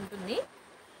 24 ఇంచెస్ ఉంటుంది.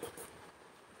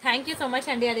 థ్యాంక్ యూ సో మచ్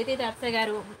అండి అదితి తాప్సే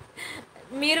గారు.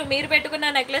 మీరు పెట్టుకున్న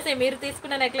నెక్లెసే, మీరు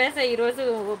తీసుకున్న నెక్లెసే ఈరోజు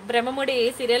బ్రహ్మముడి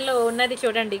సీరియల్లో ఉన్నది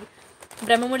చూడండి.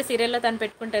 బ్రహ్మముడి సీరియల్లో తను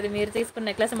పెట్టుకుంటుంది. మీరు తీసుకున్న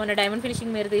నెక్లెస్ మొన్న డైమండ్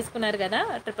ఫినిషింగ్ మీరు తీసుకున్నారు కదా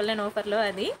 999 ఆఫర్లో,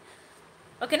 అది.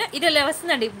 ఓకేనా, ఇది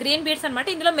వస్తుందండి గ్రీన్ బీడ్స్ అనమాట.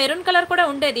 ఇందులో మెరూన్ కలర్ కూడా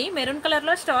ఉండేది, మెరూన్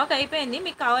కలర్లో స్టాక్ అయిపోయింది.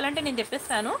 మీకు కావాలంటే నేను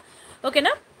చెప్పేస్తాను.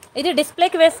 ఓకేనా, ఇది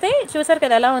డిస్ప్లేకి వేస్తే చూసారు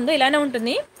కదా ఎలా ఉందో, ఇలానే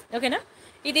ఉంటుంది. ఓకేనా,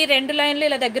 ఇది 2 లైన్లు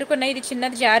ఇలా దగ్గరకు ఉన్నాయి, ఇది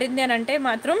చిన్నది జారింది అని అంటే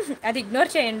మాత్రం అది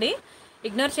ఇగ్నోర్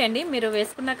చేయండి. మీరు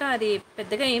వేసుకున్నాక అది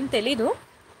పెద్దగా ఏం తెలీదు,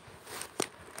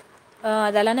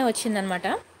 అది అలానే వచ్చిందనమాట.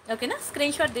 ఓకేనా,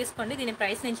 స్క్రీన్ షాట్ తీసుకోండి. దీని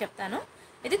ప్రైస్ నేను చెప్తాను.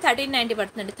 ఇది 1390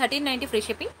 పడుతుందండి, 1390 ఫ్రీ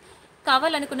షిప్పింగ్.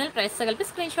 కావాలనుకున్న ప్రైస్తో కలిపి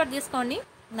స్క్రీన్ షాట్ తీసుకోండి.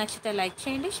 నచ్చితే లైక్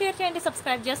చేయండి, షేర్ చేయండి,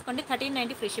 సబ్స్క్రైబ్ చేసుకోండి.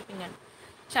 1390 ఫ్రీ షిప్పింగ్ అండి,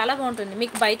 చాలా బాగుంటుంది.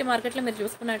 మీకు బయట మార్కెట్లో మీరు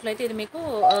చూసుకున్నట్లయితే ఇది మీకు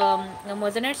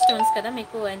మొజనైట్ స్టోన్స్ కదా,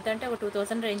 మీకు ఎంత అంటే ఒక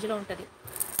 2000 రేంజ్లో ఉంటుంది.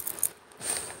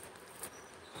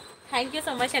 థ్యాంక్ యూ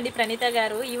సో మచ్ అండి ప్రణీత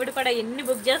గారు. ఈవిడ కూడా ఎన్ని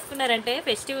బుక్ చేసుకున్నారంటే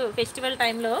ఫెస్టివల్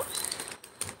టైంలో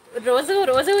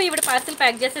రోజు ఈవిడ పార్సిల్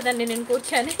ప్యాక్ చేసేదండి నేను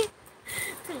కూర్చొని.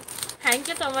 థ్యాంక్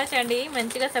యూ సో మచ్ అండి,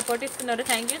 మంచిగా సపోర్ట్ ఇస్తున్నారు.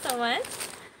 Thank you so much.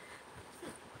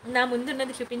 నా ముందు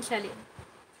ఉన్నది చూపించాలి,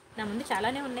 నా ముందు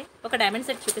చాలానే ఉన్నాయి. ఒక డైమండ్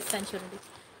సెట్ చూపిస్తాను చూడండి,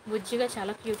 బుజ్జిగా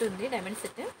చాలా క్యూట్ ఉంది డైమండ్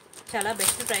సెట్. చాలా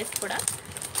బెస్ట్ ప్రైస్ కూడా,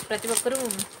 ప్రతి ఒక్కరూ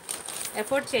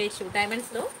ఎఫోర్డ్ చేయొచ్చు.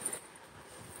 డైమండ్స్లో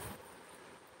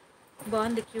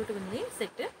బాగుంది, క్యూట్గా ఉంది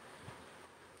సెట్.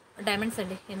 డైమండ్స్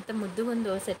అండి, ఎంత ముద్దుగా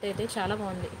ఉందో సెట్ అయితే, చాలా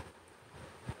బాగుంది.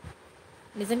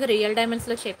 నిజంగా రియల్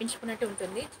డైమండ్స్లో చేపించుకున్నట్టు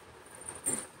ఉంటుంది.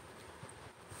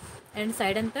 అండ్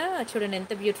సైడ్ అంతా చూడండి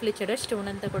ఎంత బ్యూటిఫుల్ ఇచ్చాడో, స్టోన్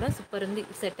అంతా కూడా సూపర్ ఉంది.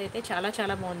 సెట్ అయితే చాలా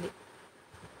చాలా బాగుంది.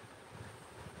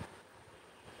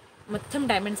 మొత్తం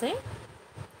డైమండ్సే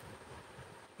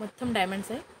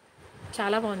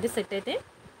చాలా బాగుంది సెట్ అయితే.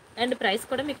 అండ్ ప్రైస్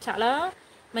కూడా మీకు చాలా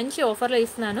మంచి ఆఫర్లో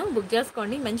ఇస్తున్నాను, బుక్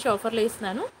చేసుకోండి, మంచి ఆఫర్లో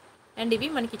ఇస్తున్నాను. అండ్ ఇవి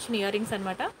మనకి ఇచ్చిన ఇయర్ రింగ్స్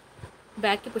అనమాట,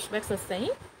 బ్యాక్కి పుష్ బ్యాక్స్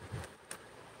వస్తాయి.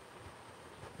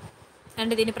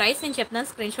 అండ్ దీని ప్రైస్ నేను చెప్తున్నాను,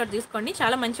 స్క్రీన్ షాట్ తీసుకోండి.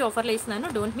 చాలా మంచి ఆఫర్లో ఇస్తున్నాను,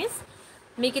 డోంట్ మిస్.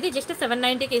 మీకు ఇది జస్ట్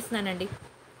 790కి ఇస్తున్నానండి,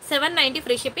 790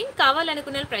 ఫ్రీ షిప్పింగ్.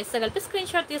 కావాలనుకునే ప్రైస్తో కలిపి స్క్రీన్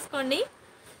షాట్ తీసుకోండి.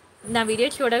 నా వీడియో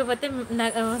చూడకపోతే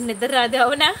నిద్ర రాదు,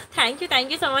 అవునా? థ్యాంక్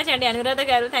యూ సో మచ్ అండి అనురాధ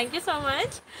గారు, థ్యాంక్ యూ సో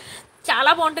మచ్.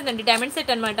 చాలా బాగుంటుందండి డైమండ్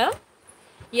సెట్ అనమాట.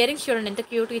 ఇయర్ రింగ్స్ చూడండి ఎంత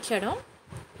క్యూట్గా ఇచ్చాడో,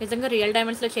 నిజంగా రియల్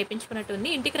డైమండ్స్లో చేయించుకున్నట్టు ఉంది.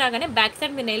 ఇంటికి రాగానే బ్యాక్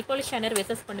సైడ్ మీరు నెయిల్ పాలిష్ షైనర్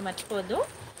వేసేసుకోండి, మర్చిపోవద్దు.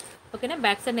 ఓకేనా,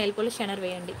 back side nail polish shiner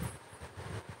వేయండి.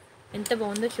 ఎంత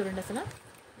బాగుందో చూడండి, అసలు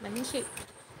మంచి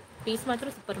పీస్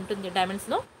మాత్రం సూపర్ ఉంటుంది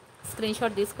డైమండ్స్లో. స్క్రీన్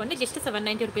షాట్ తీసుకోండి, జస్ట్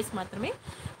 790 రూపీస్ మాత్రమే,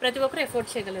 ప్రతి ఒక్కరు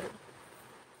ఎఫోర్డ్ చేయగలరు.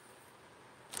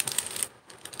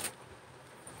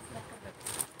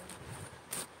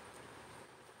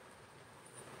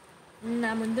 నా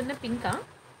ముందున్న పింకా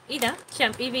ఇదా,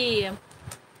 ఇవి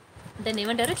దాన్ని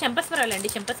ఏమంటారు, చెంపస్వరాలు అండి,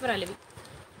 చెంపస్వరాలు ఇవి.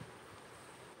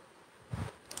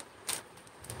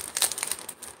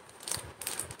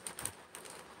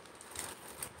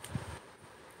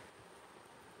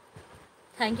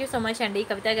 థ్యాంక్ యూ సో మచ్ అండి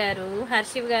కవిత గారు,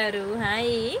 హర్షివ్ గారు,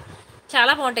 హాయ్.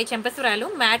 చాలా బాగుంటాయి చెంపస్వరాలు,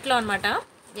 మ్యాట్లో అనమాట.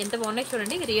 ఎంత బాగున్నాయి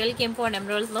చూడండి, రియల్ కెంపు అండ్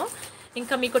ఎమరాల్డ్స్లో.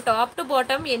 ఇంకా మీకు టాప్ టు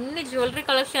బాటమ్ ఎన్ని జ్యువెలరీ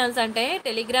కలెక్షన్స్ అంటే,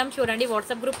 టెలిగ్రామ్ చూడండి,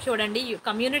 వాట్సాప్ గ్రూప్ చూడండి,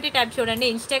 కమ్యూనిటీ ట్యాబ్ చూడండి,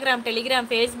 ఇన్స్టాగ్రామ్, టెలిగ్రామ్,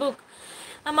 ఫేస్బుక్,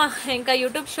 అమ్మా ఇంకా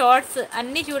యూట్యూబ్ షార్ట్స్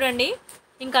అన్నీ చూడండి.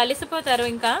 ఇంకా అలిసిపోతారు.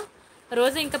 ఇంకా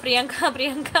రోజు ఇంకా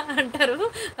ప్రియాంక అంటారు,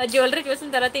 జ్యువెలరీ చూసిన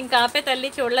తర్వాత ఇంకా ఆపే తల్లి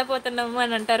చూడలేకపోతున్నాము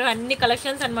అని అంటారు. అన్ని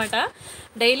కలెక్షన్స్ అనమాట.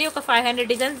 డైలీ ఒక 500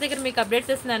 డిజైన్స్ దగ్గర మీకు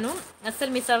అప్డేట్స్ ఇస్తున్నాను,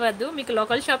 అస్సలు మిస్ అవ్వద్దు. మీకు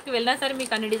లోకల్ షాప్కి వెళ్ళినా సరే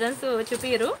మీకు అన్ని డిజైన్స్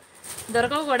చూపియరు,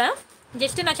 దొరకవు కూడా.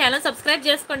 జస్ట్ నా ఛానల్ సబ్స్క్రైబ్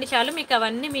చేసుకోండి చాలు, మీకు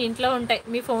అవన్నీ మీ ఇంట్లో ఉంటాయి,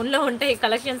 మీ ఫోన్లో ఉంటాయి,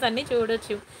 కలెక్షన్స్ అన్నీ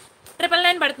చూడొచ్చు.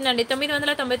 999 పడుతుందండి,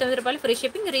 999 రూపాయలు ఫ్రీ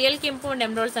షిప్పింగ్. రియల్ కెంపు అండ్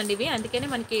ఎమరాల్డ్స్ అండి ఇవి, అందుకనే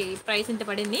మనకి ప్రైస్ ఇంత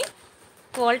పడింది.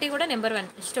 క్వాలిటీ కూడా నెంబర్ 1,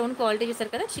 స్టోన్ క్వాలిటీ చూసారు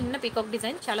కదా, చిన్న పీకాక్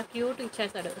డిజైన్ చాలా క్యూట్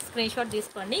ఇచ్చేసాడు. స్క్రీన్ షాట్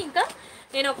తీసుకోండి. ఇంకా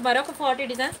నేను మరొక 40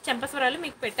 డిజైన్స్ చెంపస్వరాలు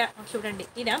మీకు పెట్టా చూడండి.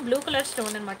 ఇదా బ్లూ కలర్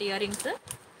స్టోన్ అనమాట ఇయర్ రింగ్స్.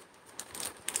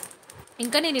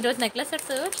 ఇంకా నేను ఈరోజు నెక్లెస్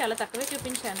సెట్స్ చాలా తక్కువే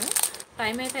చూపించాను,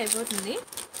 టైం అయితే అయిపోతుంది.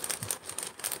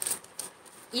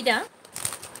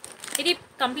 ఇది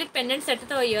కంప్లీట్ పెండెంట్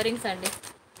సెట్తో ఇయర్ రింగ్స్ అండి.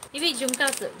 ఇవి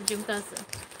జుంకాస్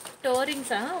టో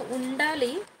రింగ్సా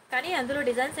ఉండాలి, కానీ అందులో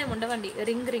డిజైన్స్ ఏమి ఉండవండి,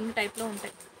 రింగ్ టైప్లో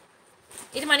ఉంటాయి.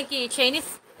 ఇది మనకి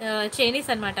చైనీస్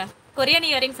అనమాట, కొరియన్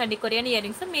ఇయర్ రింగ్స్ అండి. కొరియన్ ఇయర్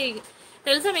రింగ్స్ మీ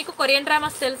తెలుసా మీకు? కొరియన్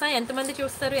డ్రామాస్ తెలుసా? ఎంతమంది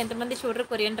చూస్తారు, ఎంతమంది చూడరు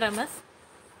Korean dramas?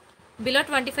 Below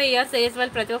 25 years age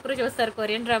వాళ్ళు ప్రతి ఒక్కరు చూస్తారు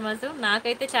కొరియన్ డ్రామాస్.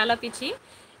 నాకైతే చాలా పిచ్చి.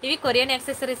 ఇవి కొరియన్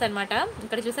యాక్సెసరీస్ అనమాట.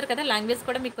 ఇక్కడ చూసారు కదా, లాంగ్వేజ్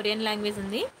కూడా మీకు కొరియన్ లాంగ్వేజ్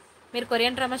ఉంది. మీరు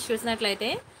కొరియన్ డ్రామాస్ చూసినట్లయితే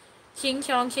షింగ్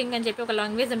షాంగ్ షింగ్ అని చెప్పి ఒక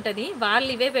లాంగ్వేజ్ ఉంటుంది, వాళ్ళు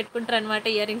ఇవే పెట్టుకుంటారు అనమాట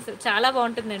ఇయర్ రింగ్స్. చాలా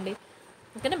బాగుంటుందండి.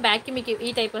 ఓకేనా, బ్యాక్కి మీకు ఈ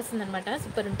టైప్ వస్తుంది అనమాట,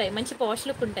 సూపర్ ఉంటాయి, మంచి పాష్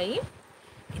లుక్ ఉంటాయి.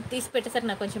 తీసి పెట్టేసరికి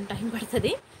నాకు కొంచెం టైం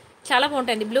పడుతుంది. చాలా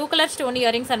బాగుంటుంది. Blue colour stone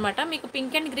ear rings అనమాట. మీకు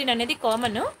పింక్ అండ్ గ్రీన్ అనేది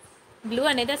కామన్, బ్లూ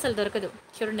అనేది అసలు దొరకదు.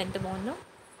 చూడండి ఎంత బాగుందో,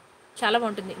 చాలా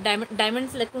బాగుంటుంది.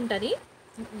 డైమండ్స్ లెక్క ఉంటుంది,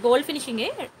 గోల్డ్ ఫినిషింగే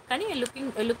కానీ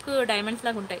లుక్ డైమండ్స్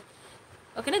లాగా ఉంటాయి.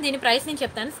 ఓకేనా, దీని ప్రైస్ నేను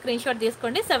చెప్తాను, స్క్రీన్ షాట్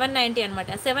తీసుకోండి. 790 అనమాట,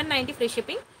 790 ఫ్రీ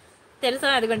షిప్పింగ్. తెలుసా?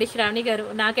 అదిగోండి శ్రావణి గారు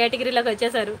నా కేటగిరీలోకి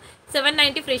వచ్చేసారు.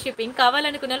 790 ఫ్రీ షిప్పింగ్.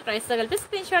 కావాలనుకున్న వాళ్ళు ప్రైస్తో కలిపి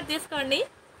స్క్రీన్ షాట్ తీసుకోండి.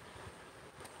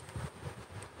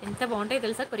 ఎంత బాగుంటాయి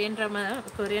తెలుసా కొరియన్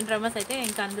డ్రామాస్ అయితే.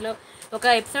 ఇంకా అందులో ఒక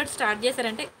ఎపిసోడ్ స్టార్ట్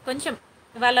చేశారంటే కొంచెం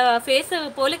వాళ్ళ ఫేస్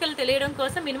పోలికలు తెలియడం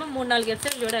కోసం మినిమం 3-4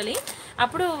 ఎపిసోడ్ చూడాలి.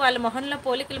 అప్పుడు వాళ్ళ మొహంలో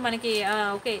పోలికలు మనకి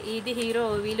ఓకే ఇది హీరో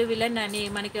వీళ్ళు విలన్ అని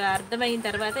మనకి అర్థమైన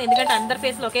తర్వాత, ఎందుకంటే అందరి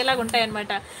ఫేస్లు ఒకేలాగా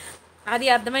ఉంటాయన్నమాట. అది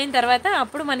అర్థమైన తర్వాత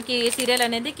అప్పుడు మనకి సీరియల్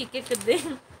అనేది కిక్కెక్కుద్ది.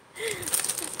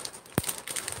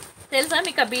 తెలుసా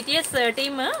మీకు?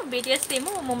 బీటీఎస్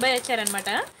టీము ముంబై వచ్చారనమాట.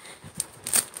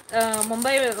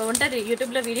 ముంబై ఉంటుంది,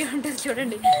 యూట్యూబ్లో వీడియో ఉంటుంది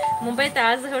చూడండి. Mumbai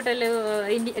Taj hotel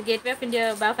gateway of India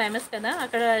బాగా ఫేమస్ కదా.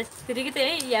 అక్కడ తిరిగితే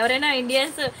ఎవరైనా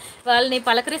ఇండియన్స్ వాళ్ళని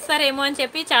పలకరిస్తారేమో అని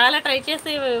చెప్పి చాలా ట్రై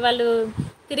చేసి వాళ్ళు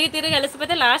తిరిగి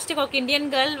అలసిపోతే లాస్ట్కి ఒక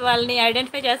ఇండియన్ గర్ల్ వాళ్ళని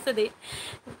ఐడెంటిఫై చేస్తుంది.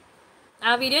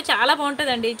 ఆ వీడియో చాలా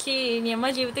బాగుంటుందండి. ఇచ్చి నీ అమ్మ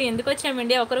జీవితం ఎందుకు వచ్చాము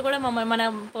ఇండియా, ఒకరు కూడా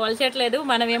మనం పోల్చట్లేదు.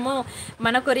 మనమేమో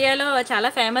మన కొరియాలో చాలా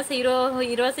ఫేమస్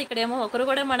హీరోస్, ఇక్కడేమో ఒకరు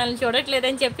కూడా మనల్ని చూడట్లేదు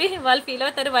అని చెప్పి వాళ్ళు ఫీల్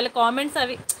అవుతారు. వాళ్ళ కామెంట్స్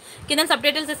అవి కింద సబ్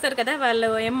టైటిల్స్ ఇస్తారు కదా, వాళ్ళు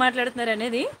ఏం మాట్లాడుతున్నారు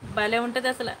అనేది భలే ఉంటుంది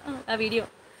అసలు ఆ వీడియో.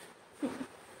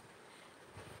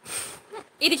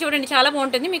 ఇది చూడండి చాలా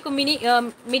బాగుంటుంది. మీకు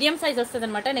మీడియం సైజ్ వస్తుంది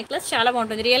అనమాట. నెక్లెస్ చాలా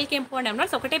బాగుంటుంది. రియల్ కెంపు అండ్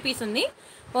ఎమరాల్డ్స్ ఒకటే పీస్ ఉంది,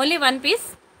 ఓన్లీ 1 పీస్.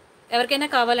 ఎవరికైనా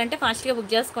కావాలంటే ఫాస్ట్గా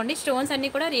బుక్ చేసుకోండి. స్టోన్స్ అన్నీ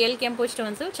కూడా రియల్ కెంపు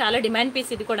స్టోన్స్, చాలా డిమాండ్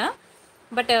పీస్ ఇది కూడా.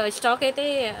 బట్ స్టాక్ అయితే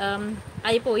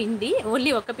అయిపోయింది,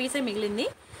 ఓన్లీ ఒక్క పీసే మిగిలింది.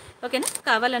 ఓకేనా?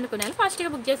 కావాలనుకునే వాళ్ళు ఫాస్ట్గా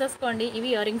బుక్ చేసేసుకోండి.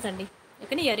 ఇవి ఇయర్ రింగ్స్ అండి.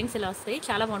 ఓకేనా? ఇయర్ రింగ్స్ ఇలా వస్తాయి,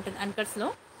 చాలా బాగుంటుంది. అన్కట్స్లో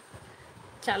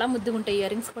చాలా ముద్దుగా ఉంటాయి.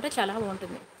 ఇయర్ రింగ్స్ కూడా చాలా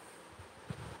బాగుంటుంది.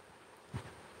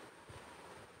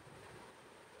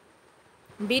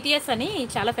 బీటీఎస్ అని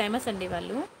చాలా ఫేమస్ అండి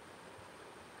వాళ్ళు.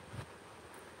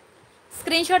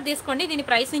 స్క్రీన్ షాట్ తీసుకోండి. దీని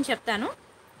ప్రైస్ నేను చెప్తాను.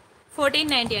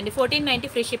 1490 అండి.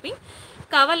 1490 ఫ్రీ షిప్పింగ్.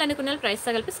 కావాలనుకున్న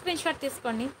ప్రైస్తో కలిపి స్క్రీన్ షాట్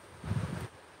తీసుకోండి.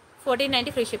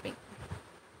 1490 ఫ్రీ షిప్పింగ్.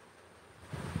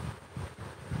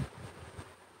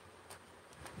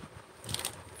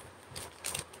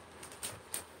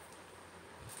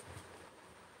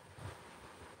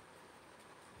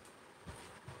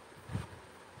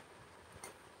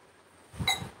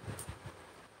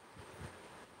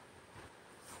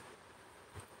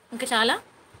 ఇంకా చాలా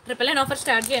 999 ఆఫర్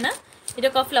స్టార్ట్ చేయనా? ఇది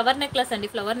ఒక ఫ్లవర్ నెక్లెస్ అండి.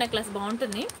 ఫ్లవర్ నెక్లెస్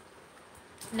బాగుంటుంది.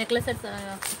 నెక్లెస్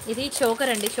ఇది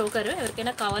చోకర్ అండి. చోకర్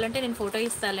ఎవరికైనా కావాలంటే నేను ఫోటో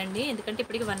ఇస్తానండి, ఎందుకంటే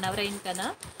ఇప్పటికి 1 అవర్ అయింది కదా.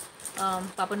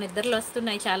 పాపం నిద్రలు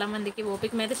వస్తున్నాయి చాలామందికి,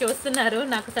 ఓపిక మీద చూస్తున్నారు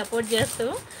నాకు సపోర్ట్ చేస్తూ.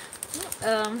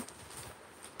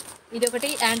 ఇది ఒకటి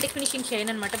యాంటిక్ ఫినిషింగ్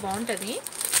చైన్ అనమాట, బాగుంటుంది.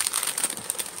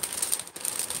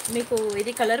 మీకు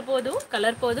ఇది కలర్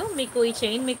పోదు. మీకు ఈ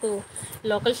చైన్ మీకు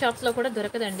లోకల్ షాప్స్లో కూడా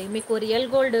దొరకదండి. మీకు రియల్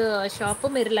గోల్డ్ షాపు,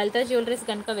 మీరు లలిత జ్యువెలరీస్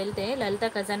కనుక వెళ్తే, లలిత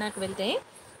ఖజానాకి వెళ్తే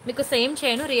మీకు సేమ్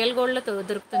చైన్ రియల్ గోల్డ్లో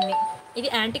దొరుకుతుంది. ఇది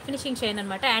యాంటిక్ ఫినిషింగ్ చైన్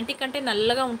అనమాట. యాంటిక్ అంటే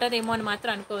నల్లగా ఉంటుందేమో అని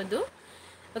మాత్రం అనుకోవద్దు.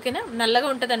 ఓకేనా? నల్లగా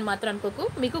ఉంటుందని మాత్రం అనుకోకు,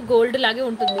 మీకు గోల్డ్ లాగే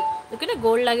ఉంటుంది. ఓకేనా?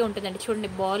 గోల్డ్ లాగే ఉంటుందండి.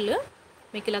 చూడండి బాల్,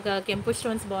 మీకు ఇలాగ కెంపు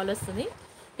స్టోన్స్ బాల్ వస్తుంది.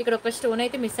 ఇక్కడ ఒక స్టోన్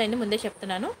అయితే మిస్ అయింది, ముందే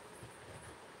చెప్తున్నాను.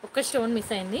 ఒక్క స్టోన్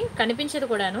మిస్ అయింది, కనిపించదు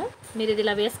కూడాను. మీరు ఇది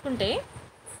ఇలా వేసుకుంటే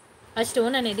ఆ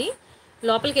స్టోన్ అనేది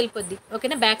లోపలికి వెళ్ళిపోద్ది.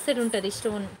 ఓకేనా? బ్యాక్ సైడ్ ఉంటుంది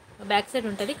స్టోన్, బ్యాక్ సైడ్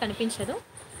ఉంటుంది, కనిపించదు.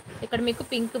 ఇక్కడ మీకు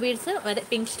పింక్ బీడ్స్, అదే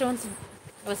పింక్ స్టోన్స్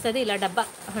వస్తుంది. ఇలా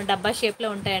డబ్బా షేప్లో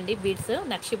ఉంటాయండి బీడ్స్,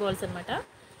 నక్షి బాల్స్ అనమాట.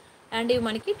 అండ్ ఇవి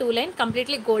మనకి 2 లైన్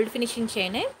కంప్లీట్లీ గోల్డ్ ఫినిషింగ్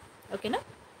చైనే. ఓకేనా?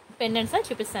 పెండెంట్స్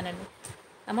చూపిస్తానండి.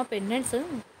 అమ్మ పెండెంట్స్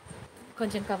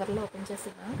కొంచెం కవర్లో ఓపెన్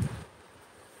చేస్తున్నా.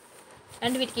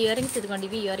 అండ్ వీటికి ఇయర్ రింగ్స్ ఇదిగోండి,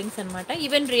 ఇవి ఇయర్ రింగ్స్ అనమాట.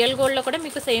 ఈవెన్ రియల్ గోల్డ్లో కూడా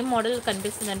మీకు సేమ్ మోడల్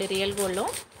కనిపిస్తుందండి. రియల్ గోల్డ్లో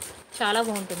చాలా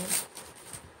బాగుంటుంది.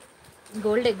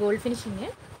 గోల్డ్ ఫినిషింగే.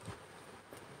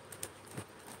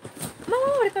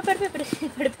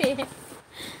 పడిపోయి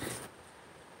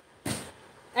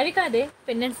అవి కాదే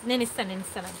పెండెంట్స్, నేను ఇస్తాను.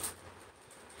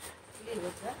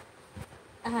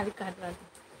 అవి కాదు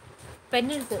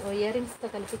పెండెంట్స్, ఇయర్ రింగ్స్తో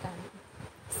కలిపి కాదు.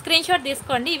 స్క్రీన్ షాట్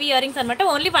తీసుకోండి. ఇవి ఇయర్ రింగ్స్ అనమాట.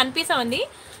 ఓన్లీ 1 పీస్ ఉంది,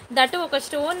 దట్ ఒక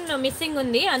స్టోన్ మిస్సింగ్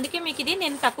ఉంది. అందుకే మీకు ఇది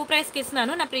నేను తక్కువ ప్రైస్కి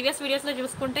ఇస్తున్నాను. నా ప్రీవియస్ వీడియోస్లో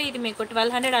చూసుకుంటే ఇది మీకు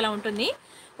 1200 అలా ఉంటుంది.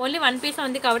 ఓన్లీ 1 పీస్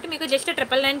ఉంది కాబట్టి మీకు జస్ట్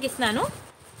 999కి ఇస్తున్నాను.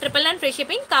 999 ఫ్రీ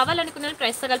షిప్పింగ్. కావాలనుకున్న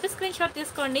ప్రైస్తో కలిపి స్క్రీన్ షాట్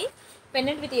తీసుకోండి.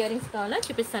 పెండెంట్ విత్ ఇయర్ రింగ్స్ కావాలా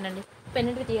చూపిస్తానండి.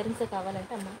 పెండెంట్ విత్ ఇయర్ రింగ్స్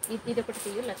కావాలంటే అమ్మ ఇది ఒకటి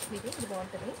తీయు, లక్ష్మీది, ఇది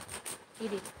బాగుంటుంది.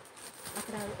 ఇది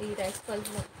అక్కడ ఈ రైస్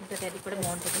పల్స్లో ఉంటుంది, అది కూడా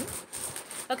బాగుంటుంది.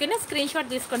 ఓకేనా? స్క్రీన్ షాట్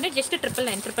తీసుకోండి. జస్ట్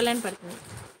 999 పడుతుంది.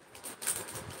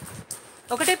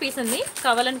 ఒకటే పీస్ ఉంది,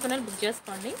 కావాలనుకున్న బుక్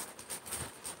చేసుకోండి.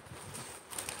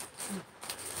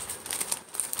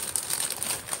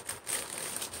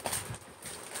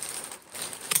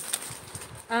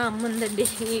 అమ్మ ఉందండి,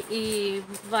 ఈ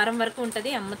వారం వరకు ఉంటుంది.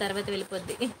 అమ్మ తర్వాత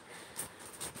వెళ్ళిపోద్ది.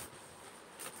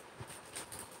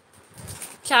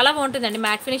 చాలా బాగుంటుందండి,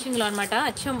 మ్యాట్ ఫినిషింగ్లో అనమాట.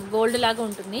 అచ్చం గోల్డ్ లాగా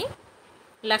ఉంటుంది.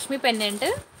 లక్ష్మీ పెండెంట్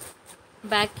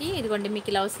బ్యాక్కి ఇదిగోండి మీకు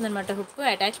ఇలా వస్తుందన్నమాట హుక్,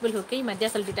 అటాచబుల్ హుక్. ఈ మధ్య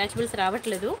అసలు డిటాచబుల్స్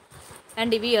రావట్లేదు.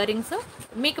 అండ్ ఇవి ఇయర్ రింగ్స్.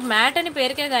 మీకు మ్యాట్ అని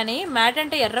పేరుకే కానీ మ్యాట్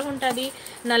అంటే ఎర్రగా ఉంటుంది,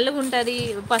 నల్లగా ఉంటుంది,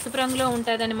 పసుపు రంగులో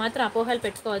ఉంటుంది అని మాత్రం అపోహలు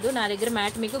పెట్టుకోవద్దు. నా దగ్గర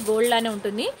మ్యాట్ మీకు గోల్డ్ లానే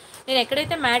ఉంటుంది. నేను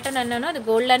ఎక్కడైతే మ్యాట్ అని అన్నానో అది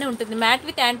గోల్డ్ లానే ఉంటుంది. మ్యాట్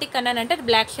విత్ యాంటిక్ అన్నానంటే అది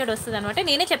బ్లాక్ షేడ్ వస్తుంది అనమాట.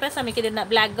 నేనే చెప్పేస్తాను మీకు ఇది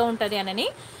బ్లాక్గా ఉంటుంది అని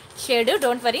షేడ్,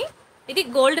 డోంట్ వరీ. ఇది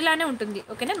గోల్డ్ లానే ఉంటుంది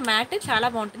ఓకేనా. మ్యాట్ చాలా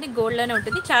బాగుంటుంది, గోల్డ్ లానే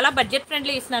ఉంటుంది. చాలా బడ్జెట్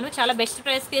ఫ్రెండ్లీ ఇస్తున్నాను, చాలా బెస్ట్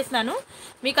ప్రైస్కి ఇస్తున్నాను.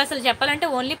 మీకు అసలు చెప్పాలంటే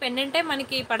ఓన్లీ పెండెంటే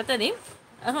మనకి పడుతుంది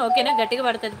ఓకేనా, గట్టిగా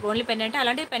పడుతుంది ఓన్లీ పెండెంట్.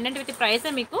 అలాంటి పెండెంట్ విత్ ప్రైస్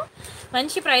మీకు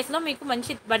మంచి ప్రైస్లో మీకు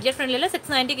మంచి బడ్జెట్ ఫ్రెండ్లీలో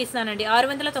 690కి ఇస్తున్నానండి.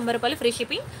 690 రూపాయలు ఫ్రీ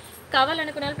షిప్పింగ్.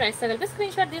 కావాలనుకున్న ప్రైస్ తగిలిపి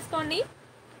స్క్రీన్ షాట్ తీసుకోండి.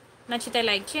 నచ్చితే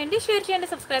లైక్ చేయండి, షేర్ చేయండి,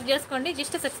 సబ్స్క్రైబ్ చేసుకోండి.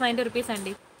 జస్ట్ 690 రూపీస్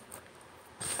అండి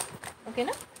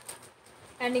ఓకేనా.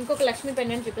 అండ్ ఇంకొక లక్ష్మీ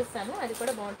పెండెంట్ చూపిస్తాను, అది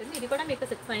కూడా బాగుంటుంది. ఇది కూడా మీకు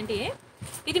 690.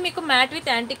 ఇది మీకు మ్యాట్ విత్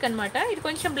యాంటిక్ అనమాట. ఇది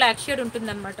కొంచెం బ్లాక్ షేడ్ ఉంటుంది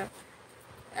అనమాట.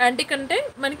 యాంటిక్ అంటే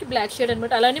మనకి బ్లాక్ షేడ్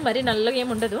అనమాట, అలానే మరీ నల్లగా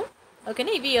ఏమి ఉండదు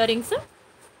ఓకేనా. ఇవి ఇయర్ రింగ్స్.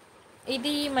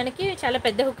 ఇది మనకి చాలా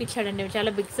పెద్ద హుక్ ఇచ్చాడండి,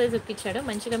 చాలా బిగ్ సైజ్ హుక్ ఇచ్చాడు.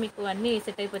 మంచిగా మీకు అన్నీ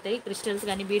సెట్ అయిపోతాయి, క్రిస్టల్స్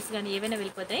కానీ బీడ్స్ కానీ ఏవైనా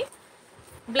వెళ్ళిపోతాయి.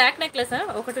 బ్లాక్ నెక్లెస్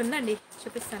ఒకటి ఉందండి,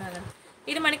 చూపిస్తాను అలా.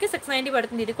 ఇది మనకి 690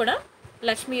 పడుతుంది. ఇది కూడా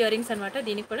లక్ష్మీ ఇయర్ రింగ్స్ అనమాట.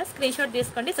 దీనికి కూడా స్క్రీన్ షాట్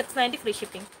తీసుకోండి, 690 ఫ్రీ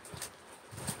షిప్పింగ్.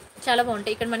 చాలా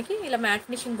బాగుంటాయి. ఇక్కడ మనకి ఇలా మ్యాట్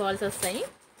ఫినిషింగ్ బాల్స్ వస్తాయి.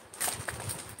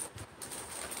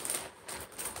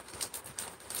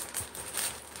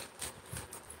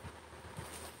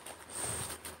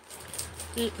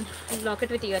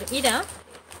 Locket with ear.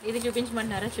 ఇది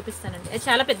చూపించమంటున్నారా, చూపిస్తానండి. అది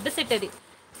చాలా పెద్ద సెట్, అది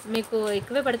మీకు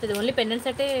ఎక్కువే పడుతుంది. ఓన్లీ పెండెంట్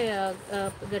సెట్టే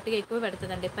గట్టిగా ఎక్కువే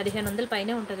పడుతుంది అండి. 1500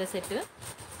 పైనే ఉంటుంది సెట్.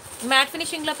 మ్యాట్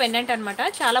ఫినిషింగ్లో పెండెంట్ అనమాట,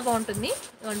 చాలా బాగుంటుంది.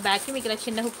 బ్యాక్కి మీకు ఇలా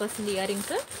చిన్న హుక్ వస్తుంది ఇయర్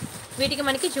రింగ్స్. వీటికి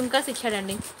మనకి జుంకాస్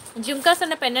ఇచ్చాడండి. జుంకాస్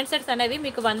ఉన్న పెండెంట్ సెట్స్ అనేవి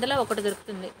మీకు 100లో ఒకటి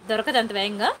దొరకదు అంత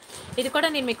వేగంగా. ఇది కూడా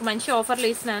నేను మీకు మంచి ఆఫర్లో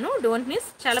ఇస్తున్నాను, డోంట్ మిస్.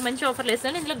 చాలా మంచి ఆఫర్లో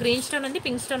ఇస్తున్నాను. ఇందులో గ్రీన్ స్టోన్ ఉంది,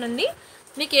 పింక్ స్టోన్ ఉంది.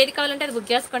 మీకు ఏది కావాలంటే అది బుక్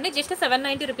చేసుకోండి. జస్ట్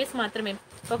 790 రూపీస్ మాత్రమే.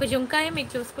 ఒక జుంకాయ మీకు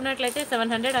చూసుకున్నట్లయితే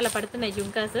 700 అలా పడుతున్నాయి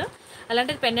జుంకాస్.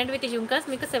 అలాంటిది పెండెంట్ విత్ జుంకాస్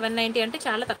మీకు 790 అంటే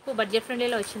చాలా తక్కువ బడ్జెట్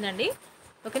ఫ్రెండ్లీలో వచ్చిందండి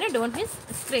ఓకేనా. డోంట్ మిస్,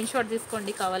 స్క్రీన్ షాట్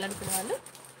తీసుకోండి కావాలనుకునే వాళ్ళు.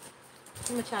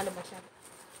 చాలా బాగా.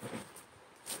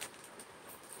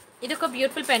 ఇది ఒక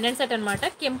బ్యూటిఫుల్ పెండెంట్ సెట్ అనమాట.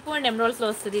 కెంపు అండ్ ఎమరాల్డ్స్లో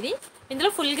వస్తుంది ఇది. ఇందులో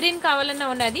ఫుల్ గ్రీన్ కావాలన్నా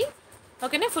ఉన్నది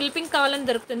ఓకేనా, ఫుల్ పింక్ కావాలని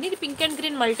దొరుకుతుంది. ఇది pink and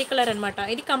green multi colour అనమాట.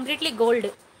 ఇది కంప్లీట్లీ గోల్డ్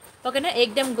ఓకేనా,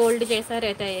 ఎగ్దమ్ గోల్డ్ చేశారు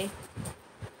అయితే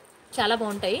చాలా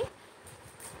బాగుంటాయి.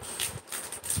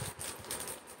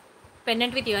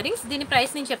 Pendant with ear rings. దీని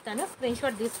ప్రైస్ నేను చెప్తాను, స్క్రీన్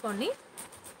షాట్ తీసుకోండి.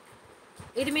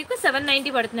 ఇది మీకు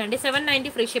 790 పడుతుందండి, 790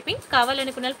 ఫ్రీ షిప్పింగ్.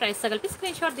 కావాలనుకున్న ప్రైస్ తగిలిపి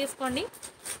స్క్రీన్ షాట్ తీసుకోండి.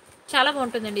 చాలా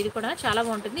బాగుంటుందండి, ఇది కూడా చాలా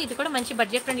బాగుంటుంది. ఇది కూడా మంచి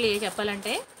బడ్జెట్ ఫ్రెండ్లీ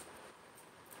చెప్పాలంటే,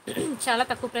 చాలా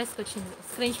తక్కువ ప్రైస్కి వచ్చింది.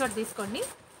 స్క్రీన్ షాట్ తీసుకోండి.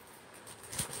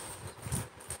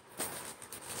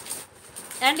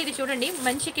 అండ్ ఇది చూడండి,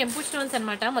 మంచి కెంపు స్టోన్స్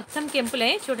అనమాట, మొత్తం కెంపులే.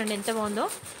 చూడండి ఎంత బాగుందో,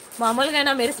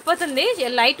 మామూలుగా మెరిసిపోతుంది.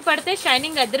 లైట్ పడితే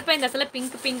షైనింగ్ అద్దరిపోయింది, అసలు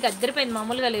పింక్ అద్దరిపోయింది,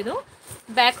 మామూలుగా లేదు.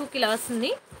 బ్యాక్ హుక్ ఇలా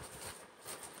వస్తుంది.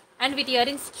 అండ్ వీటి ఇయర్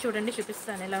రింగ్స్ చూడండి,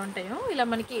 చూపిస్తాను ఎలా ఉంటాయో. ఇలా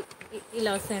మనకి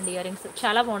ఇలా వస్తాయండి ఇయర్ రింగ్స్,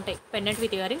 చాలా బాగుంటాయి. పెండెంట్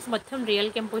విత్ ఇయర్ రింగ్స్ మొత్తం రియల్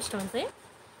కెంపు స్టోన్సే,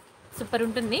 సూపర్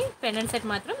ఉంటుంది పెండెంట్ సెట్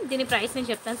మాత్రం. దీని ప్రైస్ నేను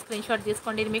చెప్తాను, స్క్రీన్ షాట్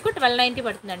తీసుకోండి. ఇది మీకు 1290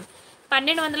 పడుతుందండి,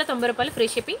 1290 రూపాయలు ఫ్రీ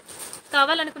షిప్పింగ్.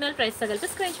 కావాలనుకున్న ప్రైస్ తగిలితే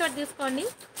స్క్రీన్ షాట్ తీసుకోండి.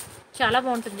 చాలా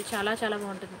బాగుంటుంది, చాలా చాలా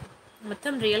బాగుంటుంది.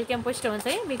 మొత్తం రియల్ కెంపు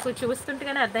స్టోన్సే, మీకు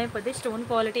చూస్తుంటేగానే అర్థమైపోద్ది స్టోన్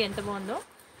క్వాలిటీ ఎంత బాగుందో.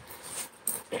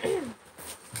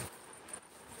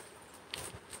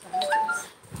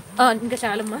 ఇంకా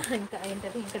చాలమ్మా, ఇంకా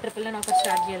ఏంటది, ఇంకా ట్రిపుల్ నైన్ ఆఫర్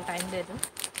స్టార్ట్ చేయాలి, టైం లేదు.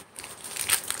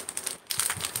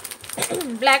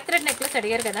 బ్లాక్ థ్రెడ్ నెక్లెస్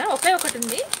అడిగారు కదా, ఒకే ఒకటి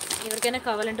ఉంది. ఎవరికైనా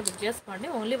కావాలంటే బుక్ చేసుకోండి.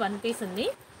 ఓన్లీ 1 పీస్ ఉంది.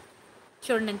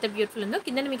 చూడండి ఎంత బ్యూటిఫుల్ ఉందో.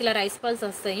 కింద మీకు ఇలా రైస్ బాల్స్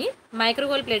వస్తాయి.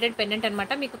 మైక్రోగోల్డ్ ప్లేటెడ్ పెండెంట్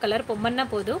అనమాట. మీకు కలర్ పొమ్మన్నా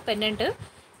పోదు, పెండెంట్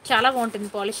చాలా బాగుంటుంది,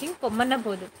 పాలిషింగ్ పొమ్మన్నా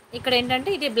పోదు. ఇక్కడ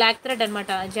ఏంటంటే ఇది బ్లాక్ థ్రెడ్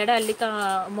అనమాట, జడ అల్లిక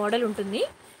మోడల్ ఉంటుంది.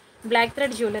 బ్లాక్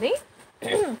థ్రెడ్ జ్యువెలరీ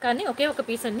కానీ ఒకే ఒక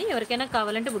పీస్ ఉంది. ఎవరికైనా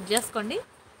కావాలంటే బుక్ చేసుకోండి.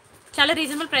 చాలా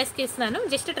రీజనబుల్ ప్రైస్కి ఇస్తున్నాను,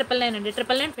 జస్ట్ 999 అండి,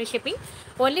 999 ఫ్రీ షిప్పింగ్.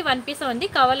 ఓన్లీ 1 పీస్ ఉంది.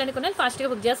 కావాలనుకున్న ఫాస్ట్గా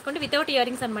బుక్ చేసుకోండి. వితౌట్ ఇయర్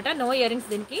రింగ్స్ అనమాట, నో ఇయర్ రింగ్స్.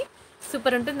 దీనికి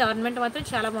సూపర్ ఉంటుంది, ఆర్నమెంట్ మాత్రం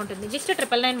చాలా బాగుంటుంది. జస్ట్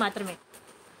 999 మాత్రమే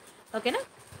ఓకేనా.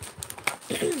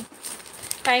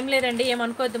 టైం లేదండి,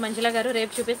 ఏమనుకోవద్దు మంజుల గారు,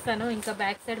 రేపు చూపిస్తాను. ఇంకా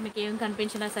బ్యాక్ సైడ్ మీకు ఏం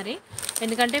కనిపించినా సరే,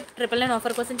 ఎందుకంటే 999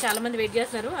 ఆఫర్ కోసం చాలామంది వెయిట్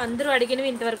చేస్తున్నారు. అందరూ అడిగినవి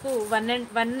ఇంతవరకు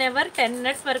 1 అవర్ 10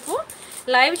 మినిట్స్ వరకు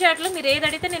లైవ్ చాట్లో మీరు ఏది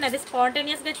అడిగితే నేను అది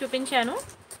స్పాంటేనియస్గా చూపించాను.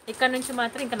 ఇక్కడ నుంచి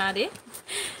మాత్రం ఇంకా నాదే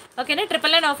ఓకేనా.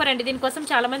 999 ఆఫర్ అండి, దీనికోసం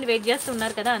చాలామంది వెయిట్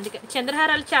చేస్తున్నారు కదా, అందుకే.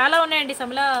 చంద్రహారాలు చాలా ఉన్నాయండి,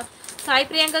 సాయి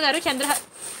ప్రియాంక గారు,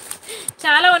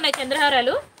 చాలా ఉన్నాయి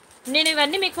చంద్రహారాలు. నేను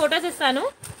ఇవన్నీ మీకు ఫొటోస్ ఇస్తాను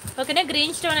ఓకేనా.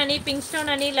 గ్రీన్ స్టోన్ అని, పింక్ స్టోన్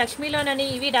అని, లక్ష్మీలోన్ అని,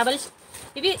 ఇవి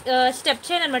ఇవి స్టెప్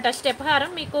చైన్ అనమాట. స్టెప్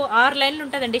హారం మీకు 6 లైన్లు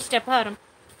ఉంటుందండి. స్టెప్ హారం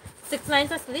 6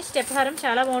 లైన్స్ వస్తుంది. స్టెప్ హారం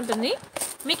చాలా బాగుంటుంది.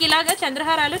 మీకు ఇలాగ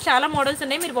చంద్రహారాలు చాలా మోడల్స్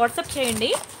ఉన్నాయి, మీరు వాట్సాప్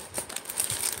చేయండి.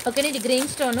 ఓకేనా, ఇది గ్రీన్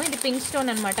స్టోన్, ఇది పింక్ స్టోన్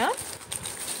అనమాట.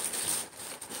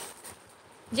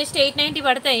 జస్ట్ 890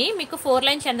 పడతాయి మీకు. 4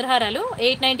 లైన్ చంద్రహారాలు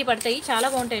 890 పడతాయి. చాలా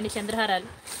బాగుంటాయండి చంద్రహారాలు.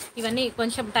 ఇవన్నీ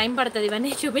కొంచెం టైం పడుతుంది ఇవన్నీ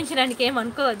చూపించడానికి, ఏం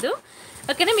అనుకోవద్దు.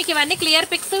 ఓకేనా, మీకు ఇవన్నీ క్లియర్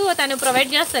పిక్స్ తను ప్రొవైడ్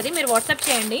చేస్తుంది, మీరు వాట్సాప్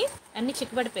చేయండి. అన్నీ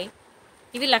చిక్కుపడిపోయి.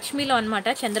 ఇవి లక్ష్మీలో అనమాట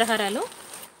చంద్రహారాలు.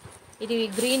 ఇది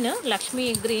గ్రీన్, లక్ష్మీ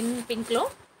గ్రీన్ పింక్లో.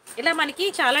 ఇలా మనకి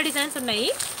చాలా డిజైన్స్ ఉన్నాయి,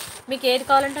 మీకు ఏది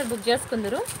కావాలంటే అది బుక్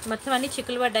చేసుకుందరు. మొత్తం అన్ని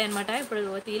చిక్కులు పడ్డాయి అనమాట. ఇప్పుడు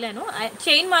తీయలేను.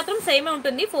 చైన్ మాత్రం సేమే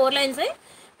ఉంటుంది, 4 లైన్స్.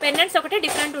 పెండెంట్స్ ఒకటే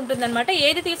డిఫరెంట్ ఉంటుంది అనమాట.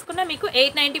 ఏది తీసుకున్నా మీకు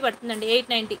 890 పడుతుందండి,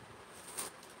 890.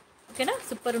 ఓకేనా,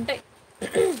 సూపర్ ఉంటాయి.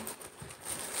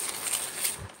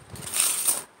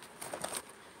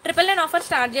 999 ఆఫర్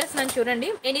స్టార్ట్ చేస్తున్నాను చూడండి.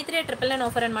 ఎనీ3 999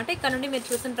 ఆఫర్ అనమాట. ఇక్కడ నుండి మీరు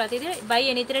చూసిన ప్రతిదీ బై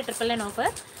ఎనీ3 999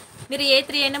 ఆఫర్. మీరు ఏ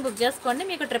 3 అయినా బుక్ చేసుకోండి,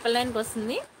 మీకు 999కి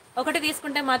వస్తుంది. ఒకటి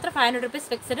తీసుకుంటే మాత్రం 500 రూపీస్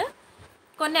ఫిక్స్డ్.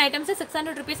 కొన్ని ఐటమ్స్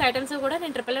 600 రూపీస్ ఐటమ్స్ కూడా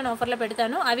నేను 999 ఆఫర్లో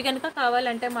పెడతాను. అవి కనుక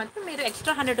కావాలంటే మాత్రం మీరు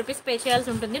ఎక్స్ట్రా 100 రూపీస్ పే చేయాల్సి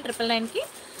ఉంటుంది 999కి.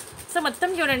 సో మొత్తం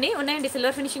చూడండి, ఉన్నాయండి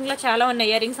సిల్వర్ ఫినిషింగ్లో చాలా ఉన్నాయి.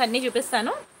 ఇయర్ రింగ్స్ అన్నీ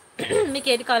చూపిస్తాను, మీకు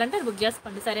ఏది కావాలంటే అది బుక్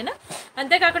చేసుకోండి, సరేనా.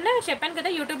 అంతేకాకుండా చెప్పాను కదా,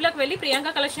 యూట్యూబ్లోకి వెళ్ళి ప్రియాంక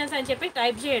కలెక్షన్స్ అని చెప్పి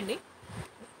టైప్ చేయండి.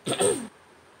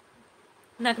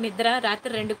 నాకు నిద్ర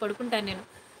రాత్రి 2 పడుకుంటాను నేను.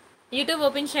 యూట్యూబ్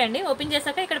ఓపెన్ చేయండి, ఓపెన్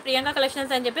చేశాక ఇక్కడ ప్రియాంక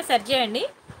కలెక్షన్స్ అని చెప్పి సెర్చ్ చేయండి.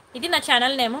 ఇది నా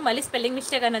ఛానల్ నేమ్, మళ్ళీ స్పెల్లింగ్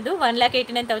మిస్టేక్ అన్నది.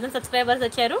 1,89,000 సబ్స్క్రైబర్స్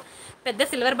వచ్చారు. పెద్ద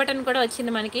సిల్వర్ బటన్ కూడా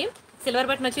వచ్చింది మనకి. సిల్వర్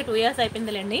బటన్ వచ్చి 2 ఇయర్స్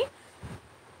అయిపోయిందిలేండి.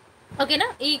 ఓకేనా,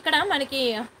 ఇక్కడ మనకి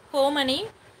హోమ్ అని,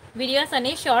 వీడియోస్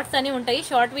అని, షార్ట్స్ అని ఉంటాయి.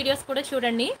 షార్ట్ వీడియోస్ కూడా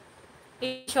చూడండి. ఈ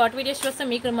షార్ట్ వీడియోస్ చూస్తే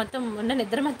మీకు మొత్తం ఉన్న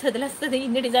నిద్ర మొత్తం వదిలేస్తుంది,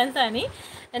 ఇన్ని డిజైన్స్ అని.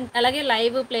 అలాగే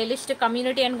లైవ్, ప్లేలిస్ట్,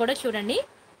 కమ్యూనిటీ అని కూడా చూడండి.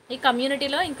 ఈ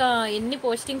కమ్యూనిటీలో ఇంకా ఎన్ని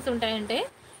పోస్టింగ్స్ ఉంటాయంటే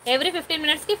ఎవ్రీ 15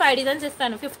 మినిట్స్కి 5 డిజైన్స్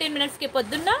ఇస్తాను. 15 మినిట్స్కి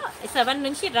పొద్దున్న 7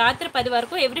 నుంచి రాత్రి 10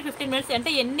 వరకు ఎవ్రీ 15 మినిట్స్,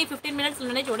 అంటే ఎన్ని 15 మినిట్స్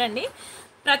ఉన్నాయి చూడండి.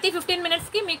 ప్రతి 15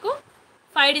 మినిట్స్కి మీకు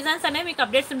 5 డిజైన్స్ అనేవి మీకు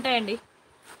అప్డేట్స్ ఉంటాయండి.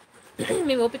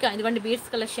 మీ ఓపిక. ఇదిగోండి బీడ్స్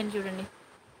కలెక్షన్ చూడండి.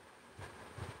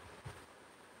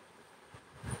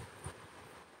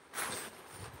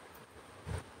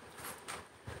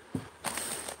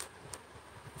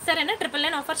 సరేనా,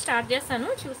 999 ఆఫర్ స్టార్ట్ చేస్తాను,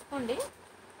 చూసుకోండి.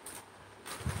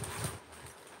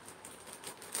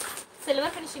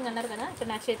 సిల్వర్ ఫినిషింగ్ అన్నారు కదా, ఇక్కడ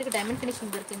నా చేతికి డైమండ్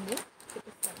ఫినిషింగ్ దొరికింది,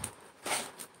 చూపిస్తాను.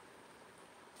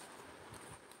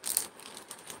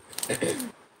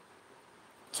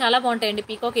 చాలా బాగుంటాయండి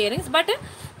పీకాక్ ఇయర్ రింగ్స్. బట్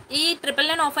ఈ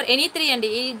 999 ఆఫర్ ఎనీ3 అండి.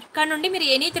 ఇక్కడ నుండి మీరు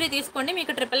ఎనీ3 తీసుకోండి,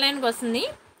 మీకు 999కి వస్తుంది.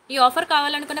 ఈ ఆఫర్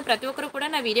కావాలనుకున్న ప్రతి ఒక్కరు కూడా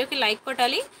నా వీడియోకి లైక్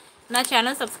కొట్టాలి, నా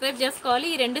ఛానల్ సబ్స్క్రైబ్ చేసుకోవాలి.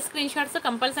 ఈ 2 స్క్రీన్ షాట్స్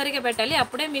కంపల్సరీగా పెట్టాలి,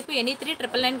 అప్పుడే మీకు ఎనీ3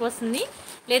 999కి వస్తుంది.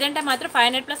 లేదంటే మాత్రం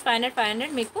 500 + 500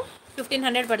 500 మీకు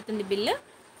 1500 పడుతుంది బిల్.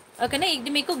 ఓకేనా,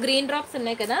 ఇది మీకు గ్రీన్ డ్రాప్స్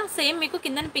ఉన్నాయి కదా, సేమ్ మీకు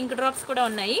కింద పింక్ డ్రాప్స్ కూడా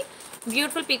ఉన్నాయి.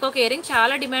 బ్యూటిఫుల్ పీకాక్ ఇయర్ రింగ్,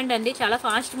 చాలా డిమాండ్ అండి, చాలా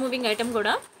ఫాస్ట్ మూవింగ్ ఐటమ్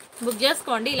కూడా. బుక్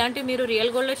చేసుకోండి. ఇలాంటివి మీరు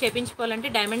రియల్ గోల్డ్లో చేయించుకోవాలంటే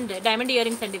డైమండ్ ఇయర్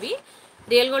రింగ్స్ అండి ఇవి.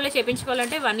 రియల్ గోల్డ్లో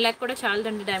చేయించుకోవాలంటే 1 lakh కూడా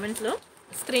చాలదండి డైమండ్స్లో.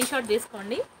 స్క్రీన్ షాట్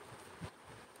తీసుకోండి.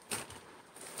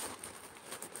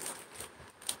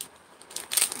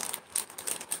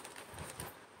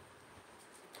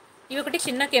 ఇవి ఒకటి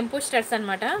చిన్న కెంపు స్టడ్స్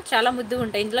అనమాట, చాలా ముద్దుగా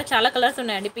ఉంటాయి. ఇందులో చాలా కలర్స్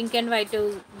ఉన్నాయండి, pink and white,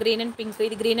 green and pink.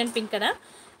 ఇది గ్రీన్ అండ్ పింక్ కదా,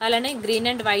 అలానే green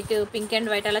and white, pink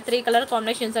and white, అలా 3 కలర్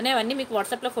కాంబినేషన్స్ అనేవి అవన్నీ మీకు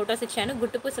వాట్సాప్లో ఫొటోస్ ఇచ్చాను.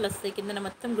 గుట్టు పూసలు వస్తాయి కింద,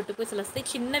 మొత్తం గుట్టు పూసలు వస్తాయి.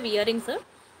 చిన్నవి ఇయర్ రింగ్స్,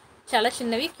 చాలా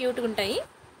చిన్నవి, క్యూట్గా ఉంటాయి.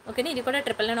 ఓకేనా, ఇది కూడా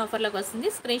 999 ఆఫర్లోకి వస్తుంది.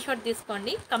 స్క్రీన్ షాట్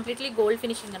తీసుకోండి. కంప్లీట్లీ గోల్డ్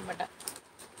ఫినిషింగ్ అనమాట.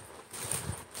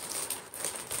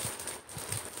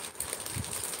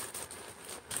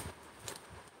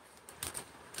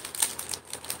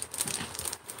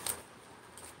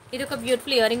 ఇది ఒక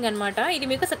బ్యూటిఫుల్ ఇయర్ రింగ్ అనమాట. ఇది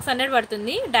మీకు 600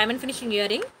 పడుతుంది, డైమండ్ ఫినిషింగ్ ఇయర్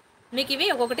రింగ్. మీకు ఇవి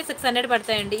ఒక్కొక్కటి 600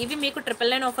 పడతాయండి. ఇవి మీకు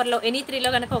 999 ఆఫర్లో ఎనీ3లో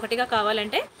కనుక ఒకటిగా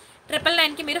కావాలంటే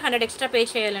 999కి మీరు 100 ఎక్స్ట్రా పే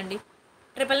చేయాలండి.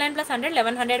 999 + 100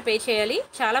 1100 పే చేయాలి.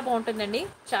 చాలా బాగుంటుందండి,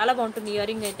 చాలా బాగుంటుంది ఇయర్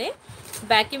రింగ్ అయితే.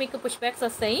 బ్యాక్కి మీకు పుష్ బ్యాక్స్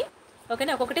వస్తాయి.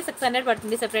 ఓకేనా, ఒక్కొక్కటి 600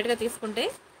 పడుతుంది సెపరేట్గా తీసుకుంటే.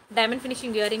 డైమండ్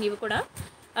ఫినిషింగ్ ఇయర్ రింగ్ ఇవి కూడా.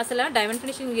 అసలు డైమండ్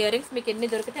ఫినిషింగ్ ఇయర్ రింగ్స్ మీకు ఎన్ని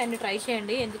దొరికితే అన్ని ట్రై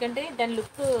చేయండి, ఎందుకంటే దాని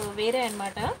లుక్ వేరే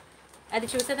అనమాట. అది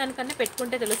చూసేదానికన్నా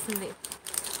పెట్టుకుంటే తెలుస్తుంది.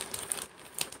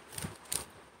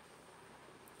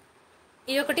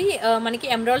 ఇది ఒకటి మనకి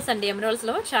ఎమరాల్డ్స్ అండి.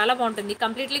 ఎమరాల్డ్స్లో చాలా బాగుంటుంది,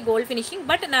 కంప్లీట్లీ గోల్డ్ ఫినిషింగ్.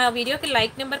 బట్ నా వీడియోకి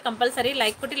లైక్ నెంబర్ కంపల్సరీ,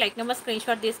 లైక్ కొట్టి లైక్ నెంబర్ స్క్రీన్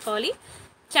షాట్ తీసుకోవాలి.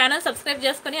 ఛానల్ సబ్స్క్రైబ్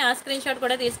చేసుకొని ఆ స్క్రీన్ షాట్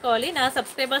కూడా తీసుకోవాలి. నా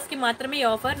సబ్స్క్రైబర్స్కి మాత్రమే ఈ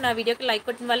ఆఫర్, నా వీడియోకి లైక్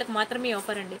కొట్టిన వాళ్ళకి మాత్రమే ఈ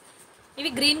ఆఫర్ అండి.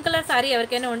 ఇవి గ్రీన్ కలర్ సారీ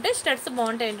ఎవరికైనా ఉంటే స్టడ్స్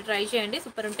బాగుంటాయండి, ట్రై చేయండి,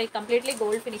 సూపర్ ఉంటాయి, కంప్లీట్లీ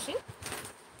గోల్డ్ ఫినిషింగ్.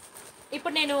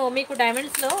 ఇప్పుడు నేను మీకు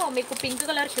డైమండ్స్లో మీకు పింక్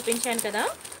కలర్ చూపించాను కదా,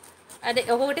 అదే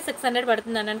ఒక్కొక్కటి 600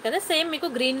 పడుతుంది అన్నాను కదా. సేమ్ మీకు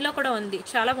గ్రీన్లో కూడా ఉంది,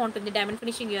 చాలా బాగుంటుంది డైమండ్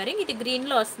ఫినిషింగ్ ఇయర్ రింగ్. ఇది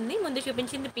గ్రీన్లో వస్తుంది, ముందు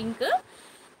చూపించింది పింక్.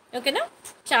 ఓకేనా,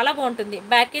 చాలా బాగుంటుంది.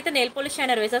 బ్యాక్ అయితే నెయిల్ పాలిష్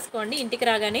షైనర్ వేసేసుకోండి ఇంటికి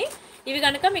రాగానే. ఇవి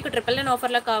కనుక మీకు 999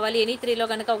 ఆఫర్లో కావాలి, ఎనీ 3లో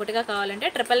కనుక ఒకటిగా కావాలంటే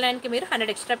 999కి మీరు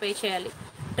 100 ఎక్స్ట్రా పే చేయాలి.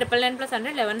 999 ప్లస్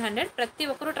 100 1100. ప్రతి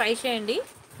ఒక్కరూ ట్రై చేయండి,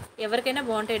 ఎవరికైనా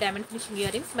బాగుంటాయి డైమండ్ ఫినిషింగ్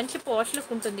ఇయర్ రింగ్స్. మంచి పాష్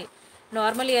లుక్ ఉంటుంది.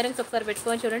 నార్మల్ ఇయర్ రింగ్స్ ఒకసారి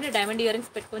పెట్టుకొని చూడండి, డైమండ్ ఇయర్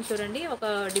రింగ్స్ పెట్టుకొని చూడండి, ఒక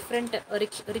డిఫరెంట్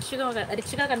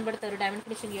రిచ్గా కనబడతారు డైమండ్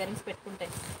ఫినిషింగ్ ఇయర్ రింగ్స్ పెట్టుకుంటే.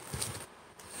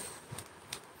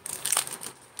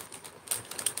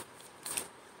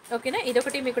 ఓకేనా,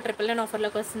 ఇదొకటి మీకు 999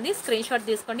 ఆఫర్లోకి వస్తుంది, స్క్రీన్ షాట్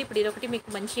తీసుకోండి. ఇప్పుడు ఇదొకటి మీకు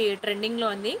మంచి ట్రెండింగ్లో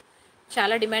ఉంది,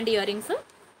 చాలా డిమాండ్ ఇయర్ రింగ్స్.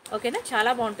 ఓకేనా,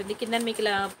 చాలా బాగుంటుంది. కింద మీకు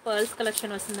ఇలా పర్ల్స్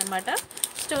కలెక్షన్ వస్తుందన్నమాట.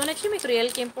 స్టోన్ వచ్చి మీకు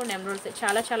రియల్ కెంపౌండ్ ఎమరాల్డ్స్,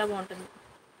 చాలా చాలా బాగుంటుంది.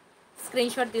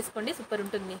 స్క్రీన్ షాట్ తీసుకోండి, సూపర్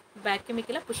ఉంటుంది. బ్యాక్కి మీకు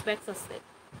ఇలా పుష్ బ్యాక్స్ వస్తాయి.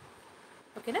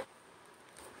 ఓకేనా,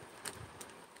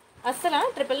 అస్సలు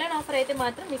 999 ఆఫర్ అయితే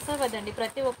మాత్రం మిస్ అవ్వద్దండి.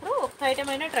 ప్రతి ఒక్కరూ ఒక్క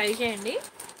ఐటమ్ అయినా ట్రై చేయండి,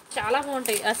 చాలా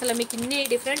బాగుంటాయి. అసలు మీకు ఇన్ని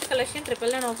డిఫరెంట్ కలెక్షన్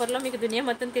 999 ఆఫర్లో మీకు దునియా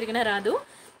మొత్తం తిరిగినా రాదు.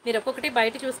 మీరు ఒక్కొక్కటి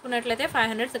బయట చూసుకున్నట్లయితే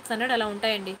 500 600 అలా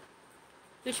ఉంటాయండి.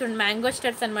 చూడండి, మ్యాంగో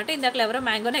స్టడ్స్ అనమాట. ఇందాక ఎవరో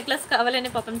మ్యాంగో నెక్లెస్ కావాలని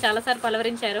పాపం చాలాసార్లు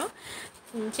పలవరించారు.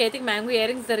 చేతికి మ్యాంగో ఇయర్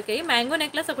రింగ్స్ దొరికాయి. మ్యాంగో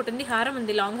నెక్లెస్ ఒకటి ఉంది, హారం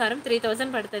ఉంది, లాంగ్ హారం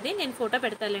 3000 పడుతుంది. నేను ఫోటో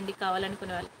పెడతానండి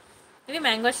కావాలనుకునే వాళ్ళు. ఇవి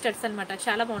మ్యాంగో స్టడ్స్ అనమాట,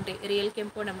 చాలా బాగుంటాయి. రియల్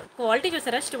కెంపౌండ్ క్వాలిటీ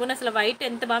చూసారా, స్టోన్ అసలు వైట్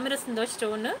ఎంత బాగా మీరు వస్తుందో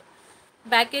స్టోన్.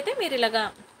 బ్యాక్ అయితే మీరు ఇలాగా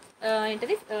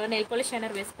ఏంటది నెయిల్ పాలిష్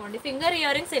షైనర్ వేసుకోండి. ఫింగర్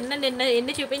ఇయర్ రింగ్స్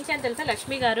ఎన్ని చూపించాను తెలుసా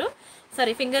లక్ష్మి గారు,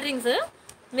 సారీ ఫింగర్ రింగ్స్.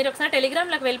 మీరు ఒకసారి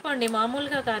టెలిగ్రామ్లోకి వెళ్ళిపోండి,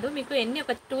 మామూలుగా కాదు. మీకు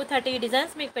ఒక 230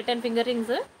 డిజైన్స్ మీకు పెట్టాను ఫింగర్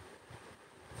రింగ్స్.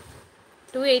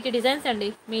 280 డిజైన్స్ అండి,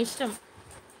 మీ ఇష్టం.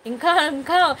 ఇంకా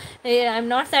ఇంకా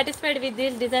I'm not satisfied with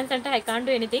these designs అంటే ఐ కాంట్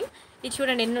డూ ఎనీథింగ్. ఇది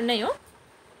చూడండి ఎన్ని ఉన్నాయో,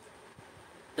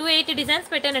 280 డిజైన్స్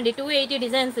పెట్టానండి. 280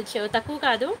 డిజైన్స్ తక్కువ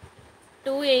కాదు.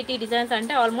 280 డిజైన్స్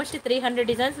అంటే ఆల్మోస్ట్ 300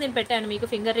 డిజైన్స్ నేను పెట్టాను మీకు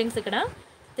ఫింగర్ రింగ్స్. ఇక్కడ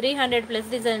 300+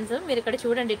 డిజైన్స్. మీరు ఇక్కడ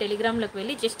చూడండి టెలిగ్రామ్లోకి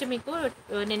వెళ్ళి, జస్ట్ మీకు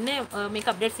నిన్నే మీకు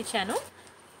అప్డేట్స్ ఇచ్చాను.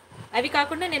 అవి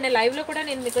కాకుండా నిన్న లైవ్లో కూడా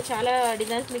నేను మీకు చాలా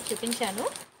డిజైన్స్ మీకు చూపించాను.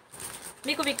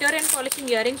 మీకు విక్టోరియన్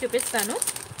పాలిషింగ్ ఇయర్ రింగ్ చూపిస్తాను.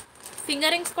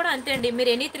 ఫింగర్ రింగ్స్ కూడా అంతే అండి, మీరు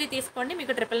ఎనీ 3 తీసుకోండి,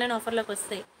 మీకు 999 ఆఫర్లోకి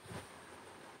వస్తాయి.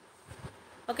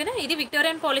 ఓకేనా, ఇది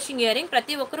విక్టోరియన్ పాలిషింగ్ ఇయర్ రింగ్.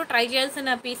 ప్రతి ఒక్కరూ ట్రై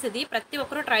చేయాల్సిన పీస్ ఇది, ప్రతి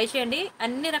ఒక్కరూ ట్రై చేయండి.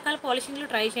 అన్ని రకాల పాలిషింగ్లు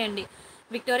ట్రై చేయండి.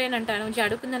 విక్టోరియన్ అంటాను,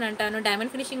 జాడుకుందని అంటాను,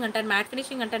 డైమండ్ ఫినిషింగ్ అంటాను, మ్యాట్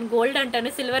ఫినిషింగ్ అంటాను, గోల్డ్ అంటాను,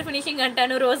 సిల్వర్ ఫినిషింగ్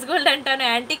అంటాను, రోజ్ గోల్డ్ అంటాను,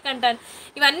 యాంటిక్ అంటాను.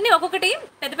 ఇవన్నీ ఒక్కొక్కటి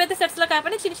పెద్ద పెద్ద సెట్స్లో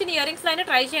కాకుండా చిన్న చిన్న ఇయర్ రింగ్స్లో అయినా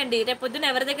ట్రై చేయండి. రేపు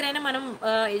పొద్దున్న ఎవరి దగ్గరైనా మనం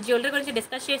జ్యువెలరీ గురించి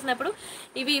డిస్కస్ చేసినప్పుడు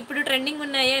ఇవి ఇప్పుడు ట్రెండింగ్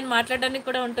ఉన్నాయి అని మాట్లాడడానికి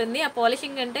కూడా ఉంటుంది. ఆ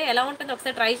పాలిషింగ్ అంటే ఎలా ఉంటుందో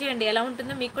ఒకసారి ట్రై చేయండి, ఎలా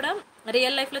ఉంటుందో మీకు కూడా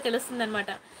రియల్ లైఫ్లో తెలుస్తుంది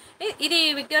అనమాట. ఇది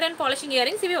విక్టోరియన్ పాలిషింగ్ ఇయర్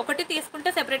రింగ్స్. ఇవి ఒకటి తీసుకుంటే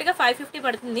సెపరేట్గా 550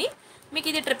 పడుతుంది. మీకు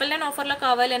ఇది 999 ఆఫర్లో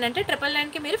కావాలి అని అంటే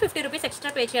 999కి మీరు 50 రూపీస్ ఎక్స్ట్రా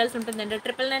పే చేయాల్సి ఉంటుందండి.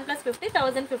 999 + 50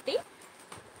 1050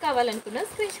 కావాలనుకున్నా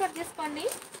స్క్రీన్ షాట్ తీసుకోండి.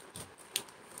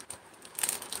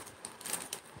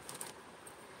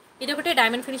 ఇది ఒకటి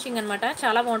డైమండ్ ఫినిషింగ్ అనమాట,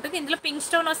 చాలా బాగుంటుంది. ఇందులో పింక్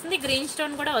స్టోన్ వస్తుంది, గ్రీన్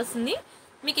స్టోన్ కూడా వస్తుంది.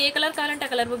 మీకు ఏ కలర్ కావాలంటే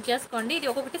ఆ కలర్ బుక్ చేసుకోండి. ఇది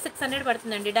ఒక్కొక్కటి 600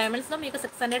 పడుతుందండి. డైమండ్స్లో మీకు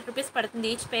 600 రూపీస్ పడుతుంది,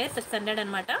 ఈచ్ పేర్ 600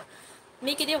 అనమాట.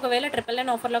 మీకు ఇది ఒకవేళ 999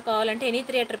 ఆఫర్లో కావాలంటే ఎనీ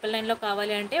 3 999లో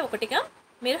కావాలి అంటే ఒకటిగా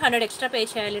మీరు 100 ఎక్స్ట్రా పే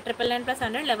చేయాలి. 999 +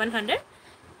 100 1100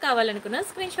 కావాలనుకున్నా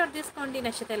స్క్రీన్ షాట్ తీసుకోండి.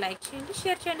 నచ్చితే లైక్ చేయండి,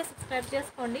 షేర్ చేయండి, సబ్స్క్రైబ్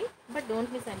చేసుకోండి. బట్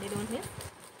డోంట్ మిస్ అండి, డోంట్ మిస్.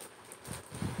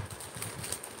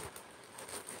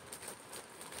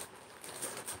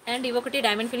 అండ్ ఇవి ఒకటి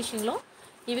డైమండ్ ఫినిషింగ్లో,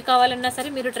 ఇవి కావాలన్నా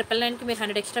సరే మీరు 999కి మీరు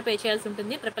 100 ఎక్స్ట్రా పే చేయాల్సి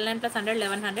ఉంటుంది. 999 + 100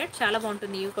 1100 చాలా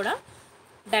బాగుంటుంది. ఇవి కూడా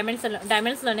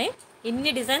డైమండ్స్లోనే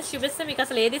ఇన్ని డిజైన్స్ చూపిస్తే మీకు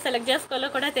అసలు ఏది సెలెక్ట్ చేసుకోవాలో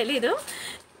కూడా తెలీదు.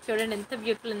 చూడండి ఎంత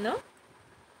బ్యూటిఫుల్ ఉందో.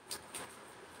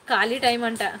 ఖాళీ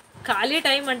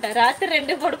టైం అంట రాత్రి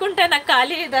 2 పడుకుంటా, నాకు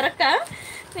ఖాళీ దొరక్క.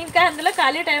 ఇంకా అందులో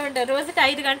ఖాళీ టైం అంట. రోజుకి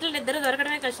 5 గంటలు నిద్ర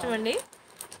దొరకడమే కష్టం అండి.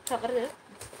 కవర్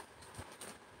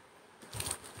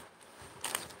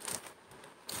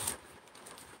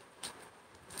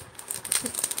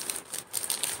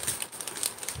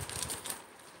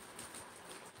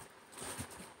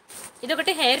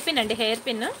ఇదొకటి హెయిర్ పిన్ అండి, హెయిర్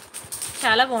పిన్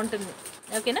చాలా బాగుంటుంది.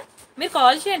 ఓకేనా, మీరు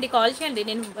కాల్ చేయండి.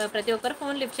 నేను ప్రతి ఒక్కరు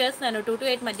ఫోన్ లిఫ్ట్ చేస్తున్నాను. 2 to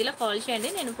 8 మధ్యలో కాల్ చేయండి,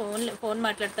 నేను ఫోన్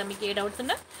మాట్లాడతాను. మీకు ఏ డౌట్స్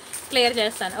ఉన్నా క్లియర్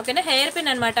చేస్తాను. ఓకేనా, హెయిర్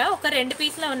పిన్ అనమాట. ఒక 2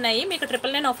 పీస్లో ఉన్నాయి, మీకు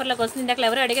 999 ఆఫర్లోకి వస్తుంది. ఇందాక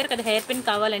ఎవరు అడిగారు కదా హెయిర్ పిన్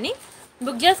కావాలని,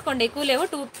 బుక్ చేసుకోండి. ఎక్కువ లేవు,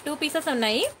 2 పీసెస్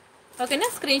ఉన్నాయి. ఓకేనా,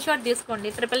 స్క్రీన్ షాట్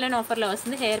తీసుకోండి. 999 ఆఫర్లో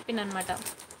వస్తుంది, హెయిర్ పిన్ అనమాట.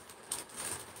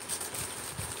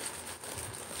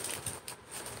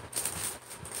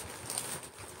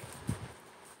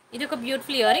 ఇది ఒక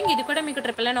బ్యూటిఫుల్ ఇయర్ రింగ్. ఇది కూడా మీకు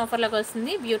 999 ఆఫర్లోకి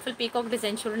వస్తుంది. బ్యూటిఫుల్ పీకాక్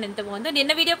డిజైన్ చూడండి ఎంత బాగుందో.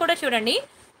 నిన్న వీడియో కూడా చూడండి,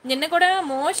 నిన్న కూడా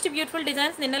మోస్ట్ బ్యూటిఫుల్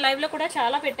డిజైన్స్ నిన్న లైవ్లో కూడా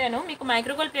చాలా పెట్టాను. మీకు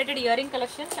micro gold plated ear ring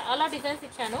collection చాలా డిజైన్స్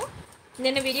ఇచ్చాను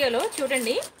నిన్న వీడియోలో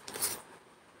చూడండి.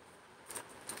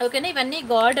 ఓకేనా. ఇవన్నీ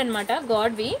గాడ్ అనమాట,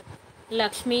 గాడ్వి.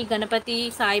 లక్ష్మి, గణపతి,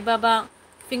 సాయిబాబా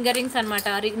ఫింగర్ రింగ్స్ అనమాట.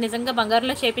 నిజంగా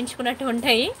బంగారంలో చేపించుకున్నట్టు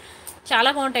ఉంటాయి, చాలా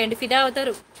బాగుంటాయండి, ఫిదా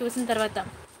అవుతారు చూసిన తర్వాత.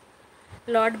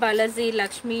 Lord Balaji,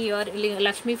 Lakshmi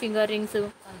Lakshmi finger rings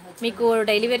మీకు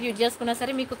డైలీ వేర్ యూజ్ చేసుకున్నా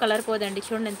సరే మీకు కలర్ పోదండి.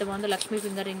 చూడండి ఎంత బాగుందో లక్ష్మీ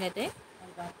ఫింగర్ రింగ్ అయితే.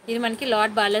 ఇది మనకి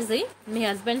లార్డ్ బాలాజీ, మీ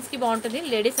హస్బెండ్స్కి బాగుంటుంది.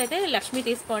 లేడీస్ అయితే లక్ష్మి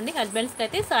తీసుకోండి, హస్బెండ్స్కి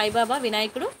అయితే సాయిబాబా,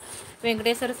 వినాయకుడు,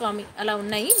 వెంకటేశ్వర స్వామి అలా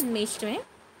ఉన్నాయి, మీ ఇష్టమే.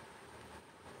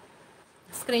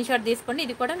 స్క్రీన్ షాట్ తీసుకోండి.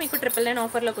 ఇది కూడా మీకు 999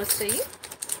 ఆఫర్లోకి వస్తాయి.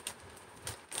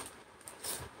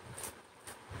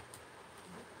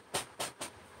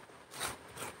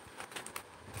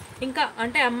 ఇంకా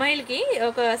అంటే అమ్మాయిలకి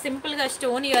ఒక సింపుల్గా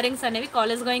స్టోన్ ఇయర్ రింగ్స్ అనేవి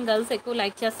కాలేజ్ గోయింగ్ గర్ల్స్ ఎక్కువ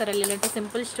లైక్ చేస్తారు. ఇలాంటి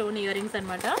సింపుల్ స్టోన్ ఇయర్ రింగ్స్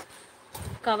అనమాట.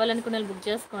 కావాలనుకున్న వాళ్ళు బుక్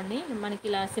చేసుకోండి. మనకి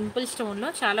ఇలా సింపుల్ స్టోన్లో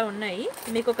చాలా ఉన్నాయి.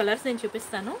 మీకు కలర్స్ నేను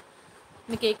చూపిస్తాను,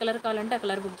 మీకు ఏ కలర్ కావాలంటే ఆ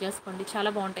కలర్ బుక్ చేసుకోండి,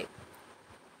 చాలా బాగుంటాయి.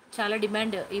 చాలా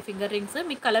డిమాండ్ ఈ ఫింగర్ రింగ్స్,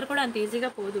 మీకు కలర్ కూడా అంత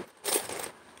ఈజీగా పోదు.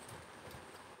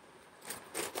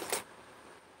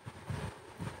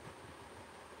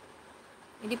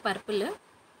 ఇది పర్పుల్,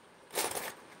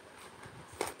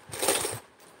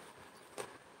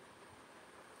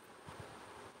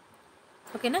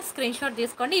 ఓకేనా. స్క్రీన్ షాట్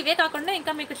తీసుకోండి. ఇవే కాకుండా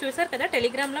ఇంకా మీకు చూసారు కదా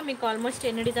టెలిగ్రామ్లో మీకు ఆల్మోస్ట్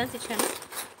ఎన్ని డిజైన్స్ ఇచ్చాను,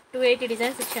 280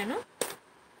 డిజైన్స్ ఇచ్చాను.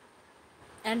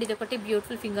 అండ్ ఇది ఒకటి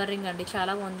బ్యూటిఫుల్ ఫింగర్ రింగ్ అండి,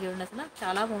 చాలా బాగుంది చూడండి, అసలు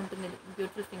చాలా బాగుంటుంది. ఇది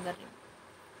beautiful finger ring,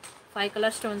 5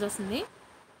 colour stones వస్తుంది.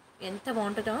 ఎంత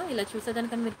బాగుంటుందో ఇలా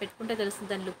చూసేదానికని మీరు పెట్టుకుంటే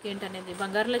తెలుస్తుంది దాని లుక్ ఏంటనేది.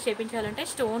 బంగారంలో చేయించాలంటే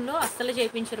స్టోన్లో అస్సలు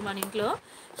చేయించరు మన ఇంట్లో,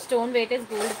 స్టోన్ వెయిటేజ్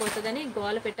గోల్డ్ పోతుందని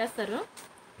గోల పెట్టేస్తారు.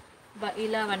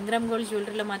 ఇలా 1 గ్రామ్ గోల్డ్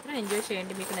జ్యువెలరీలో మాత్రం ఎంజాయ్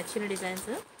చేయండి మీకు నచ్చిన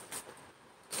డిజైన్స్.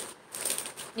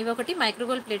 ఇవి ఒకటి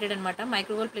మైక్రోగోల్డ్ ప్లేటెడ్ అనమాట,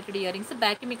 మైక్రోగోల్డ్ ప్లేటెడ్ ఇయర్ రింగ్స్.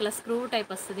 బ్యాక్కి మీకు ఇలా స్క్రూ టైప్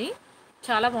వస్తుంది,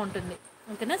 చాలా బాగుంటుంది,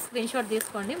 ఓకేనా. స్క్రీన్ షాట్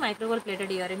తీసుకోండి. మైక్రోగోల్డ్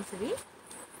ప్లేటెడ్ ఇయర్ రింగ్స్ ఇవి.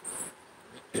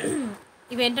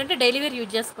 ఇవి ఏంటంటే డైలీ వేర్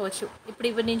యూజ్ చేసుకోవచ్చు. ఇప్పుడు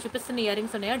ఇవి నేను చూపిస్తున్న ఇయర్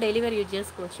రింగ్స్ ఉన్నాయో డైలీ వేర్ యూజ్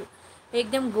చేసుకోవచ్చు.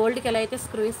 ఏకదమ్ గోల్డ్కి ఎలా అయితే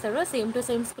స్క్రూ ఇస్తాడో సేమ్ టు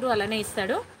సేమ్ స్క్రూ అలానే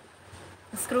ఇస్తాడు.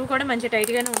 స్క్రూ కూడా మంచి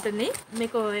టైట్గానే ఉంటుంది,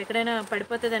 మీకు ఎక్కడైనా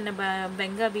పడిపోతుంది అన్న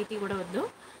బెంగా బీటీ కూడా వద్దు,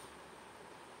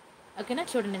 ఓకేనా.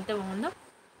 చూడండి ఎంత బాగుందో.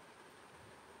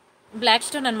 బ్లాక్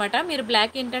స్టోన్ అనమాట. మీరు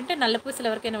బ్లాక్ ఏంటంటే నల్లపూసలు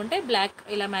ఎవరికైనా ఉంటే బ్లాక్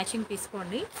ఇలా మ్యాచింగ్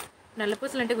తీసుకోండి.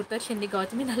 నల్లపూసలు అంటే గుర్తొచ్చింది,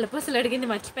 గౌతమి నల్లపూసలు అడిగింది,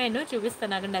 మర్చిపోయాను,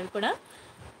 చూపిస్తాను ఆగండి అవి కూడా.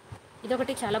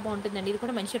 ఇదొకటి చాలా బాగుంటుందండి, ఇది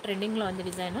కూడా మంచి ట్రెండింగ్లో ఉంది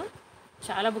డిజైన్,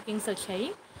 చాలా బుకింగ్స్ వచ్చాయి.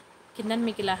 కింద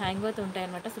మీకు ఇలా హ్యాంగ్ అవుతూ ఉంటాయి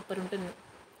అనమాట, సూపర్ ఉంటుంది.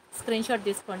 స్క్రీన్ షాట్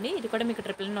తీసుకోండి. ఇది కూడా మీకు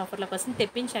 999 ఆఫర్లో కోసం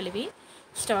తెప్పించాలి, ఇవి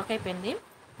స్టాక్ అయిపోయింది.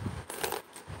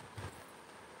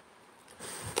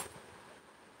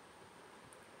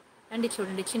 అండి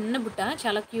చూడండి చిన్న బుట్ట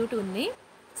చాలా క్యూట్ ఉంది,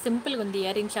 సింపుల్గా ఉంది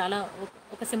ఇయర్ రింగ్, చాలా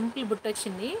ఒక సింపుల్ బుట్ట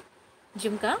వచ్చింది,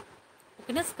 జుమ్కా,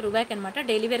 ఓకేనా. స్క్రూ బ్యాక్ అనమాట,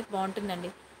 డైలీ వేర్కి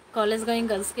బాగుంటుందండి. కాలేజ్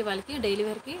గోయింగ్ గర్ల్స్కి వాళ్ళకి డైలీ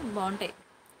వేర్కి బాగుంటాయి.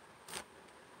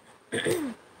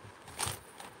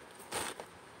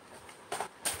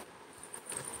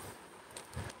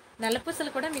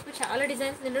 నల్లపూసలు కూడా మీకు చాలా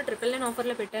డిజైన్స్ నేను 999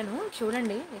 ఆఫర్లో పెట్టాను,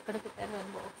 చూడండి ఎక్కడ పెట్టారు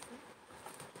అని బాక్స్.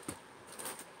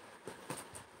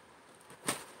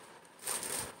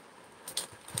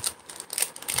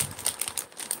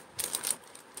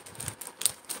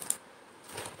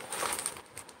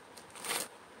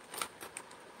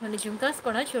 మన జుంకాస్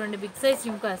కూడా చూడండి, బిగ్ సైజ్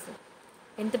జుంకాస్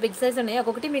ఎంత బిగ్ సైజ్ ఉన్నాయి.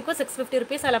 ఒక్కొక్కటి మీకు 650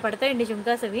 రూపీస్ అలా పడతాయండి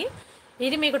జుంకాస్ అవి.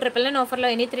 ఇది మీకు 999 ఆఫర్లో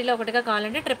ఎనీ 3లో ఒకటిగా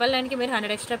కావాలంటే 999కి మీరు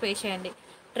 100 ఎక్స్ట్రా పే చేయండి.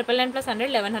 999 ప్లస్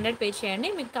 100 1100 పే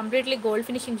చేయండి. మీకు కంప్లీట్లీ గోల్డ్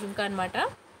ఫినిషింగ్ జుంకా అనమాట,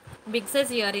 big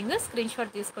size ear ring. Screen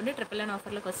shot తీసుకోండి, 999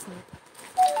 ఆఫర్లోకి వస్తుంది.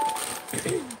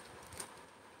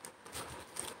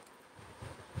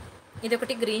 ఇది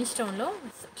ఒకటి గ్రీన్ స్టోన్లో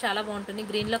చాలా బాగుంటుంది,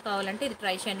 గ్రీన్లో కావాలంటే ఇది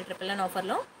ట్రై చేయండి 999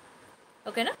 ఆఫర్లో,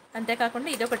 ఓకేనా. అంతేకాకుండా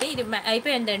ఇదొకటి, ఇది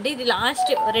అయిపోయిందండి, ఇది లాస్ట్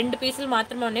 2 పీసులు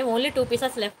మాత్రమే ఉన్నాయి, ఓన్లీ 2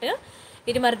 పీసెస్ లెఫ్ట్.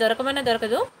 ఇది మరి దొరకమన్నా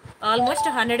దొరకదు, ఆల్మోస్ట్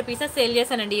 100 పీసెస్ సేల్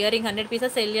చేశానండి, ఇయర్ రింగ్ 100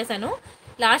 పీసెస్ సేల్ చేశాను,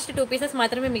 లాస్ట్ 2 పీసెస్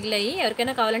మాత్రమే మిగిలాయి.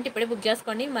 ఎవరికైనా కావాలంటే ఇప్పుడే బుక్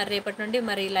చేసుకోండి, మరి రేపటి నుండి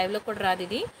మరి లైవ్లో కూడా రాదు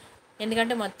ఇది,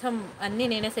 ఎందుకంటే మొత్తం అన్నీ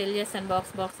నేనే సేల్ చేస్తాను,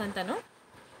 బాక్స్ అంతాను.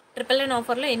 999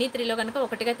 ఆఫర్లో ఎనీ 3లో కనుక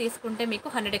ఒకటిగా తీసుకుంటే మీకు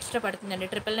 100 ఎక్స్ట్రా పడుతుందండి.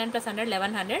 999 ప్లస్ 100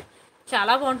 1100,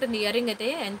 చాలా బాగుంటుంది ఇయర్ రింగ్ అయితే.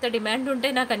 ఎంత డిమాండ్ ఉంటే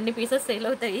నాకు అన్ని పీసెస్ సేల్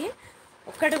అవుతాయి,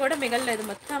 ఒక్కటి కూడా మిగలలేదు,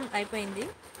 మొత్తం అయిపోయింది.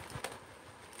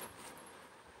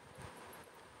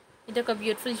 ఇది ఒక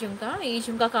బ్యూటిఫుల్ జుంకా, ఈ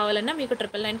జుంకా కావాలన్నా మీకు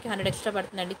 999కి 100 ఎక్స్ట్రా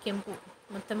పడుతుందండి. కెంపు,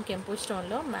 మొత్తం కెంపు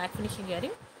స్టోన్లో matte finishing ear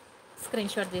ring.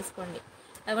 Screen shot తీసుకోండి.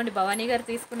 అవ్వండి భవానీ గారు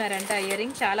తీసుకున్నారంట ఇయర్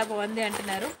రింగ్, చాలా బాగుంది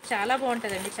అంటున్నారు, చాలా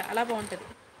బాగుంటుందండి, చాలా బాగుంటుంది.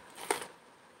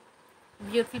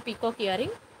 బ్యూటిఫుల్ పీకాక్ ఇయర్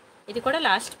రింగ్, ఇది కూడా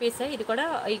లాస్ట్ పీస్, ఇది కూడా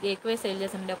ఎక్కువే సేల్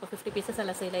చేసానండి, ఒక 50 పీసెస్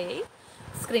అలా సేల్ అయ్యాయి.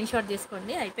 స్క్రీన్ షాట్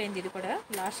తీసుకోండి, అయిపోయింది, ఇది కూడా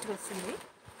లాస్ట్కి వస్తుంది.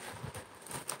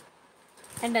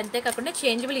 అండ్ అంతేకాకుండా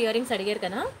చేంజబుల్ ఇయర్ రింగ్స్ అడిగారు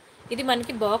కదా, ఇది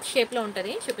మనకి బాక్స్ షేప్లో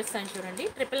ఉంటుంది, చూపిస్తాను చూడండి.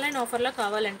 999 ఆఫర్లో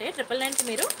కావాలంటే 999కి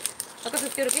మీరు ఒక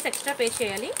 50 రూపీస్ ఎక్స్ట్రా పే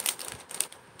చేయాలి.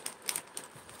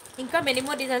 ఇంకా మెనీ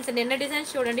మోర్ డిజైన్స్. నిన్న డిజైన్స్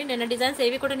చూడండి, నిన్న డిజైన్స్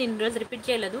ఏవి కూడా నేను ఈరోజు రిపీట్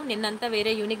చేయలేదు. నిన్నంతా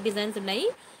వేరే యూనిక్ డిజైన్స్ ఉన్నాయి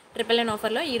 999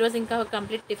 ఆఫర్లో. ఈరోజు ఇంకా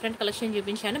కంప్లీట్ డిఫరెంట్ కలెక్షన్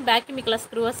చూపించాను. బ్యాక్కి మీకు ఇలా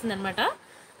స్క్రూ వస్తుందన్నమాట,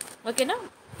 ఓకేనా.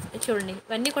 చూడండి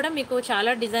ఇవన్నీ కూడా మీకు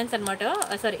చాలా డిజైన్స్ అనమాట,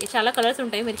 సారీ చాలా కలర్స్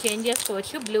ఉంటాయి, మీరు చేంజ్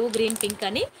చేసుకోవచ్చు. బ్లూ, గ్రీన్, పింక్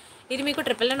అని. ఇది మీకు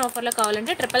 999 ఆఫర్లో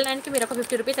కావాలంటే 999కి మీరు ఒక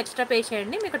 50 రూపీస్ ఎక్స్ట్రా పే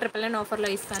చేయండి, మీకు 999 ఆఫర్లో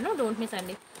ఇస్తాను. డోంట్ మిస్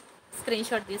అండి, స్క్రీన్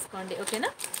షాట్ తీసుకోండి, ఓకేనా.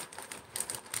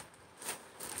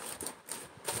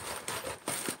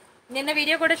 నిన్న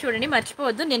వీడియో కూడా చూడండి,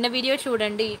 మర్చిపోవద్దు. నిన్న వీడియో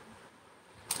చూడండి,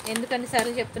 ఎందుకని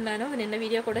సార్లు చెప్తున్నాను. నిన్న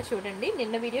వీడియో కూడా చూడండి.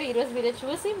 నిన్న వీడియో ఈరోజు వీడియో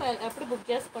చూసి అప్పుడు బుక్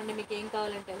చేసుకోండి మీకు ఏం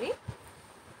కావాలంటే అవి.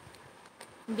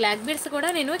 బ్లాక్ బీడ్స్ కూడా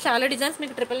నేను చాలా డిజైన్స్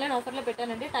మీకు 999 ఆఫర్లో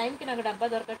పెట్టానండి. టైంకి నాకు డబ్బా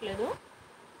దొరకట్లేదు,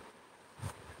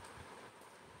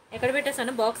 ఎక్కడ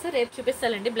పెట్టేస్తాను బాక్స్ రేపు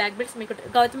చూపిస్తానండి. బ్లాక్ బీడ్స్ మీకు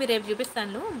గౌతమి రేపు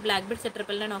చూపిస్తాను. బ్లాక్ బీడ్స్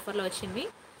 999 ఆఫర్లో వచ్చింది.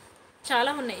 చాలా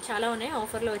ఉన్నాయి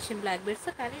ఆఫర్లో వచ్చింది బ్లాక్ బీడ్స్.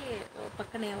 కానీ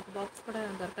పక్కనే ఒక బాక్స్ కూడా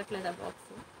దొరకట్లేదు, ఆ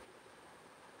బాక్స్.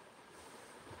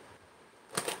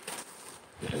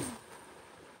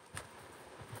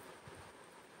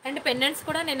 అండ్ పెండెంట్స్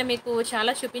కూడా నేను మీకు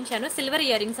చాలా చూపించాను. సిల్వర్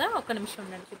ఇయర్ రింగ్స్, ఒక్క నిమిషం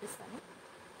ఉండండి చూపిస్తాను.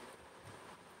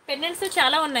 పెండెంట్స్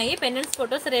చాలా ఉన్నాయి. పెండెంట్స్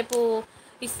ఫొటోస్ రేపు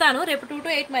ఇస్తాను. రేపు 2 to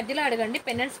 8 మధ్యలో అడగండి,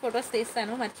 పెండెంట్స్ ఫొటోస్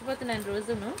తీస్తాను. మర్చిపోతున్నాను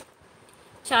రోజును.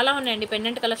 చాలా ఉన్నాయండి,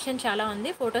 పెండెంట్ కలెక్షన్ చాలా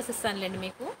ఉంది. ఫొటోస్ ఇస్తానులేండి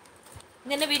మీకు.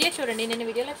 నిన్న వీడియో చూడండి, నిన్న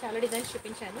వీడియోలో చాలా డిజైన్స్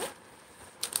చూపించాను.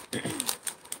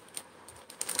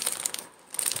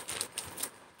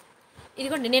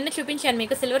 ఇదిగోండి నిన్న చూపించాను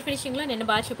మీకు సిల్వర్ ఫినిషింగ్లో, నిన్న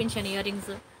బాగా చూపించాను ఇయర్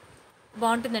రింగ్స్.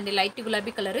 బాగుంటుందండి, లైట్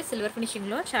గులాబీ కలర్ సిల్వర్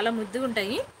ఫినిషింగ్లో, చాలా ముద్దుగా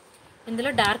ఉంటాయి. ఇందులో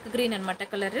డార్క్ గ్రీన్ అనమాట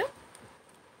కలర్.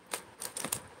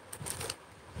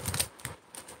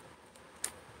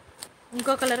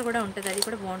 ఇంకో కలర్ కూడా ఉంటుంది, అది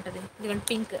కూడా బాగుంటుంది. ఇదిగోండి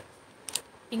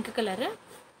పింక్ కలర్.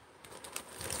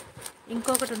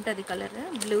 ఇంకొకటి ఉంటుంది కలర్,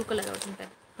 బ్లూ కలర్ ఒకటి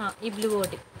ఉంటుంది. ఈ బ్లూ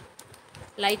ఒకటి,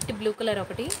 లైట్ బ్లూ కలర్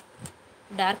ఒకటి,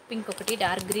 డార్క్ పింక్ ఒకటి,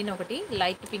 డార్క్ గ్రీన్ ఒకటి,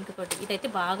 లైట్ పింక్ ఒకటి. ఇదైతే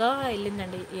బాగా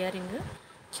వెళ్ళిందండి ఇయర్ రింగ్,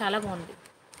 చాలా బాగుంది.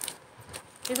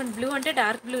 ఇదిగోండి బ్లూ అంటే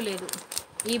డార్క్ బ్లూ లేదు,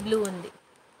 ఈ బ్లూ ఉంది.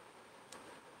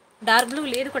 డార్క్ బ్లూ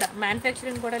లేదు కూడా,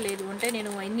 మ్యానుఫ్యాక్చరింగ్ కూడా లేదు. ఉంటే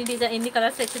నేను ఎన్ని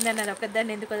కలర్స్ తెచ్చిందని అది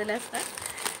ఒక్కదాన్ని ఎందుకు వదిలేస్తా.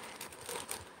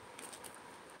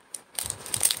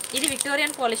 ఇది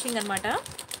విక్టోరియన్ పాలిషింగ్ అనమాట,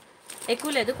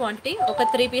 ఎక్కువ లేదు క్వాంటిటీ, ఒక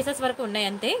 3 పీసెస్ వరకు ఉన్నాయి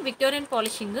అంతే. విక్టోరియన్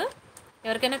పాలిషింగ్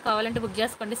ఎవరికైనా కావాలంటే బుక్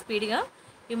చేసుకోండి స్పీడ్గా,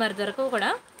 ఇవి మరి దొరకవు కూడా.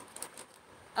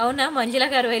 అవునా మంజుల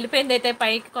గారు వెళ్ళిపోయింది అయితే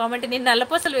పైకి కామెంట్. నేను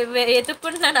నల్లపూసలు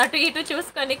ఎత్తుక్కుంటున్నాను అటు ఇటు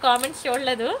చూసుకొని, కామెంట్స్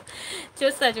చూడలేదు.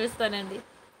 చూస్తానండి.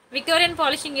 విక్టోరియన్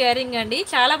పాలిషింగ్ ఇయర్ రింగ్ అండి,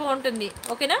 చాలా బాగుంటుంది,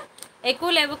 ఓకేనా.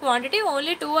 ఎక్కువ లేవు క్వాంటిటీ,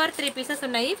 ఓన్లీ 2 or 3 పీసెస్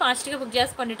ఉన్నాయి. ఫాస్ట్గా బుక్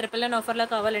చేసుకోండి 999 ఆఫర్లో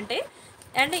కావాలంటే.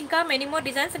 అండ్ ఇంకా మెనీ మోర్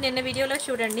డిజైన్స్ నిన్న వీడియోలో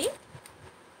చూడండి,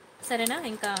 సరేనా.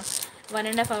 ఇంకా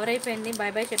 1.5 hour అయిపోయింది,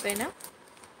 బాయ్ బాయ్ చెప్పేనా,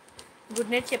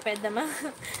 గుడ్ నైట్ చెప్పేద్దామా.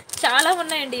 చాలా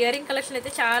ఉన్నాయండి ఇయర్ రింగ్ కలెక్షన్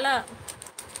అయితే, చాలా.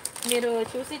 మీరు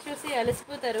చూసి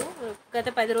అలసిపోతారు. గత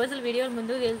 10 రోజుల వీడియోలు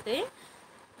ముందుకు వెళ్తే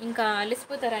ఇంకా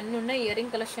అలసిపోతారు, అన్నీ ఉన్నాయి ఇయర్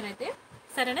రింగ్ కలెక్షన్ అయితే,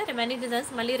 సరేనా. రిమైనింగ్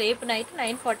డిజైన్స్ మళ్ళీ రేపు నైట్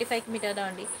 9:45కి మీట్ అవుదాం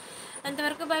అండి.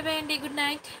 అంతవరకు బాయ్ బాయ్ అండి, గుడ్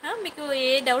నైట్. మీకు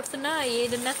ఏ డౌట్స్ ఉన్నా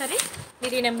ఏది ఉన్నా సరే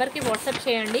మీరు ఈ నెంబర్కి వాట్సాప్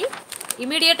చేయండి.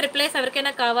 ఇమీడియట్ రిప్లైస్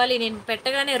ఎవరికైనా కావాలి, నేను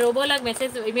పెట్టగానే రోబోలాగా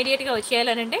మెసేజ్ ఇమీడియట్గా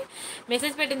వచ్చేయాలనంటే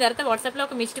మెసేజ్ పెట్టిన తర్వాత వాట్సాప్లో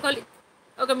ఒక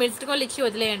మిస్డ్ కాల్ ఇచ్చి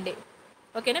వదిలేయండి,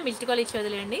 ఓకేనా. మిస్డ్ కాల్ ఇచ్చి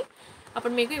వదిలేయండి,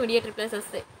 అప్పుడు మీకు ఇమీడియట్ రిప్లైస్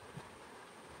వస్తాయి.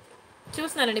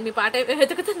 చూస్తున్నానండి మీ పాట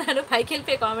వెతుకుతున్నాను, పైకి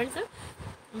వెళ్ళిపోయే కామెంట్స్.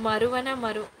 మరువన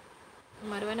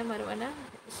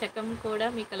శకం కూడా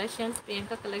మీ కలెక్షన్స్.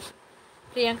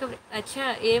 ప్రియాంక అచ్చా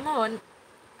ఏమో,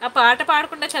 ఆ పాట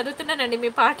పాడకుండా చదువుతున్నానండి మీ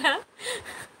పాట.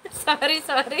 సారీ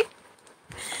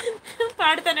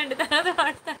పాడతానండి, తర్వాత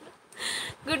పాడతాను.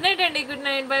 గుడ్ నైట్ అండి, గుడ్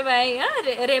నైట్, బాయ్ బాయ్.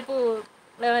 రేపు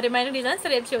రిమైనింగ్ డిజైన్స్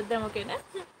రేపు చూద్దాం, ఓకేనా.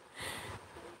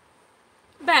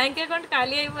 బ్యాంక్ అకౌంట్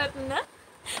ఖాళీ అయిపోతుందా?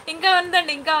 ఇంకా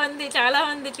ఉందండి, ఇంకా ఉంది, చాలా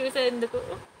ఉంది చూసేందుకు.